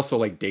it also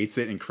like dates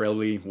it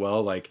incredibly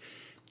well. Like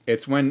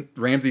it's when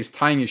Ramsey's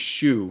tying his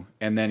shoe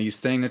and then he's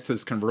staying next to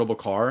this convertible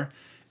car.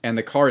 And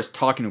the car is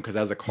talking to him because it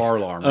has a car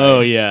alarm. Right?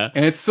 Oh, yeah.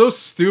 And it's so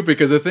stupid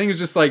because the thing is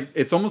just like,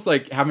 it's almost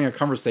like having a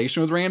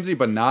conversation with Ramsey,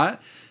 but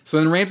not. So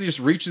then Ramsey just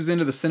reaches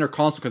into the center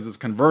console because it's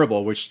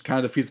convertible, which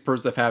kind of defeats the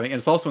purpose of having. And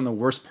it's also in the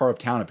worst part of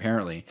town,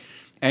 apparently.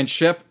 And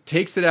Shep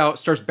takes it out,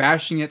 starts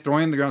bashing it,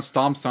 throwing it on the ground,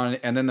 stomps on it,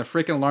 and then the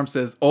freaking alarm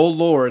says, "Oh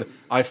Lord,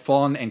 I've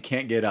fallen and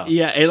can't get up."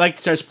 Yeah, it like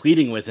starts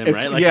pleading with him,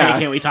 right? Like, hey,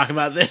 can't we talk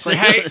about this? Like,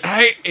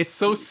 hey, it's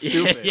so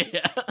stupid.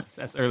 Yeah.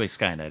 That's early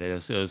Skynet. It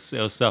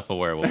was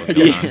self-aware what was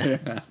going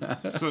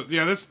on. So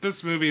yeah,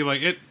 this movie,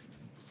 like, it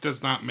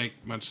does not make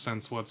much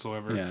sense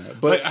whatsoever. Yeah,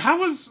 but like, how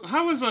was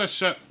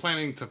Shep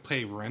planning to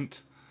pay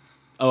rent?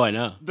 Oh, I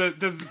know. I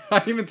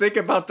didn't even think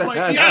about that.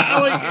 Like, yeah,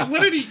 like,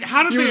 what did he?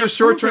 How did He they was a approve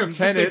short-term him?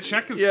 tenant. Did they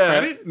check his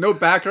credit? No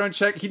background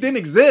check. He didn't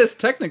exist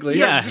technically.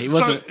 Yeah, he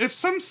wasn't. If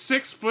some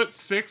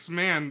 6'6"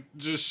 man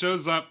just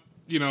shows up,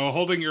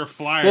 holding your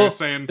flyer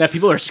saying that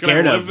people are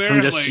scared "Gonna of live from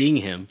there," just like, seeing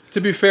him.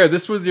 To be fair,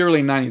 this was the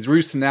early '90s. We're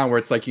used to now where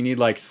it's like you need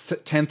like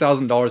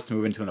 $10,000 to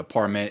move into an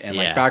apartment and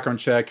like background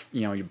check,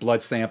 your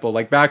blood sample.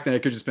 Like back then,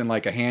 it could just been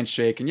like a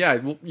handshake and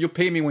you'll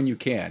pay me when you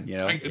can.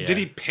 Did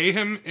he pay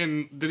him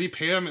in?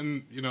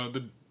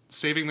 The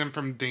saving them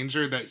from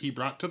danger that he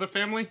brought to the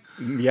family?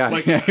 Yeah,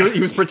 he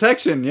was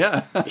protection.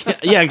 Yeah,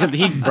 yeah. Except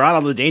he brought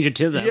all the danger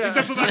to them. Yeah.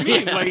 That's what I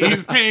mean. Like,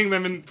 he's paying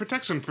them in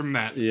protection from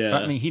that. Yeah.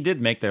 But, I mean, he did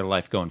make their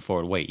life going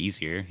forward way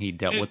easier. He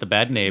dealt with the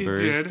bad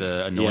neighbors,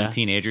 the annoying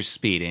teenagers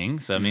speeding.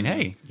 So I mean,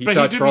 hey, he but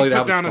thought he Charlie didn't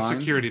would put have down a spine.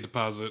 security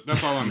deposit.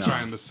 That's all I'm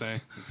trying to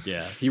say.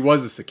 Yeah. He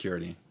was a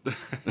security.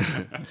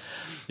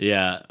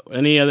 Yeah.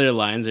 Any other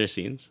lines or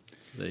scenes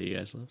that you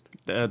guys loved?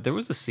 there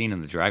was a scene in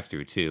the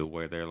drive-thru too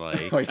where they're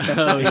like, Oh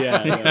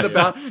yeah.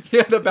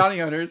 The bounty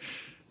hunters.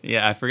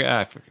 yeah, I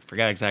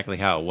forgot exactly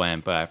how it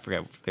went, but I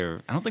forgot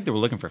I don't think they were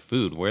looking for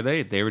food, were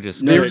they? They were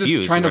just They were just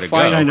confused trying where to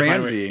find go.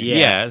 Ramsey.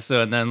 Yeah.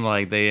 So and then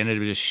like they ended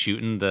up just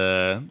shooting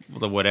the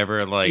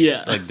whatever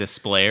like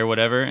display or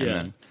whatever, and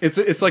then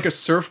It's like a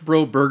Surf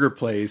Bro burger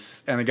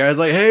place, and the guy's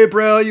like, "Hey,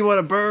 bro, you want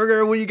a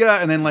burger? What do you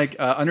got?" And then like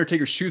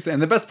Undertaker shoots it,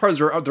 and the best part is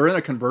they're in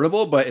a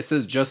convertible, but it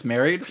says "just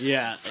married."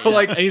 Yeah. So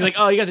like, and he's like,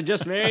 "Oh, you guys are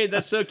just married?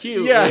 That's so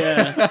cute."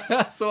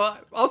 Yeah. So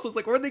also it's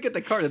like, where'd they get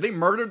the car? Did they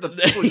murder the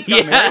people who just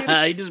got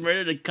married? He just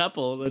murdered a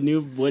couple, a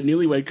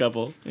newlywed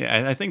couple.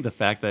 yeah, I think the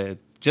fact that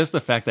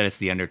it's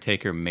the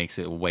Undertaker makes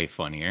it way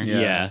funnier.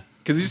 Yeah.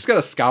 Because he just got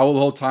a scowl the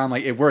whole time.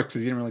 Like, it works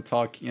because he didn't really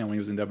talk, when he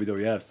was in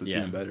WWF, so it's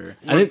even better.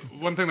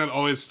 One thing that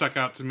always stuck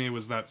out to me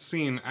was that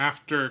scene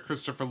after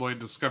Christopher Lloyd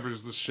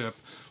discovers the ship,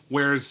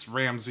 wears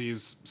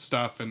Ramsey's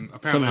stuff, and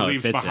apparently Somehow it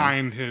leaves fits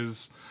behind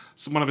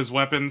one of his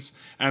weapons.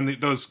 And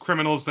those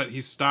criminals that he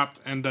stopped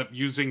end up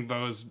using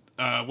those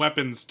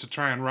weapons to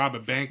try and rob a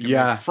bank. And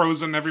they're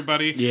frozen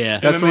everybody. Yeah.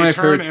 And That's then one they of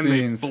my favorite turn and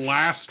scenes. they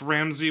blast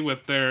Ramsey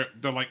with their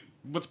like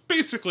what's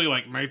basically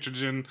like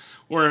nitrogen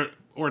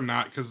or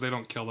not, because they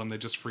don't kill them, they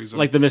just freeze them.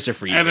 Like the Mr.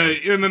 Freeze.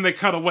 And then they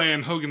cut away,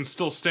 and Hogan's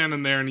still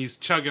standing there, and he's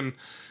chugging,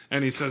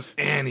 and he says,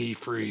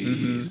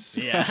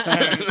 "Antifreeze." Yeah.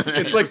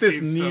 It's like this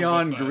Proceeds to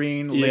neon whip up.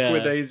 green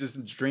liquid that he's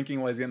just drinking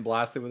while he's getting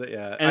blasted with it.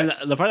 Yeah. And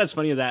the part that's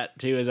funny of that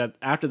too is that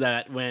after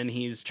that, when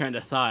he's trying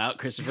to thaw out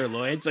Christopher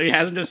Lloyd, so he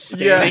has him just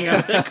standing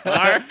on the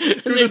car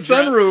through the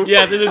sunroof.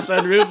 Yeah, through the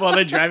sunroof while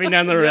they're driving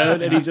down the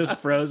road, and he's just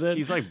frozen.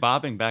 He's like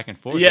bobbing back and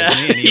forth, Yeah.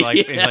 isn't he? And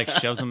he like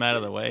shoves him out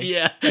of the way.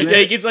 Yeah,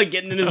 he keeps like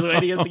getting in his way.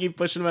 And he has to keep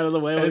pushing him out of the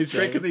way. While And he's it's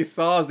great because he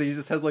thaws that he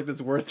just has like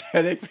this worst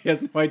headache, but he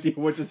has no idea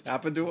what just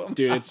happened to him.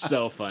 Dude, it's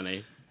so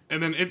funny.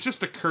 And then it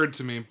just occurred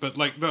to me, but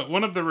like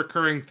one of the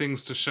recurring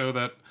things to show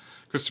that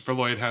Christopher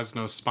Lloyd has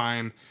no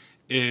spine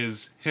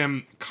is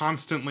him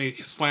constantly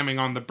slamming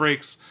on the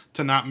brakes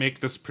to not make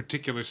this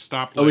particular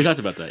stoplight. Oh, we talked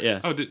about that. Yeah.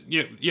 Oh,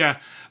 yeah.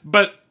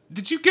 But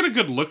did you get a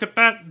good look at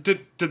that?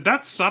 Did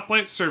that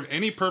stoplight serve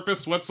any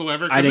purpose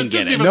whatsoever? I didn't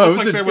get it. Even No,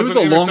 look it was an a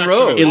long intersection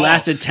road. at It all.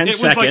 lasted 10 It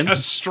was like seconds. a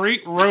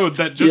straight road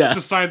that just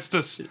decides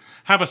to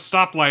have a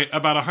stoplight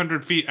about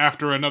 100 feet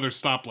after another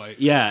stoplight.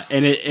 Yeah,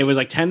 and it was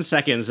like 10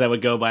 seconds that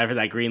would go by for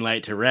that green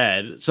light to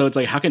red. So it's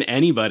like, how can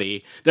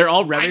anybody? They're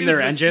all revving their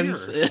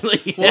engines.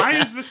 Like, Why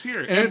is this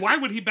here? And why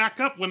would he back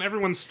up when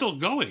everyone's still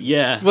going?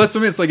 Yeah. Well, that's what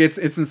I mean. It's like it's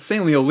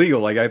insanely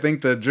illegal. Like I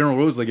think the general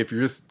rule is like if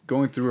you're just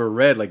going through a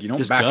red, like you don't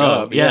Just back go.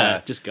 up.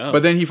 Yeah, just go.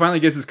 But then he finally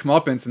gets his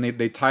comeuppance, and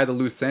they tie the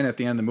loose end at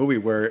the end of the movie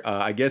where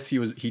I guess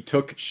he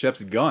took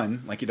Shep's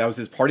gun, like that was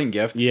his parting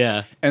gift.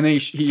 Yeah. And then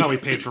That's how he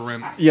paid for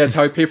rent. Yeah, that's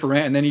how he paid for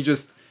rent. And then he just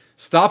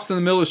stops in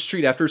the middle of the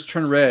street after it's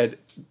turned red,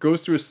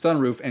 goes through his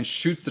sunroof, and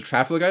shoots the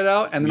traffic light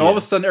out. And then all of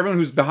a sudden, everyone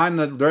who's behind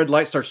the red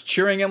light starts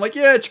cheering him, like,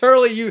 "Yeah,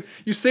 Charlie,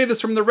 you saved us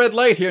from the red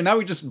light here. Now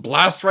we just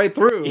blast right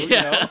through."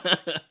 Yeah. You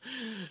know?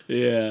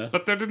 Yeah.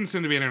 But there didn't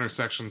seem to be an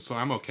intersection, so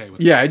I'm okay with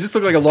it. Yeah, it just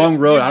looked like a long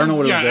road. I don't know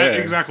what it was there.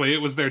 Exactly.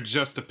 It was there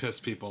just to piss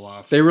people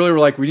off. They really were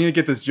like, "We need to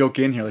get this joke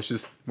in here.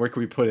 Where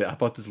can we put it? How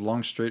about this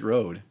long straight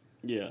road?"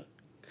 Yeah.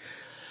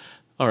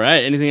 All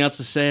right. Anything else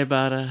to say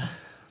about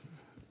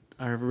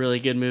our really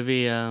good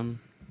movie,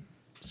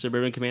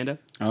 Suburban Commando?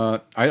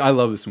 I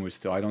love this movie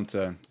still. I don't.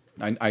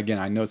 I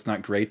know it's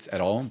not great at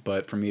all,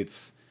 but for me,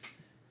 it's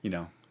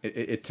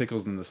it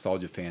tickles the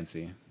nostalgia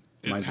fancy.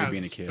 Reminds me of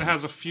being a kid. It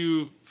has a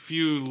few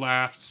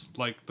laughs,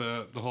 like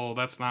the whole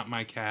 "that's not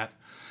my cat."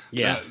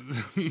 Yeah.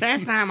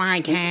 That's not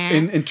my cat.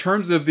 In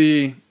terms of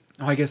the,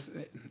 I guess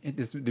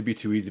this would be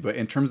too easy, but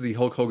in terms of the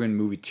Hulk Hogan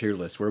movie tier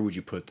list, where would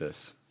you put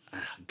this?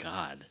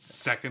 God.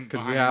 Second because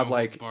behind we have No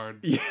Holds Barred.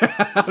 yeah,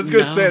 I was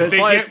gonna say that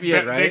probably has to be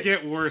it, They right?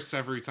 get worse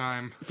every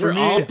time. They're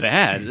all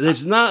bad.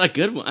 There's not a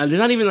good one. There's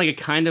not even like a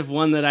kind of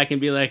one that I can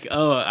be like,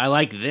 oh, I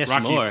like this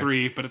Rocky more.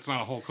 3, but it's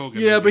not a Hulk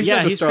Hogan. Yeah, but movie. he's Yeah,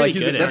 not the he's star. Like,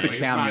 pretty good that's a at it.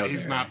 cameo.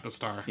 He's there. not the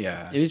star.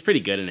 Yeah. And he's pretty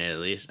good in it at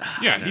least.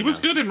 Yeah, I don't he was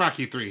know. good in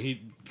Rocky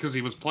 3. Because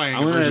he was playing.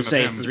 I'm a gonna version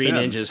say of him. Three him.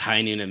 Ninjas,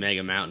 High Noon, and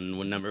Mega Mountain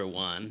were number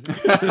 1.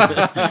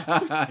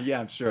 Yeah,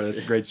 I'm sure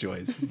that's a great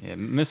choice. Yeah,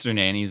 Mr.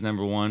 Nanny's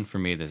number 1 for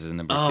me. This is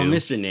number 2. Oh,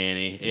 Mr.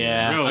 Nanny.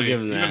 Yeah, Really? I'll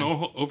give him that.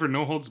 Even over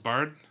No Holds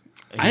Barred?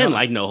 I didn't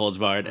like No Holds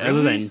Barred, other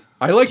Really? than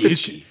I like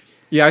Dookie.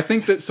 Yeah, I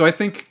think that. So I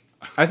think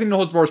No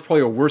Holds Barred is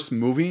probably a worse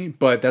movie,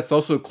 but that's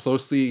also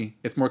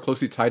it's more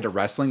closely tied to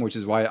wrestling, which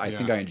is why I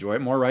think I enjoy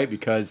it more, right?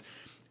 Because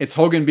it's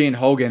Hogan being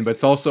Hogan, but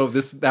it's also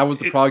that was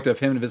the product of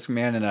him and Vince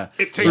McMahon in a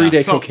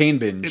 3-day cocaine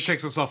binge. It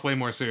takes itself way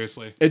more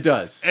seriously. It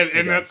does.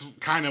 And that's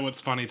kind of what's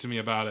funny to me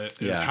about it,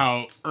 is Yeah.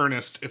 how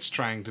earnest it's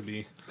trying to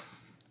be.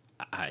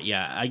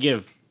 Yeah, I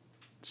give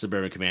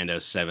Suburban Commando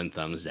 7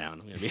 thumbs down.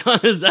 I'm gonna be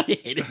honest. I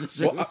hated this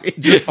movie. Well,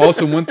 just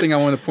also one thing I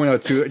want to point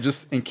out too,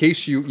 just in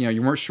case you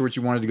weren't sure what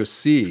you wanted to go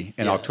see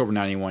in October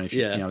 '91, if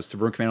you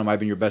Suburban Commando might have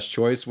been your best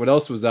choice. What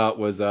else was out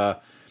was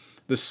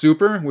The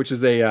Super, which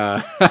is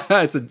a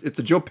it's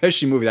a Joe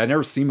Pesci movie that I'd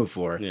never seen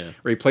before. Yeah.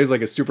 Where he plays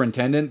like a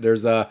superintendent.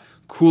 There's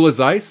Cool as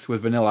Ice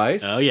with Vanilla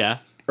Ice. Oh yeah,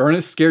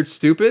 Ernest Scared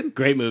Stupid.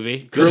 great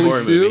movie. Good Curly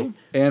horror Sue, movie.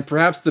 and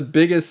perhaps the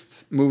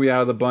biggest movie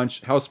out of the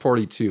bunch, House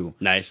Party 2.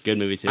 Nice, good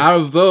movie too. Out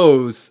of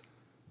those,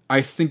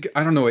 I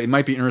don't know, it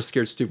might be Ernest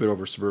Scared Stupid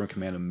over Suburban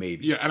Commando,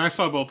 maybe. Yeah, and I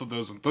saw both of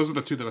those. Those are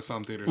the two that I saw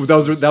in theaters. That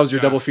was your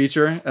double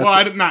feature? Well,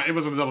 I did not. It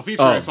wasn't a double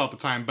feature. Oh. I saw at the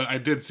time, but I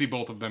did see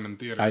both of them in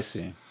theaters. I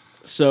see.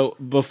 So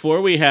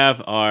before we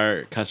have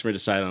our customer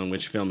decide on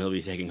which film he'll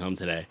be taking home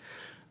today,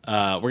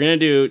 we're gonna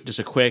do just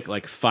a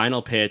quick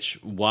final pitch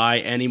why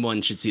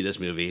anyone should see this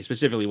movie,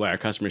 specifically why our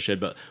customer should,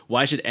 but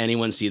why should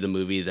anyone see the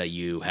movie that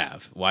you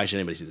have? Why should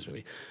anybody see this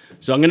movie?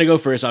 So I'm gonna go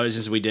first,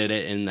 obviously, since we did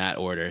it in that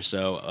order.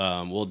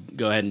 So we'll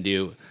go ahead and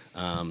do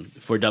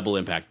for Double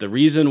Impact. The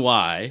reason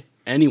why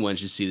anyone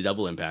should see the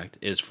Double Impact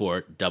is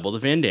for double the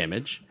Van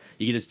Damage.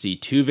 You get to see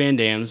 2 Van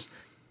Dams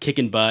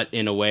kicking butt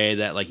in a way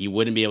that you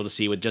wouldn't be able to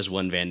see with just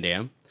one Van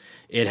Damme.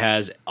 It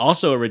has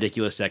also a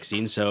ridiculous sex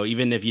scene, so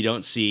even if you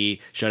don't see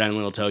Showdown in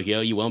Little Tokyo,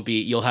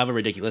 you'll have a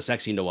ridiculous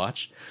sex scene to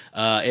watch.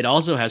 It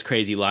also has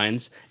crazy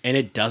lines, and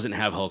it doesn't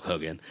have Hulk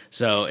Hogan.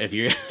 So if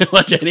you're gonna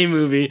watch any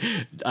movie,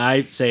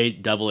 I say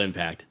Double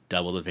Impact,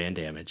 double the Van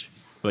Damage.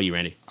 What about you,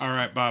 Randy? All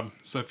right, Bob.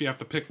 So if you have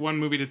to pick one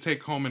movie to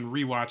take home and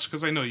rewatch,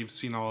 because I know you've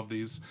seen all of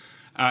these,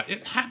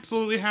 it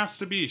absolutely has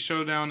to be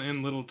Showdown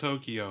in Little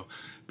Tokyo,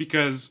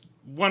 because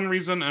one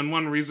reason and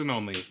one reason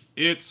only: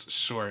 it's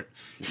short.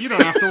 You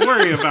don't have to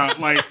worry about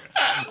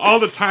all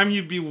the time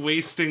you'd be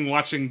wasting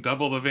watching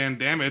double the Van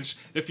Damage.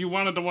 If you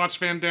wanted to watch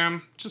Van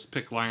Damme, just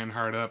pick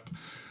Lionheart up.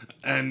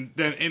 And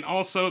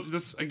also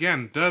this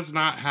again does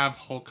not have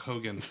Hulk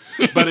Hogan,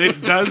 but it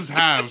does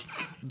have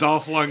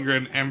Dolph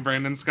Lundgren and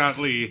Brandon Scott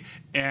Lee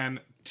and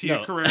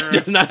Tia Carrera. It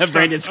does not have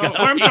Brandon Scott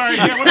Oh, I'm sorry.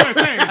 Yeah, what am I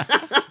saying?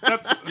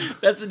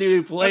 That's the dude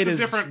who played That's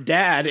his a different-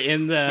 dad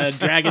in the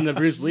Dragon the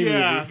Bruce Lee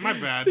Yeah, movie. my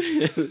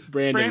bad.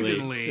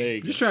 Brandon Lee. There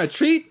you go. Just trying to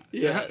treat?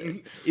 Yeah.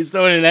 He's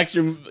throwing in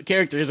extra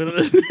characters into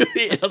this movie.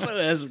 It also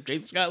has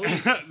Jason Scott Lee.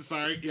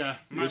 Sorry, yeah,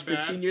 He my was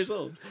 15 bad. years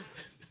old.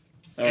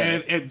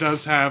 And it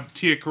does have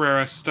Tia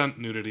Carrera stunt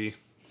nudity.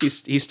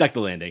 He stuck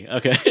the landing.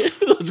 Okay,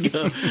 let's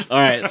go. All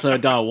right, so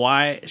Don,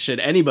 why should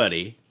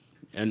anybody,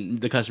 and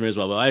the customer as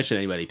well, but why should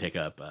anybody pick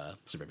up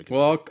Suburban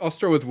Commando? Well, I'll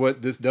start with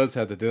what this does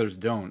have that the others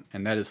don't,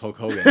 and that is Hulk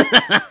Hogan.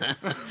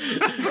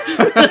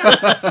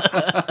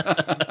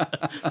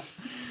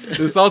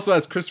 This also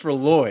has Christopher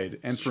Lloyd,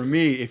 and for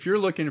me, if you're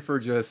looking for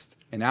just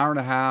an hour and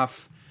a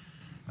half,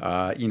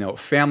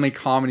 family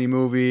comedy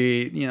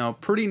movie,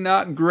 pretty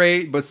not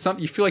great, but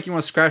you feel like you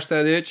want to scratch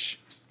that itch,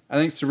 I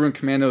think Suburban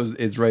Commando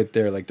is right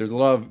there. There's a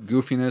lot of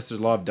goofiness, there's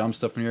a lot of dumb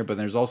stuff in here, but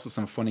there's also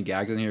some funny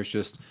gags in here. It's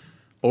just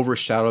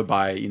overshadowed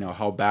by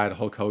how bad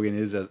Hulk Hogan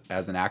is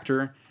as an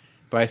actor.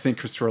 But I think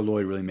Christopher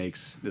Lloyd really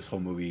makes this whole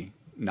movie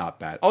not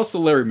bad. Also,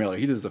 Larry Miller,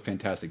 he does a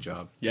fantastic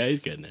job. Yeah,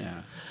 he's good in it.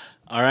 Yeah.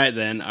 All right,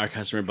 then, our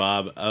customer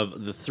Bob,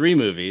 of the 3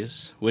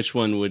 movies, which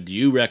one would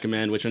you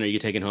recommend? Which one are you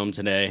taking home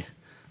today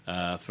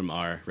from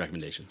our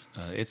recommendations?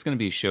 It's going to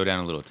be Showdown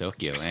in Little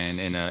Tokyo,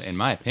 and in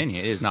my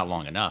opinion, it is not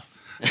long enough.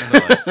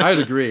 I'd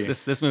agree.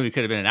 This movie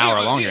could have been an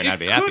hour longer, and I'd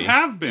be It happy. could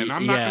have been.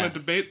 I'm not Yeah. going to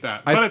debate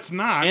that, but it's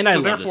not. and I So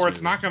love this therefore,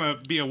 it's movie. not going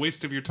to be a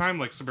waste of your time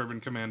like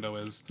Suburban Commando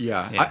is.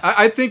 Yeah. Yeah.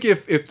 I think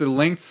if the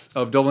lengths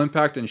of Double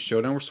Impact and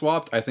Showdown were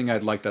swapped, I think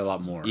I'd like that a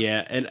lot more.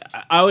 Yeah, and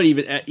I would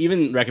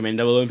even recommend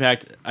Double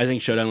Impact. I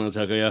think Showdown in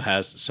Little Tokyo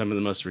has some of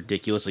the most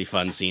ridiculously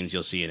fun scenes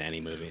you'll see in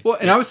any movie. Well,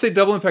 and I would say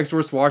Double Impact's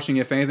worth watching,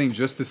 if anything,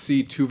 just to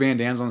see 2 Van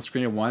Dams on the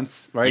screen at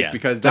once, right? Yeah.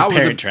 Because It's a that was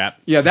Parent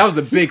Trap. Yeah, that was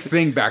a big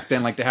thing back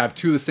then, to have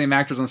 2 of the same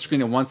actors on the screen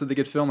at once that they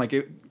could film.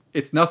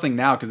 It's nothing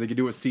now because they could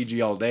do it with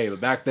CG all day, but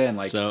back then,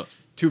 So-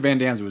 two Van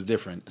Dammes was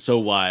different. So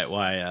why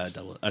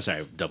double?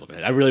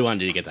 I really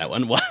wanted to get that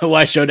one.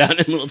 Why Showdown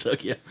in Little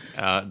Tokyo?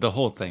 The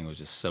whole thing was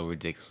just so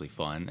ridiculously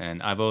fun,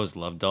 and I've always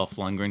loved Dolph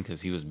Lundgren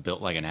because he was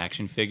built like an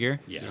action figure.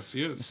 Yeah. Yes,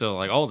 he is. So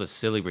like all the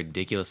silly,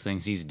 ridiculous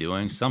things he's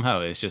doing, somehow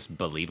it's just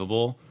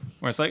believable.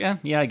 Where it's like,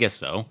 yeah, I guess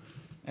so,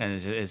 and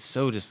it's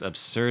so just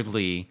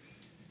absurdly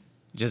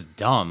just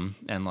dumb,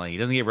 and like he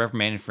doesn't get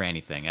reprimanded for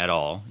anything at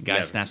all.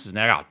 Guy snaps his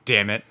neck, oh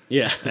damn it,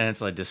 Yeah. and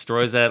it's like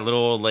destroys that little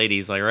old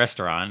lady's like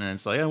restaurant, and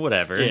it's like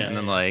whatever, Yeah, and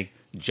then like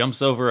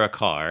jumps over a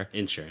car,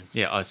 Insurance.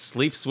 yeah,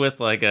 sleeps with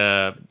like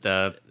a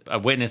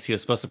witness he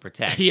was supposed to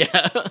protect,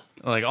 Yeah.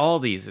 like all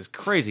these is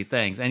crazy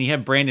things, and you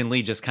have Brandon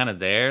Lee just kind of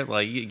there,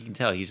 like you can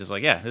tell he's just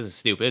like, yeah, this is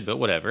stupid, but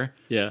whatever.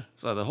 Yeah.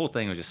 So the whole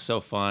thing was just so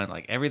fun,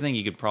 like everything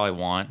you could probably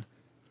want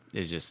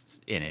is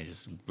just in it,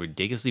 just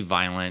ridiculously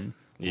violent,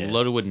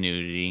 loaded with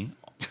nudity.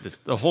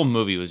 The whole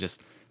movie was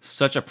just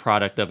such a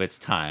product of its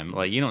time.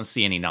 Like you don't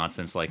see any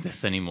nonsense like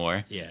this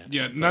anymore. Yeah.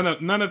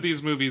 None of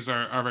these movies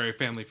are very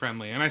family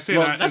friendly, and I say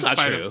Well, that that's in not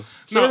spite true. of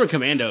Suburban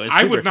Commando is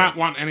I super would not fun.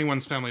 want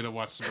anyone's family to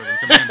watch Suburban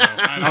Commando.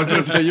 I was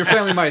going to say your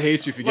family might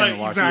hate you if you get like, to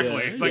watch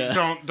exactly. it. Like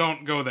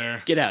don't go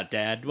there. Get out,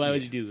 Dad. Why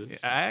would you do this?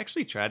 I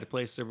actually tried to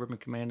play Suburban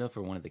Commando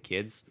for one of the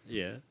kids.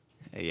 Yeah.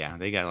 Yeah,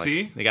 they got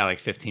See? like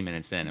 15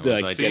 minutes in. And They're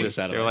was like, like, "Get us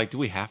out of they're there." like, do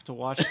we have to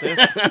watch this?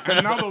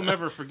 And now they'll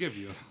never forgive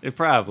you. It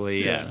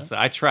probably, yeah. Yeah. So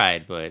I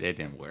tried, but it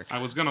didn't work. I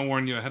was gonna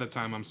warn you ahead of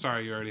time. I'm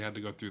sorry you already had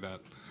to go through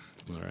that.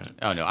 All right.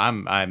 Oh no,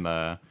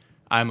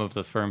 I'm of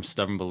the firm,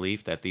 stubborn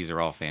belief that these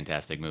are all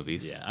fantastic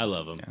movies. Yeah, I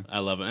love them. Yeah. I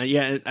love them.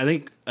 Yeah, I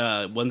think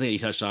one thing you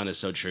touched on is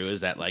so true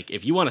is that like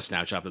if you want a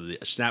snapshot of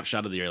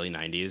the early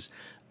 '90s,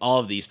 all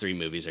of these three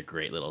movies are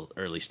great little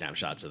early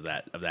snapshots of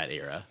that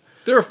era.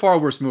 There are far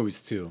worse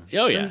movies too.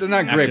 Oh yeah, they're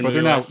not great, Action but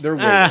they're movie not. wise. They're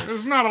way worse.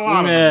 There's not a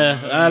lot of Yeah,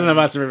 them. I don't know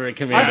about Suburban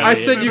Commando. I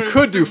said you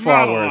could do There's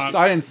far not a worse.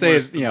 lot I didn't say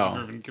worse it's than you know.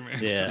 Suburban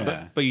Commando.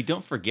 Yeah. But you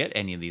don't forget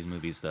any of these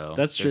movies, though.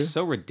 That's They're true.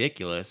 so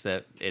ridiculous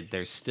that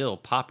they're still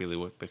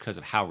popular because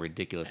of how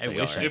ridiculous I they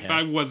wish are. If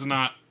I was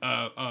not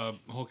a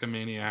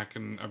Hulkamaniac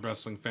and a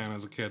wrestling fan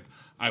as a kid,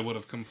 I would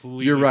have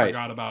completely You're right.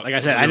 forgot about. Like I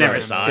said, I Suburban never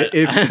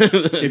Commando.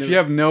 saw it. If you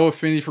have no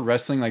affinity for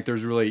wrestling, like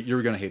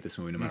you're gonna hate this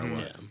movie no matter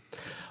what. Yeah.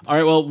 All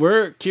right, well,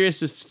 we're curious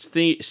to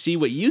see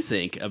what you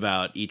think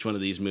about each one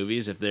of these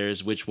movies. If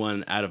there's which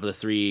one out of the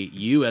three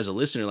you as a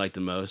listener like the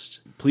most,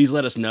 please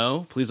let us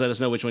know. Please let us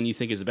know which one you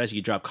think is the best. You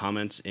can drop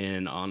comments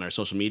on our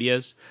social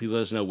medias. Please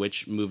let us know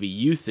which movie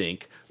you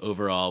think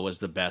overall was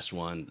the best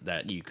one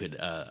that you could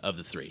of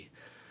the three.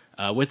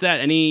 With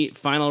that, any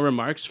final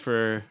remarks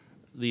for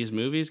these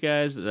movies,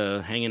 guys?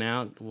 Hanging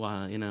out,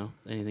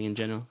 anything in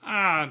general?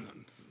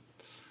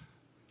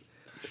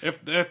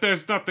 If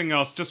there's nothing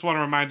else, just want to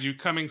remind you,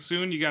 coming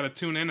soon, you got to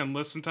tune in and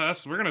listen to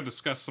us. We're going to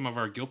discuss some of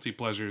our guilty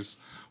pleasures,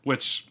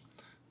 which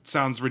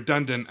sounds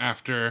redundant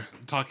after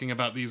talking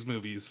about these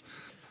movies.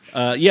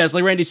 Yes,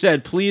 like Randy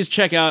said, please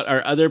check out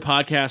our other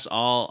podcasts,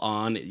 all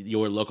on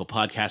your local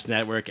podcast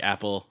network,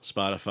 Apple,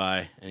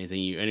 Spotify,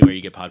 anywhere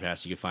you get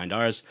podcasts, you can find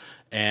ours.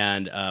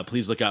 And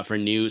please look out for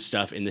new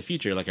stuff in the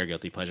future, like our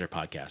Guilty Pleasure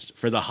podcast.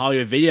 For the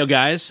Hollywood Video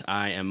Guys,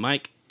 I am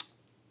Mike.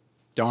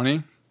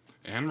 Donny.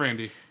 And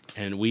Randy.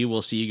 And we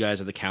will see you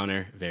guys at the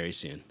counter very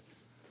soon.